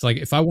 It's like,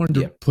 if I wanted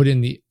to put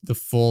in the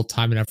full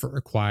time and effort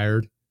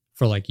required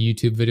for like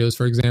YouTube videos,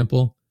 for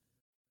example,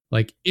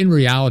 like in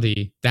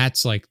reality,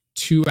 that's like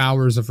 2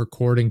 hours of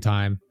recording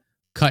time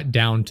cut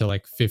down to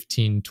like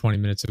 15, 20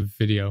 minutes of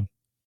video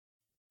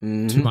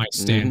to my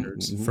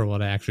standards for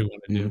what I actually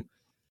want to do.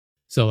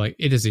 So like,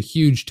 it is a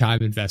huge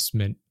time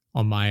investment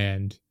on my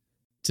end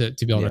to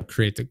be able to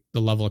create the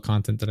level of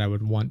content that I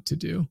would want to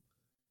do,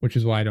 which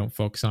is why I don't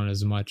focus on it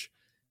as much,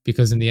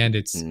 because in the end,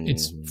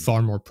 it's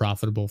far more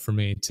profitable for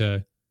me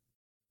to,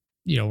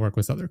 work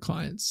with other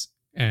clients,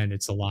 and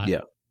it's a lot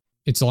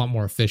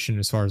more efficient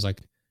as far as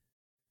like,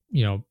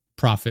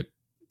 profit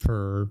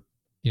per,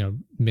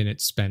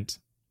 minute spent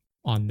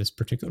on this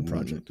particular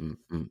project.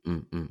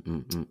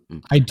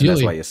 Ideally,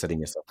 that's why you're setting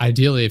yourself up.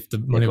 Ideally, if the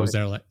money was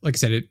there, like I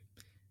said,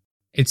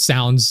 it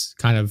sounds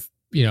kind of,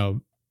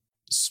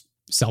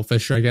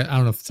 selfish, I guess. I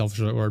don't know if selfish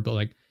is the right word, but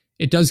like,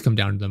 it does come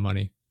down to the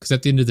money, because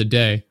at the end of the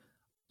day,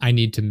 I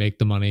need to make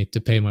the money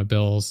to pay my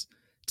bills,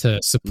 to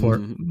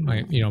support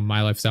my,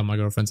 my lifestyle, my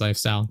girlfriend's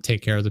lifestyle,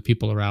 take care of the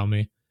people around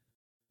me.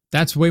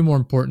 That's way more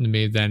important to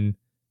me than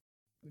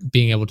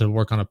being able to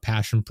work on a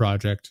passion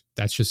project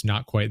that's just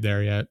not quite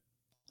there yet.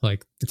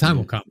 Like, the time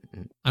will come.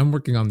 I'm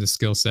working on the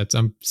skill sets.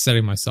 I'm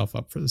setting myself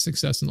up for the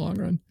success in the long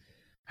run.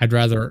 I'd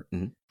rather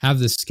have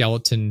the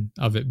skeleton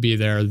of it be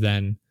there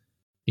than,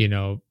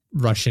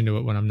 rush into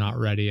it when I'm not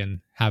ready and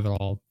have it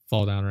all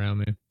fall down around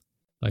me.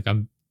 Like,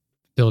 I'm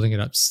building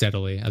it up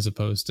steadily as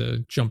opposed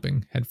to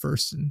jumping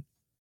headfirst and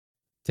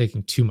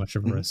taking too much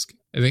of a risk.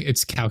 I think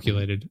it's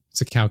calculated.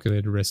 It's a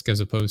calculated risk as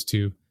opposed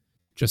to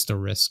just a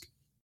risk.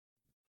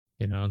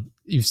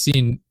 You've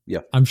seen,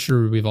 I'm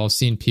sure we've all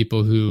seen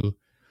people who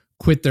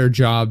quit their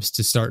jobs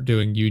to start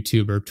doing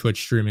YouTube or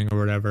Twitch streaming or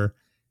whatever,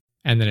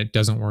 and then it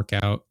doesn't work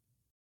out.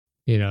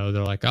 They're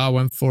like, oh, I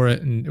went for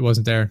it and it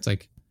wasn't there. It's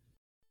like,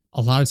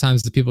 a lot of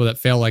times the people that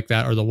fail like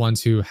that are the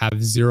ones who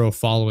have zero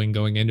following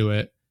going into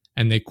it,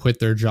 and they quit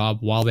their job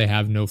while they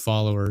have no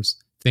followers,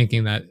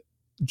 thinking that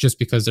just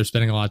because they're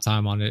spending a lot of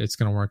time on it, it's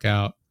going to work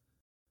out.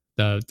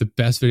 The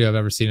best video I've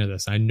ever seen of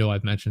this, I know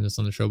I've mentioned this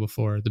on the show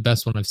before, the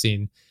best one I've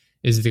seen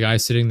is the guy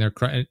sitting there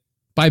crying.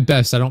 By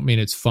best, I don't mean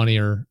it's funny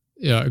or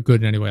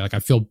good in any way. Like, I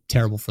feel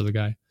terrible for the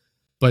guy,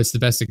 but it's the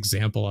best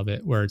example of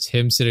it, where it's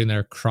him sitting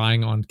there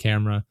crying on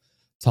camera,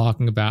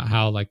 talking about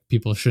how like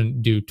people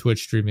shouldn't do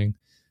Twitch streaming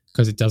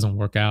because it doesn't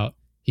work out.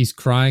 He's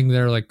crying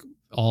there, like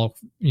all,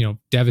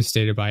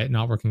 devastated by it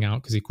not working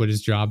out because he quit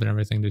his job and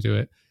everything to do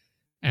it.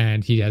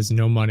 And he has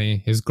no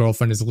money. His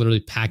girlfriend is literally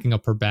packing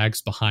up her bags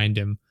behind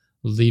him,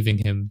 leaving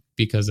him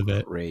because of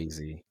it.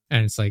 Crazy.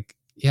 And it's like,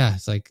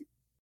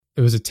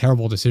 it was a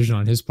terrible decision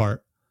on his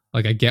part.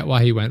 Like, I get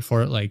why he went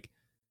for it. Like,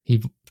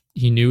 he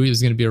knew it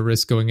was going to be a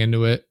risk going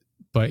into it,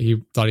 but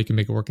he thought he could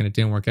make it work and it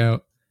didn't work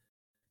out.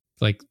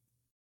 Like,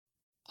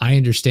 I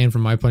understand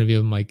from my point of view.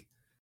 I'm like,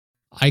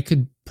 I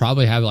could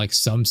probably have like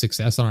some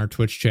success on our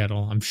Twitch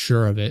channel. I'm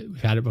sure of it.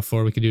 We've had it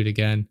before. We could do it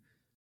again.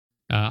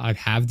 I'd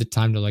have the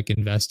time to like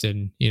invest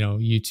in,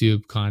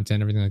 YouTube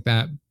content, everything like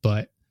that.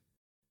 But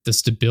the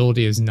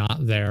stability is not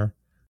there.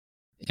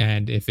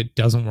 And if it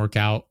doesn't work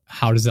out,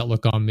 how does that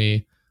look on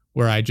me?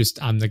 Where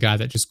I'm the guy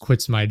that just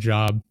quits my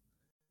job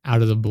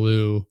out of the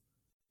blue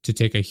to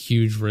take a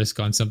huge risk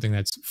on something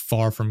that's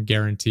far from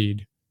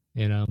guaranteed.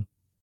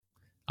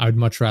 I would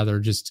much rather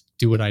just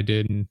do what I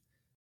did and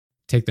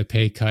take the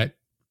pay cut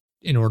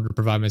in order to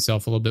provide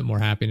myself a little bit more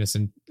happiness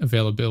and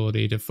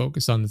availability to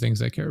focus on the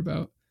things I care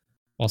about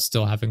while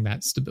still having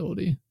that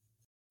stability.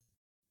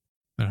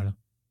 I don't know.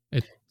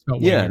 It's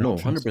about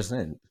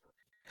 100%.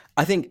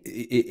 I think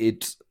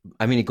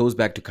it goes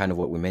back to kind of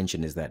what we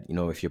mentioned, is that,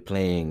 if you're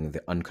playing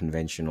the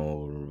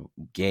unconventional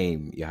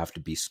game, you have to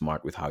be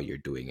smart with how you're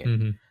doing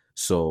it.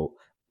 So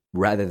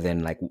rather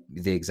than like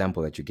the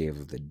example that you gave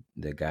of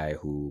the guy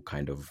who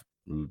kind of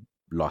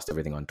lost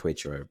everything on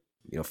Twitch or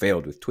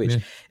failed with Twitch. Yeah.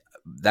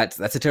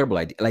 That's a terrible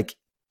idea. Like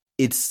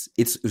it's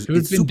It would have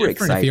been super different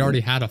exciting if he already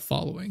had a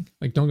following.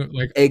 Like, don't get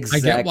like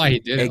exactly. I get why he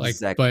did it. Like,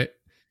 exactly. but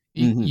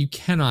you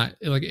cannot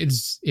like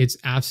it's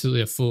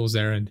absolutely a fool's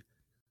errand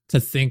to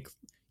think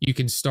you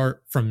can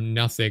start from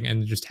nothing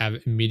and just have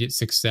immediate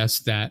success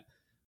that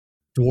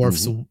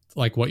dwarfs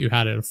like what you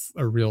had at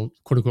a real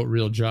quote unquote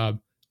real job.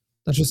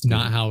 That's just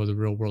not how the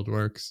real world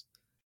works,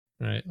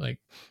 right? Like,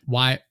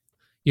 why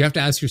you have to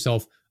ask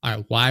yourself, all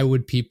right, why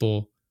would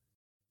people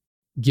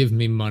give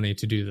me money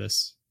to do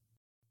this?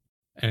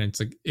 And it's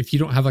like, if you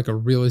don't have like a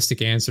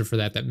realistic answer for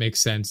that makes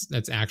sense,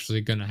 that's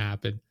actually going to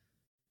happen,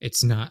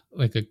 it's not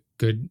like a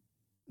good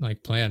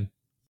like plan,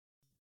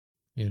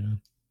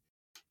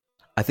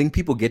 I think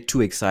people get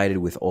too excited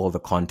with all the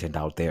content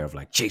out there of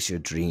like chase your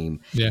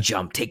dream,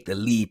 jump, take the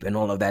leap, and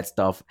all of that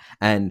stuff.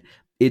 And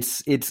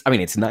it's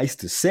nice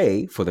to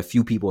say for the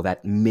few people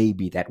that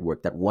maybe that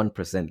worked, that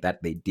 1%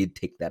 that they did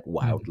take that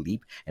wild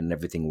leap and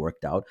everything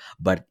worked out.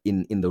 But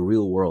in the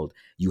real world,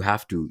 you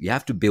have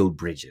to build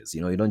bridges.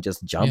 You don't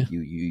just jump.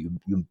 You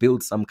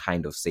build some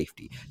kind of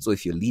safety. So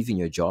if you're leaving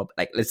your job,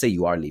 like let's say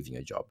you are leaving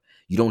your job,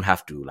 you don't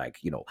have to like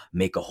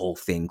make a whole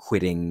thing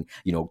quitting.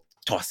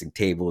 Tossing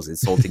tables,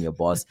 insulting your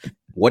boss.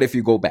 What if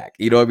you go back?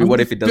 You know what I mean?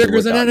 What if it doesn't work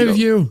out? Bigger than any of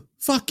you.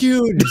 Fuck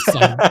you. Just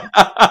like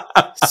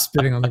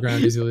spitting on the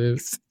ground as you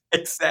leave.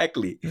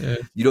 Exactly. Yeah.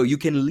 You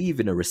can leave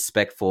in a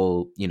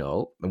respectful,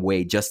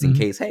 way just in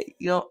case, hey,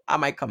 I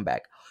might come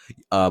back.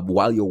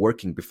 While you're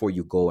working, before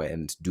you go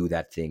and do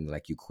that thing,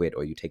 like you quit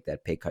or you take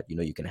that pay cut,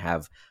 you can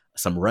have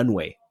some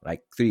runway,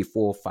 like 3,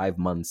 4, 5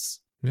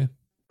 months,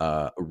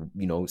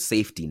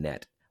 safety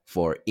net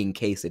for in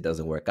case it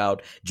doesn't work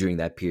out during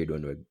that period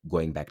when we're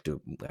going back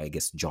to, I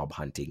guess, job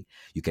hunting.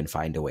 You can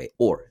find a way.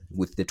 Or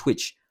with the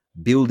Twitch,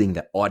 building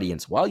the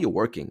audience while you're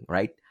working,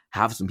 right?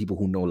 Have some people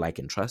who know, like,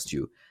 and trust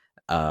you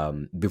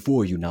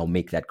before you now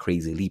make that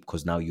crazy leap,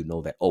 because now you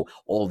know that,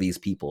 all these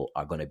people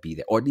are going to be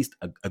there, or at least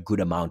a good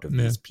amount of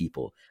these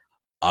people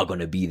are going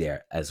to be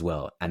there as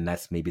well. And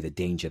that's maybe the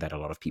danger that a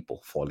lot of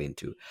people fall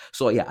into.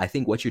 So yeah, I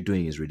think what you're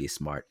doing is really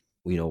smart.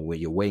 Where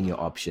you're weighing your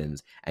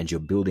options and you're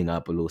building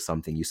up a little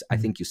something. I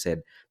think you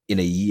said in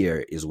a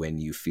year is when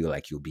you feel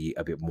like you'll be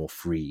a bit more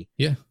free.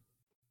 Yeah.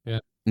 I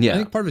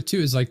think part of it too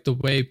is like the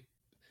way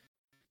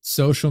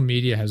social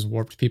media has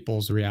warped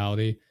people's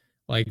reality.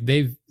 Like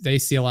they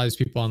see a lot of these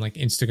people on like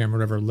Instagram or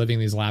whatever living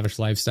these lavish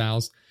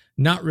lifestyles,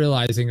 not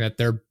realizing that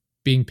they're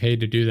being paid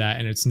to do that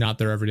and it's not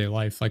their everyday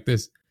life. Like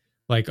this,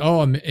 like,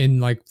 I'm in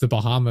like the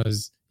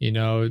Bahamas,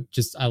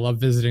 just I love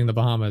visiting the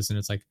Bahamas, and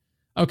it's like,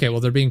 okay, well,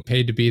 they're being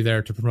paid to be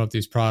there to promote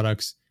these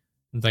products.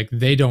 Like,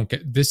 they don't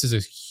get, this is a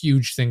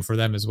huge thing for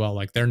them as well.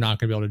 Like, they're not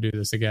going to be able to do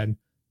this again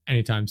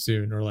anytime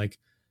soon. Or like,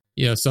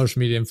 social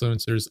media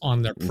influencers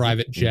on their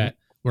private jet,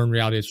 where in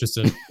reality, it's just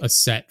a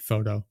set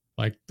photo.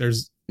 Like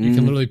you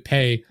can literally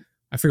pay,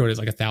 I forget what it is,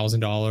 like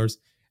 $1,000,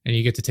 and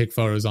you get to take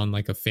photos on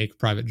like a fake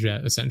private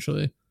jet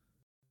essentially.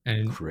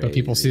 And but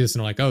people see this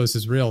and are like, oh, this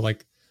is real.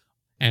 Like,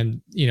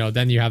 and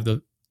then you have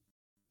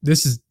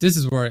this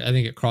is where I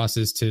think it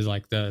crosses to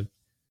like the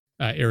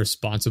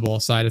irresponsible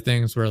side of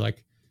things, where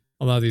like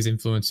a lot of these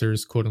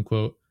influencers, quote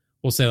unquote,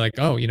 will say like,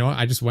 oh,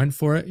 I just went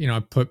for it. I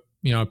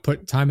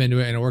put time into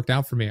it and it worked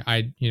out for me.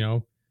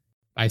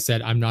 I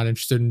said, I'm not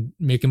interested in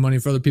making money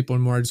for other people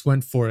anymore. I just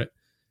went for it.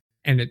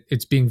 And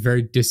it's being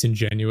very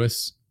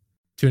disingenuous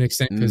to an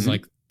extent, because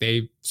like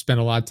they spend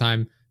a lot of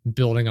time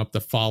building up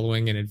the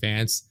following in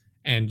advance,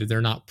 and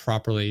they're not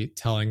properly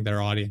telling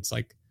their audience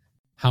like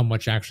how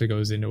much actually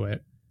goes into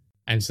it.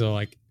 And so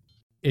like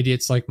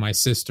idiots like my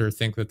sister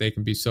think that they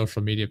can be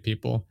social media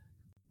people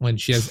when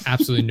she has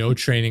absolutely no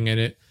training in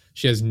it.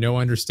 She has no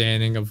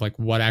understanding of like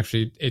what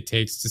actually it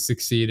takes to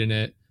succeed in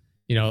it.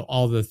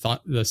 All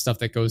the stuff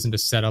that goes into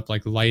setup,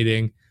 like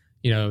lighting,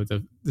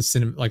 the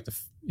cinema, like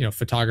the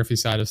photography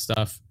side of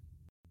stuff,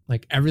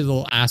 like every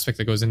little aspect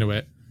that goes into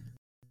it.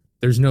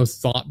 There's no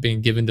thought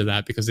being given to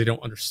that because they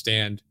don't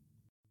understand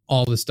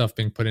all the stuff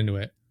being put into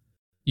it.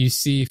 You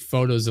see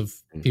photos of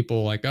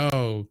people like,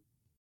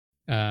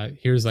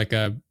 here's like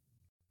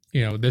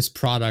this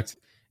product,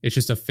 it's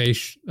just a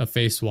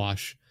face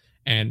wash,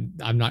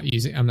 and I'm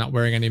not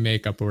wearing any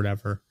makeup or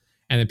whatever.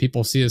 And then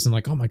people see this and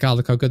like, oh my God,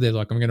 look how good they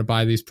look, I'm going to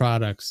buy these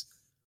products.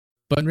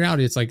 But in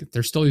reality, it's like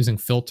they're still using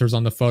filters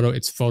on the photo.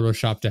 It's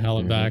Photoshopped to hell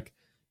and back.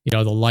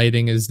 The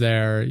lighting is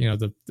there,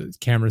 the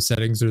camera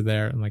settings are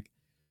there. And like,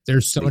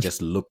 there's so much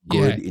just look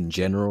good in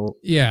general.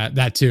 Yeah,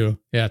 that too.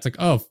 Yeah. It's like,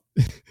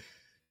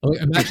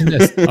 imagine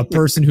this, a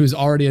person who's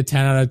already a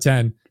 10 out of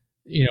 10,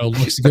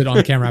 looks good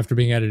on camera after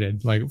being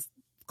edited. Like, of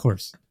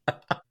course.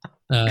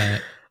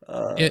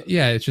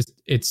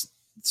 It's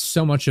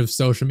so much of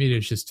social media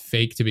is just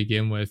fake to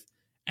begin with.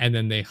 And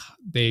then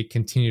they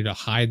continue to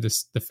hide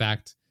the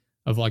fact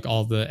of like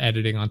all the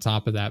editing on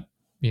top of that.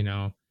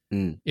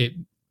 It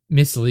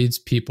misleads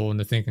people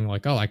into thinking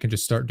like, oh, I can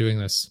just start doing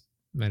this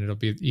and it'll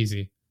be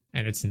easy.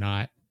 And it's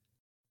not.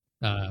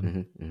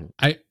 You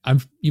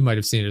might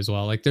have seen it as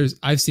well. Like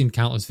I've seen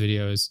countless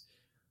videos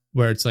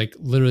where it's like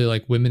literally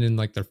like women in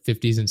like their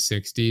 50s and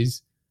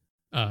 60s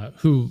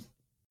who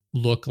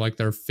look like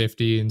they're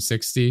 50 and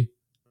 60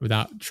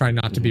 without trying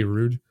not to be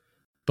rude.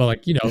 But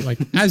like, you know, like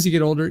as you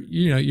get older,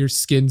 you know, your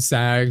skin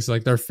sags,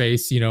 like their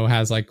face, you know,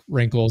 has like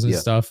wrinkles and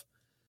stuff.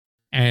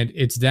 And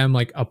it's them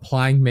like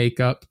applying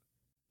makeup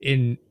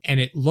and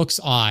it looks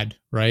odd,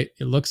 right?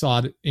 It looks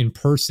odd in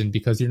person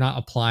because you're not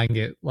applying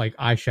it like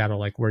eyeshadow,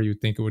 like where you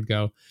think it would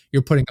go.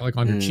 You're putting it like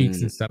on your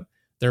cheeks and stuff.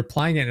 They're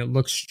applying it and it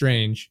looks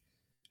strange.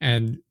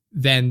 And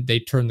then they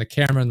turn the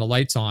camera and the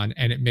lights on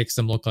and it makes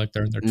them look like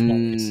they're in their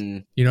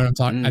 20s. You know what I'm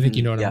talking? I think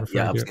you know what I'm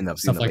referring to. I've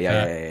Stuff seen like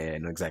that. Yeah, I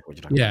know exactly what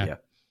you're talking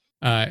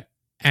about.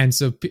 And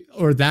so,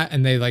 or that,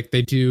 and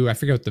they do, I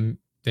forget what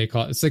they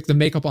call it. It's like the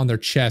makeup on their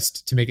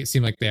chest to make it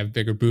seem like they have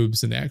bigger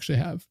boobs than they actually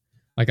have.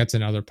 Like that's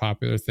another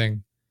popular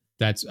thing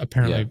that's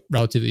apparently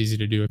relatively easy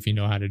to do if you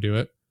know how to do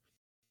it.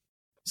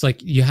 It's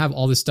like you have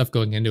all this stuff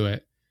going into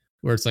it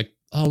where it's like,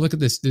 oh, look at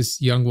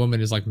this young woman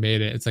has like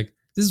made it. It's like,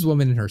 this is a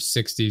woman in her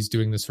 60s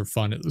doing this for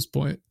fun at this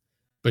point,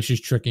 but she's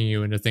tricking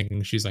you into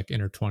thinking she's like in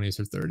her 20s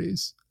or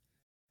 30s.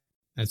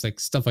 And it's like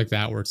stuff like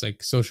that where it's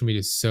like social media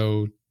is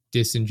so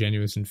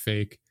disingenuous and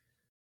fake,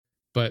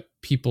 but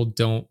people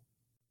don't.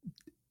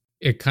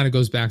 It kind of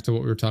goes back to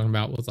what we were talking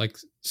about with like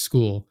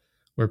school,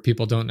 where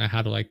people don't know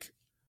how to like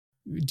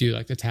do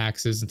like the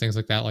taxes and things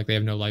like that. Like they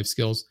have no life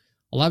skills.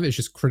 A lot of it is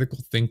just critical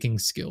thinking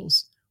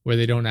skills where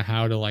they don't know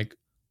how to like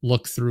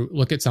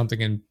look at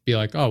something and be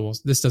like, oh, well,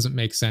 this doesn't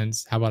make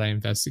sense. How about I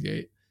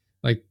investigate?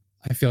 Like,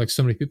 I feel like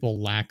so many people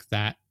lack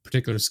that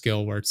particular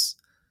skill where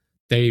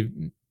they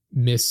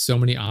miss so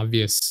many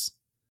obvious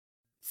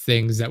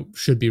things that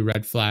should be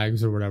red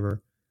flags or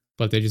whatever,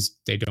 but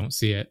they don't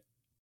see it.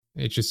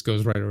 It just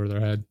goes right over their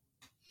head.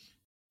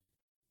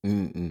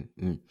 And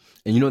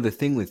you know, the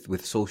thing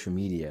with social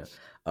media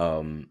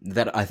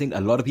that I think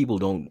a lot of people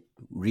don't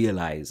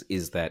realize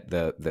is that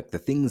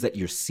the things that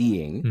you're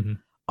seeing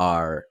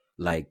are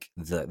like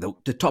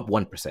the top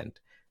 1%.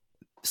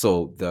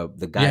 So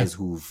the guys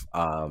who've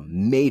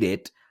made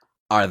it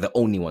are the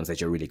only ones that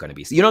you're really going to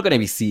be seeing. You're not going to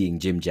be seeing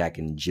Jim, Jack,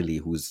 and Jilly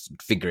who's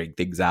figuring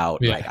things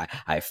out. Like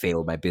I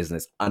failed my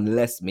business,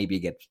 unless maybe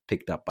it gets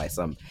picked up by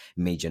some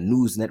major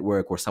news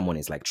network or someone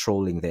is like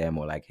trolling them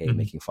or like, hey,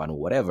 making fun or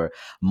whatever.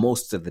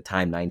 Most of the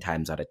time, 9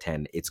 times out of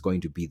 10, it's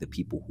going to be the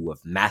people who have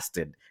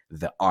mastered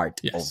the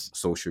art of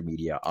social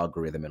media,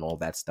 algorithm, and all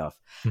that stuff.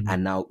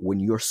 And now when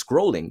you're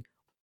scrolling,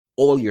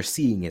 all you're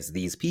seeing is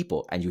these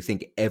people, and you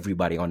think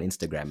everybody on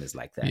Instagram is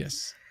like that.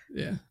 Yes.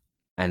 Yeah.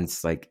 And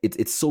it's like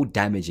it's so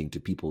damaging to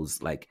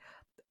people's like,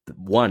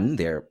 one,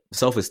 their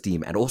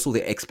self-esteem and also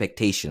their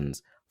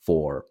expectations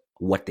for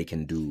what they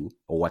can do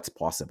or what's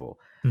possible,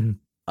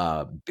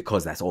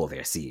 because that's all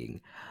they're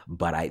seeing.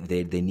 But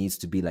there needs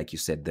to be, like you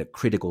said, the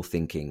critical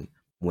thinking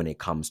when it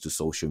comes to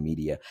social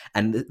media.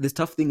 And the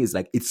tough thing is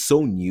like, it's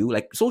so new.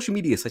 Like social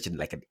media is such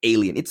like an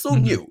alien. It's so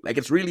new. Like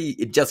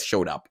it just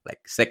showed up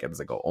like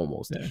seconds ago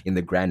almost in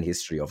the grand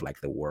history of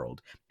like the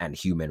world and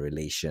human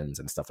relations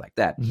and stuff like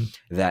that.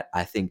 That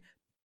I think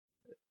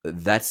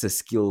that's a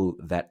skill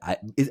that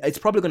it's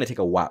probably going to take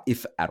a while,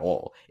 if at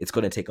all. It's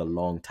going to take a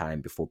long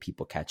time before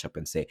people catch up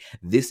and say,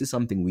 this is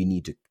something we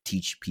need to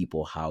teach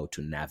people how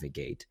to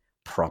navigate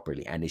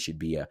properly. And it should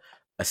be a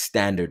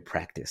standard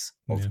practice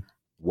of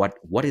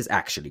what is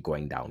actually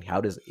going down. How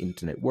does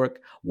internet work?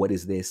 What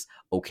is this?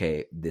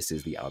 Okay, this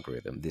is the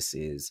algorithm. This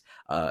is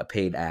a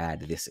paid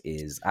ad. This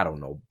is, I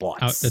don't know,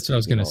 bots. That's what I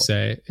was going to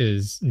say,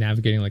 is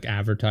navigating like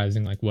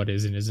advertising, like what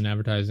is and isn't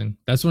advertising.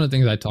 That's one of the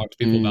things I talk to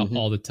people about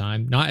all the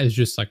time, not as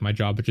just like my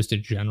job, but just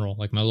in general.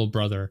 Like my little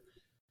brother,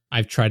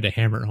 I've tried to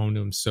hammer it home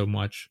to him so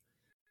much.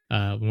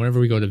 Whenever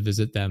we go to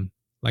visit them,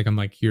 like I'm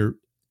like, you're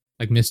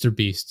like Mr.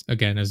 Beast,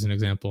 again, as an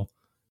example.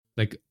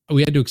 Like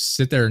we had to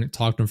sit there and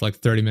talk to him for like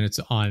 30 minutes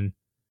on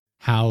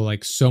how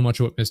like so much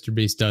of what Mr.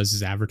 Beast does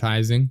is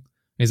advertising. And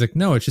he's like,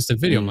 no, it's just a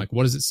video. I'm like,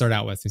 what does it start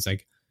out with? He's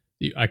like,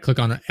 I click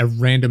on a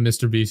random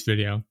Mr. Beast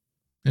video. And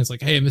it's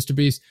like, hey, Mr.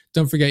 Beast,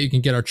 don't forget you can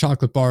get our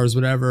chocolate bars,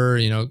 whatever,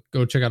 you know,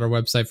 go check out our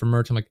website for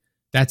merch. I'm like,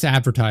 that's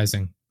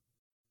advertising. And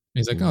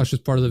he's like, oh, it's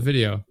just part of the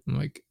video. I'm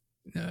like,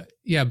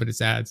 yeah, but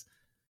it's ads.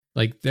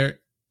 Like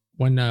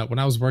when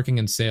I was working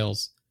in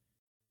sales,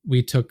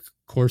 we took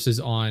courses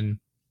on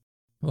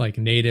like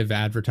native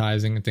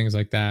advertising and things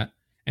like that.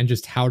 And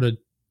just how to,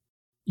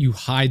 you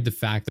hide the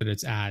fact that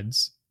it's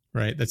ads,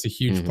 right? That's a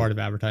huge part of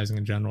advertising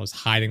in general, is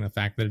hiding the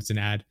fact that it's an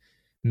ad,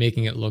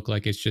 making it look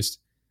like it's just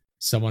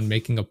someone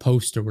making a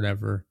post or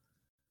whatever.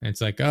 And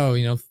it's like, oh,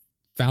 you know,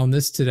 found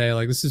this today.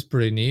 Like, this is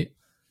pretty neat.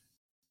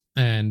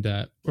 And,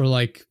 or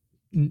like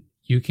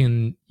you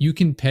can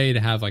pay to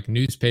have like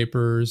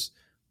newspapers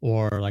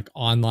or like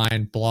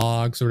online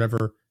blogs or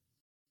whatever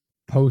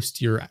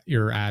post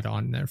your ad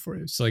on there for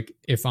you. So like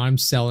if I'm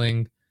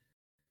selling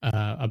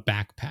a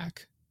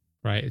backpack,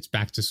 right? It's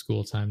back to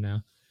school time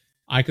now.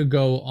 I could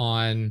go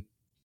on,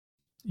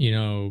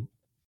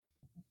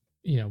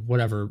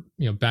 whatever,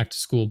 back to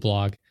school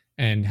blog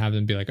and have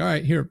them be like, all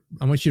right, here,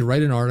 I want you to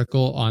write an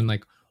article on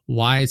like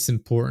why it's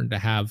important to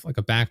have like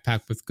a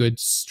backpack with good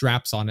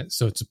straps on it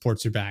so it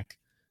supports your back,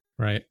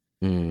 right?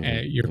 And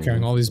you're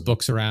carrying all these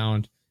books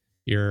around.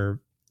 You're,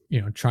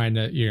 trying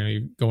to,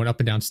 you're going up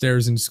and down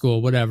stairs in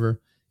school,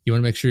 whatever. You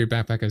want to make sure your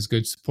backpack has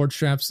good support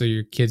straps so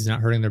your kid's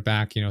not hurting their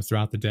back,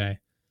 throughout the day.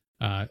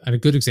 And a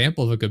good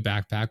example of a good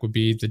backpack would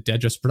be the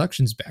Dead Just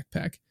Productions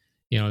backpack.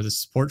 The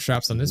support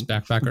straps on this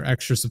backpack are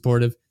extra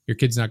supportive. Your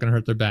kid's not going to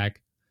hurt their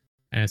back.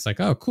 And it's like,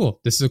 oh, cool.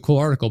 This is a cool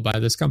article by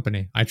this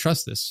company. I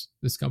trust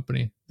this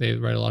company. They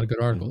write a lot of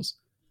good articles.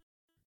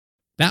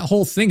 That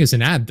whole thing is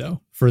an ad,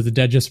 though, for the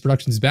Dead Just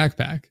Productions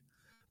backpack.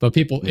 But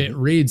people, it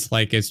reads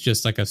like it's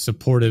just like a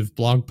supportive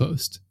blog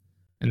post.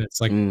 And it's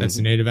like, that's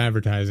native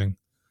advertising.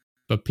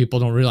 But people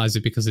don't realize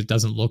it because it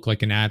doesn't look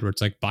like an ad where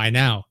it's like, buy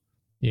now,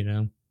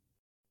 and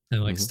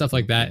like stuff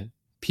like that.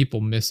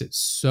 People miss it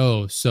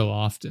so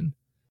often.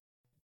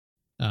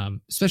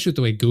 Especially with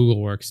the way Google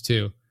works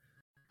too.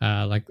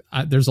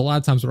 There's a lot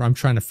of times where I'm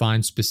trying to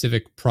find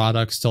specific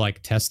products to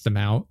like test them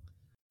out.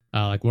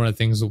 Like one of the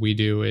things that we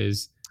do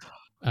is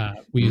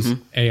we use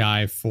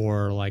AI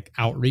for like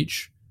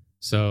outreach.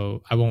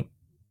 So I won't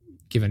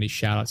give any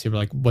shout outs here, but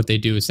like what they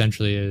do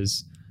essentially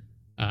is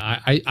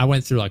I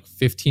went through like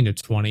 15 to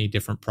 20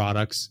 different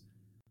products,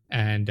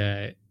 and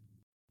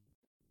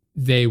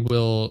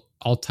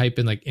I'll type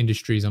in like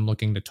industries I'm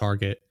looking to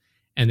target,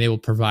 and they will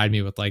provide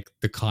me with like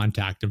the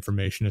contact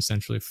information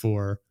essentially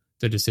for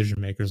the decision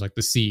makers, like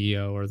the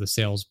CEO or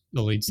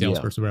the lead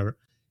salesperson, whatever.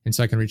 And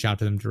so I can reach out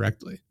to them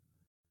directly.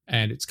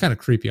 And it's kind of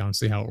creepy,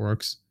 honestly, how it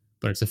works,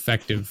 but it's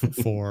effective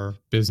for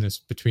business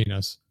between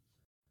us.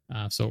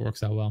 So it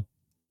works out well.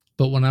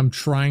 But when I'm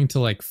trying to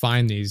like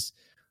find these,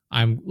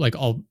 I'm like,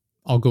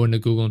 I'll go into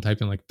Google and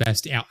type in like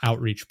best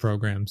outreach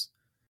programs.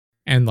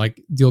 And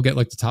like, you'll get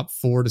like the top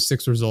 4 to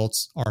 6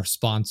 results are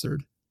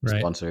sponsored. Right.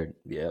 Sponsored.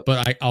 Yeah.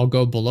 But I'll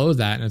go below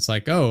that and it's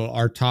like, oh,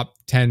 our top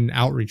 10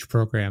 outreach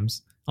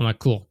programs. I'm like,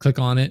 cool, click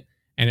on it.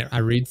 And I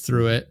read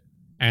through it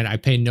and I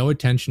pay no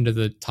attention to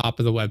the top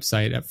of the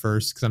website at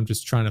first, because I'm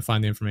just trying to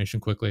find the information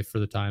quickly for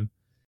the time.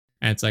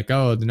 And it's like,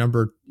 oh, the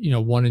number,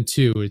 1 and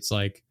 2, it's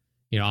like,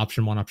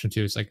 option 1, option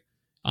 2. It's like,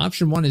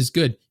 option 1 is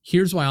good.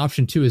 Here's why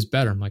option 2 is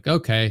better. I'm like,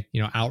 okay,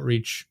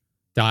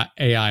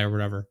 outreach.ai or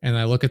whatever. And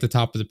I look at the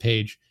top of the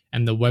page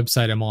and the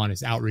website I'm on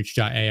is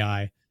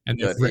outreach.ai. And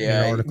they've written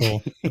an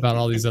article about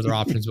all these other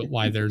options, but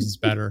why theirs is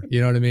better.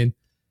 You know what I mean?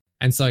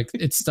 And it's like,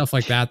 it's stuff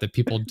like that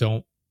people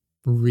don't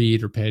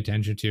read or pay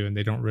attention to, and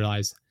they don't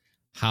realize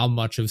how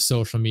much of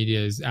social media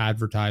is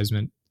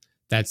advertisement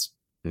that's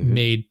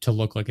made to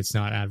look like it's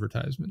not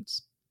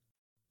advertisements.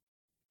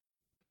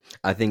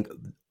 I think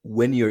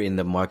when you're in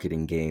the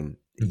marketing game,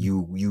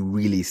 you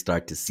really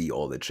start to see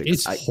all the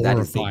tricks. It's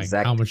horrifying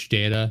how much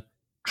data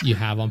you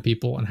have on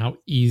people and how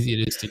easy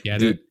it is to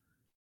get it.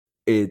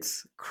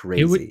 It's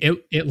crazy.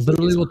 It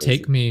literally will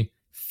take me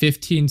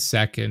 15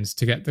 seconds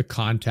to get the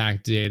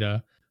contact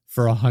data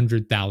for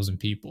 100,000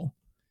 people.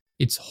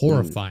 It's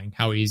horrifying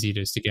how easy it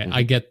is to get.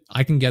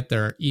 I can get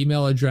their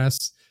email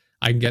address,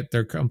 I can get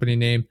their company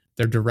name,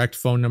 their direct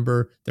phone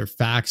number, their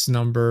fax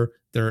number,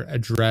 their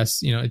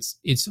address.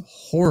 It's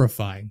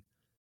horrifying.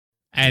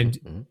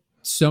 And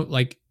so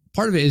like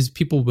part of it is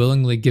people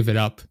willingly give it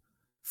up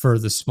for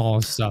the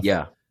smallest stuff.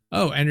 Yeah.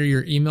 Oh, enter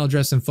your email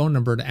address and phone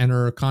number to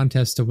enter a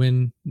contest to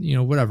win,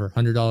 whatever,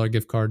 $100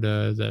 gift card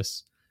to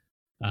this,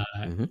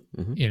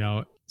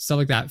 stuff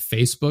like that.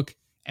 Facebook,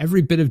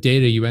 every bit of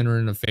data you enter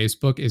into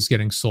Facebook is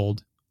getting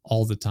sold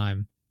all the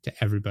time to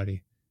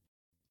everybody.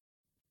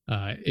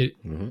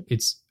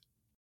 It's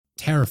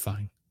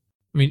terrifying.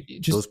 I mean,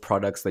 just those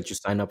products that you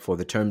sign up for,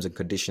 the terms and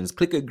conditions,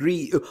 click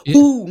agree.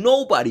 Ooh,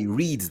 nobody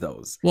reads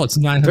those. Well, it's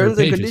 900 terms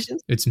pages. And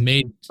conditions? It's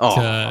made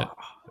to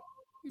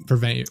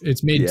prevent you.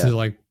 It's made to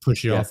like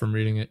push you off from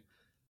reading it.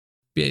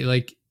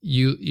 Like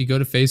you go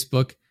to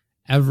Facebook,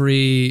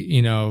 every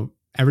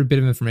bit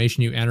of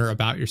information you enter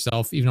about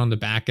yourself, even on the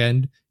back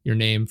end, your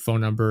name,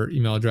 phone number,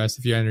 email address,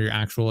 if you enter your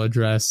actual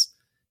address,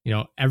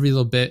 every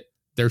little bit,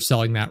 they're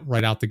selling that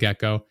right out the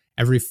get-go.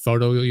 Every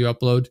photo you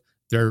upload,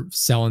 they're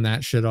selling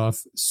that shit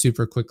off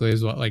super quickly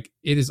as well. Like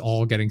it is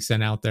all getting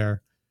sent out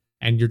there,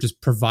 and you're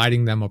just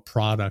providing them a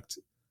product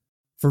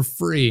for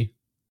free,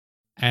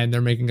 and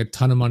they're making a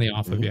ton of money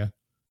off of you.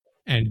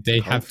 And they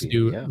have to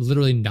do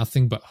literally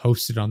nothing but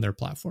host it on their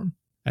platform.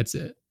 That's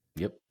it.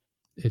 Yep.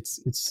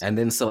 It's and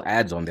then sell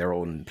ads on their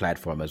own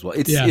platform as well.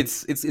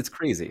 It's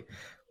crazy.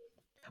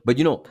 But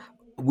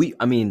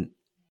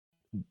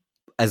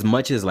as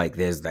much as like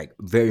there's like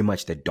very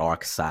much the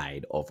dark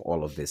side of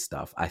all of this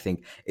stuff, I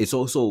think it's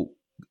also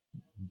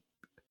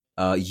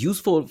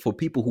useful for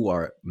people who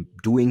are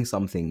doing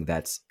something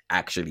that's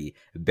actually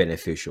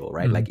beneficial,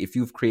 right? Like if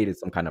you've created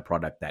some kind of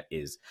product that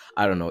is,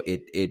 I don't know,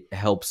 it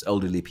helps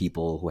elderly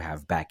people who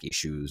have back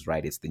issues,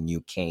 right? It's the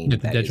new cane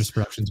that is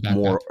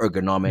more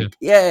ergonomic.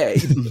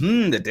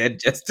 The Dead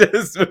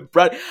Justice,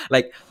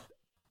 like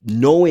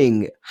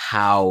knowing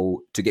how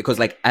to get, because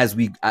like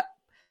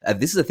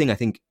this is the thing I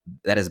think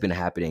that has been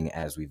happening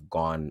as we've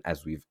kind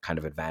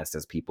of advanced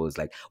as people, is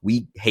like,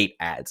 we hate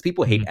ads.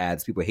 People hate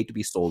ads. People hate to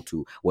be sold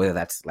to, whether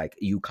that's like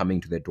you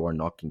coming to their door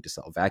knocking to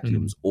sell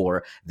vacuums,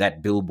 or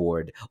that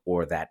billboard,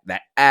 or that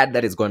ad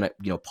that is going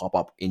to, pop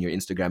up in your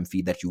Instagram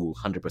feed that you will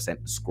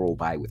 100% scroll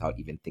by without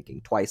even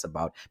thinking twice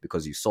about,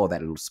 because you saw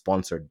that little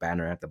sponsored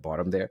banner at the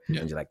bottom there,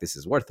 and you're like, this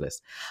is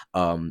worthless.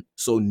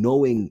 So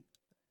knowing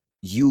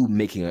you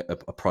making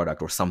a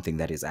product or something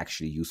that is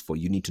actually useful,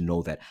 you need to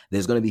know that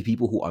there's going to be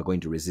people who are going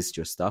to resist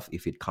your stuff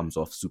if it comes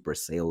off super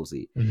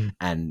salesy,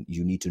 and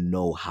you need to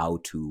know how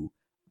to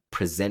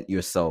present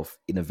yourself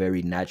in a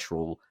very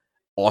natural,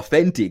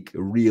 authentic,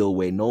 real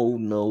way. No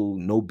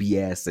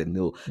BS and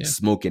no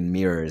smoke and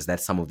mirrors that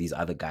some of these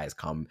other guys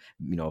come,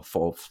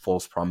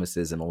 false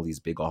promises and all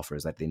these big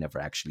offers that they never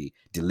actually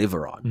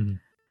deliver on.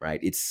 Right?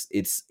 It's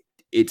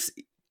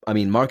I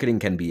mean, marketing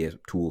can be a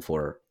tool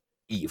for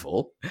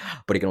evil,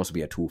 but it can also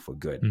be a tool for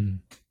good,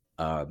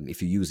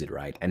 if you use it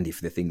right, and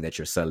if the thing that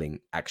you're selling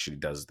actually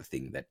does the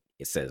thing that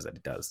it says that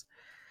it does.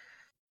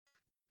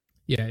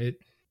 Yeah,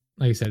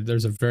 like I said,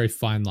 there's a very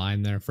fine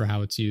line there for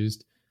how it's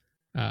used.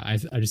 I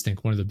just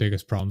think one of the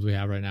biggest problems we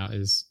have right now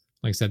is,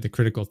 like I said, the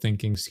critical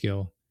thinking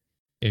skill,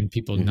 and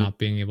people not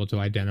being able to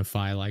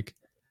identify like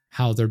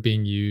how they're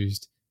being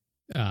used,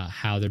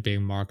 how they're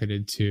being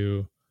marketed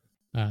to,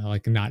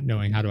 like not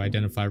knowing how to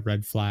identify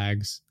red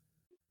flags,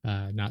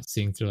 not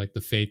seeing through like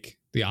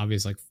the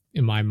obvious, like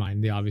in my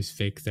mind, the obvious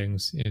fake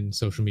things in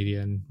social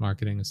media and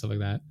marketing and stuff like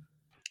that.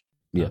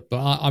 But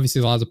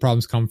obviously a lot of the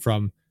problems come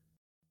from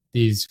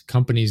these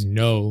companies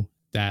know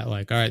that,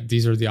 like, all right,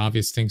 these are the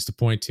obvious things to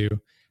point to.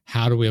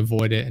 How do we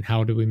avoid it, and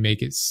how do we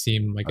make it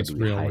seem like it's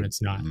real when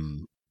it's not?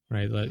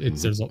 Right?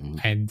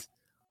 And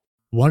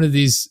one of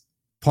these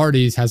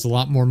parties has a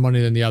lot more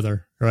money than the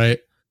other, right?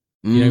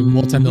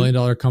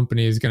 Multi-million-dollar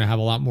company is going to have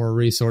a lot more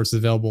resources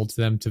available to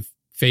them to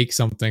fake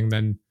something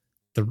than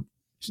the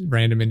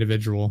random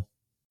individual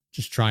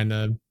just trying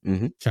to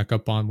check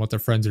up on what their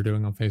friends are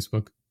doing on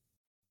Facebook.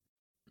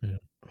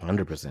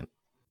 100%.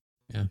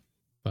 Yeah,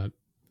 but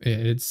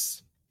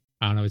it's,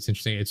 I don't know, it's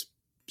interesting. It's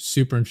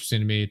super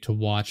interesting to me to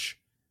watch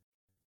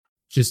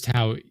just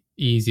how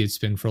easy it's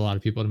been for a lot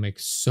of people to make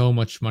so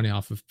much money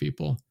off of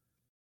people.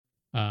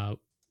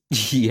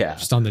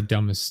 Just on the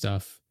dumbest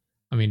stuff.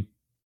 I mean,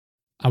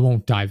 I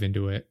won't dive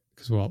into it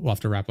because we'll have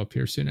to wrap up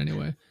here soon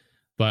anyway.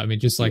 But I mean,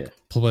 just like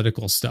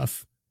political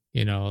stuff,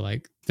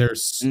 like there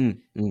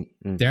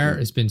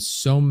has been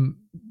so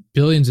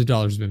billions of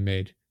dollars been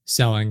made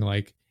selling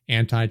like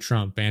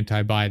anti-Trump,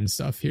 anti-Biden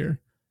stuff here.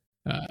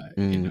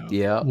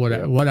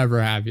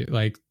 Whatever have you.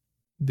 Like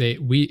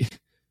we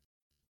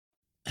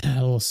a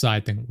little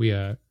side thing.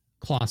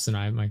 Klaus and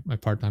I, my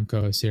part-time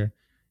co-host here,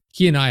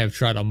 he and I have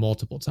tried on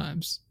multiple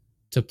times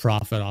to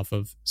profit off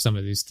of some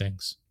of these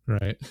things,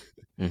 right?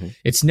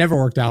 It's never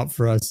worked out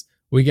for us.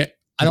 We've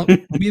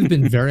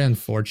been very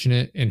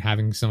unfortunate in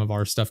having some of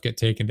our stuff get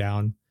taken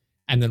down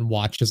and then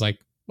watch as like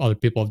other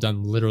people have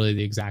done literally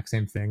the exact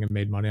same thing and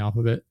made money off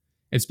of it.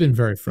 It's been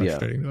very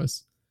frustrating to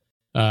us.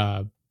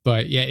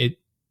 But yeah, it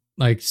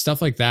like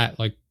stuff like that,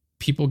 like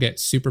people get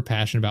super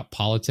passionate about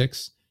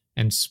politics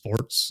and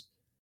sports.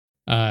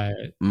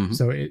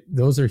 So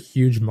those are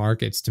huge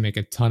markets to make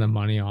a ton of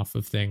money off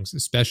of things,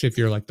 especially if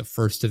you're like the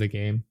first to the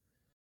game.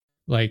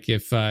 Like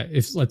if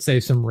let's say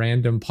some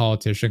random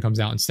politician comes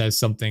out and says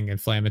something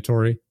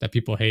inflammatory that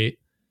people hate,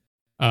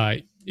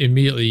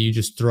 immediately you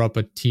just throw up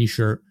a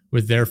t-shirt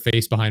with their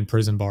face behind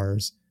prison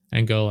bars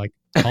and go like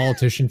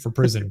politician for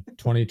prison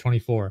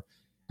 2024,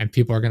 and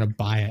people are going to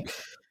buy it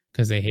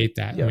because they hate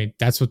that. I mean,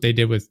 that's what they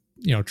did with,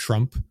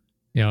 Trump,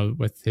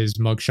 with his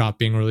mugshot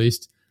being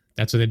released.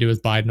 That's what they do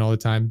with Biden all the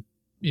time.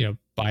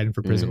 Biden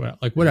for prison,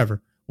 like whatever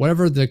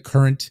the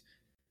current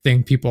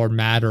thing people are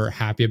mad or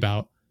happy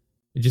about.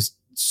 Just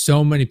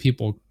so many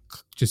people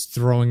just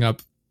throwing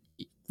up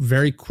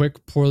very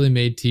quick, poorly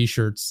made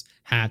t-shirts,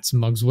 hats,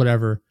 mugs,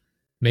 whatever,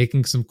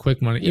 making some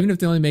quick money. Even if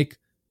they only make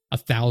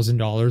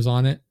 $1,000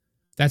 on it,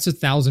 that's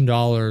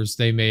 $1,000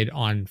 they made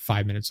on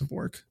 5 minutes of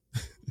work.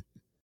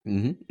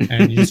 And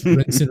you just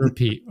rinse and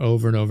repeat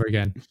over and over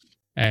again.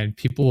 And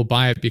people will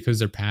buy it because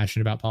they're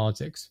passionate about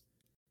politics.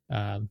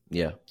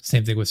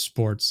 Same thing with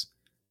sports.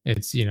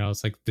 It's,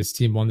 it's like this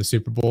team won the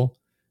Super Bowl.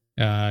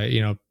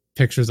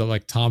 Pictures of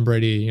like Tom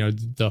Brady,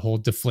 the whole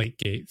deflate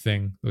gate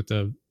thing with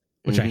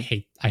which I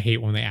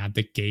hate when they add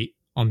the gate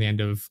on the end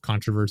of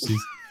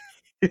controversies.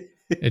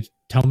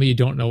 Tell me you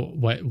don't know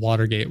what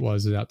Watergate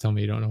was without telling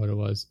me you don't know what it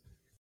was.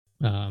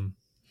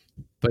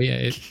 But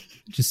yeah,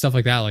 just stuff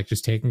like that, like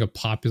just taking a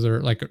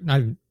popular, like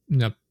not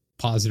in a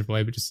positive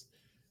way, but just,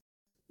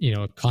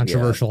 a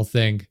controversial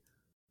thing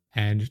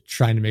and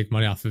trying to make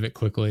money off of it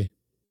quickly,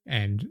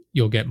 and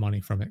you'll get money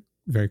from it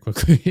very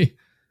quickly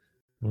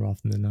more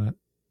often than not.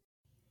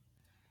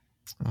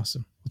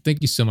 Awesome. Well,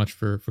 thank you so much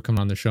for coming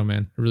on the show,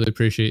 man. I really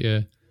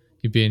appreciate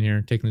you being here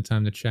and taking the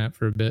time to chat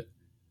for a bit.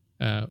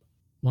 Why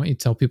don't you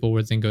tell people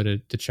where they can go to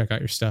check out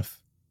your stuff?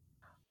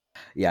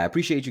 Yeah, I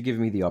appreciate you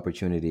giving me the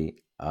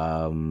opportunity.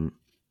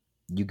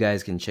 You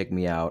guys can check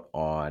me out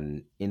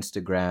on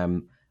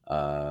Instagram.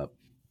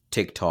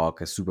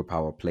 TikTok, a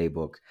Superpower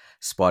Playbook,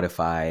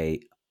 Spotify,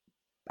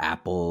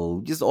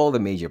 Apple, just all the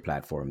major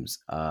platforms.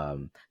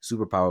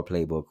 Superpower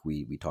Playbook,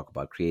 we talk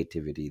about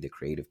creativity, the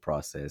creative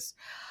process,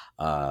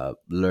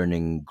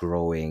 learning,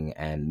 growing,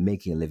 and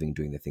making a living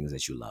doing the things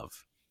that you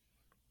love.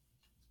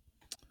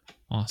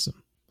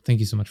 Awesome. Thank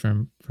you so much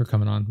for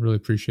coming on. Really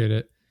appreciate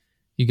it.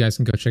 You guys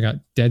can go check out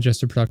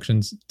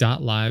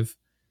deadjesterproductions.live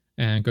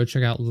and go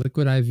check out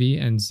Liquid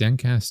IV and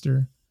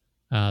Zencaster.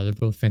 They're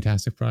both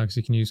fantastic products.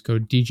 You can use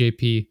code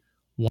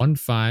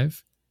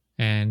DJP15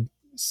 and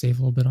save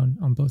a little bit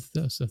on both of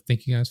those. So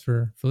thank you guys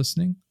for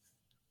listening.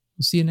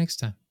 We'll see you next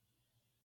time.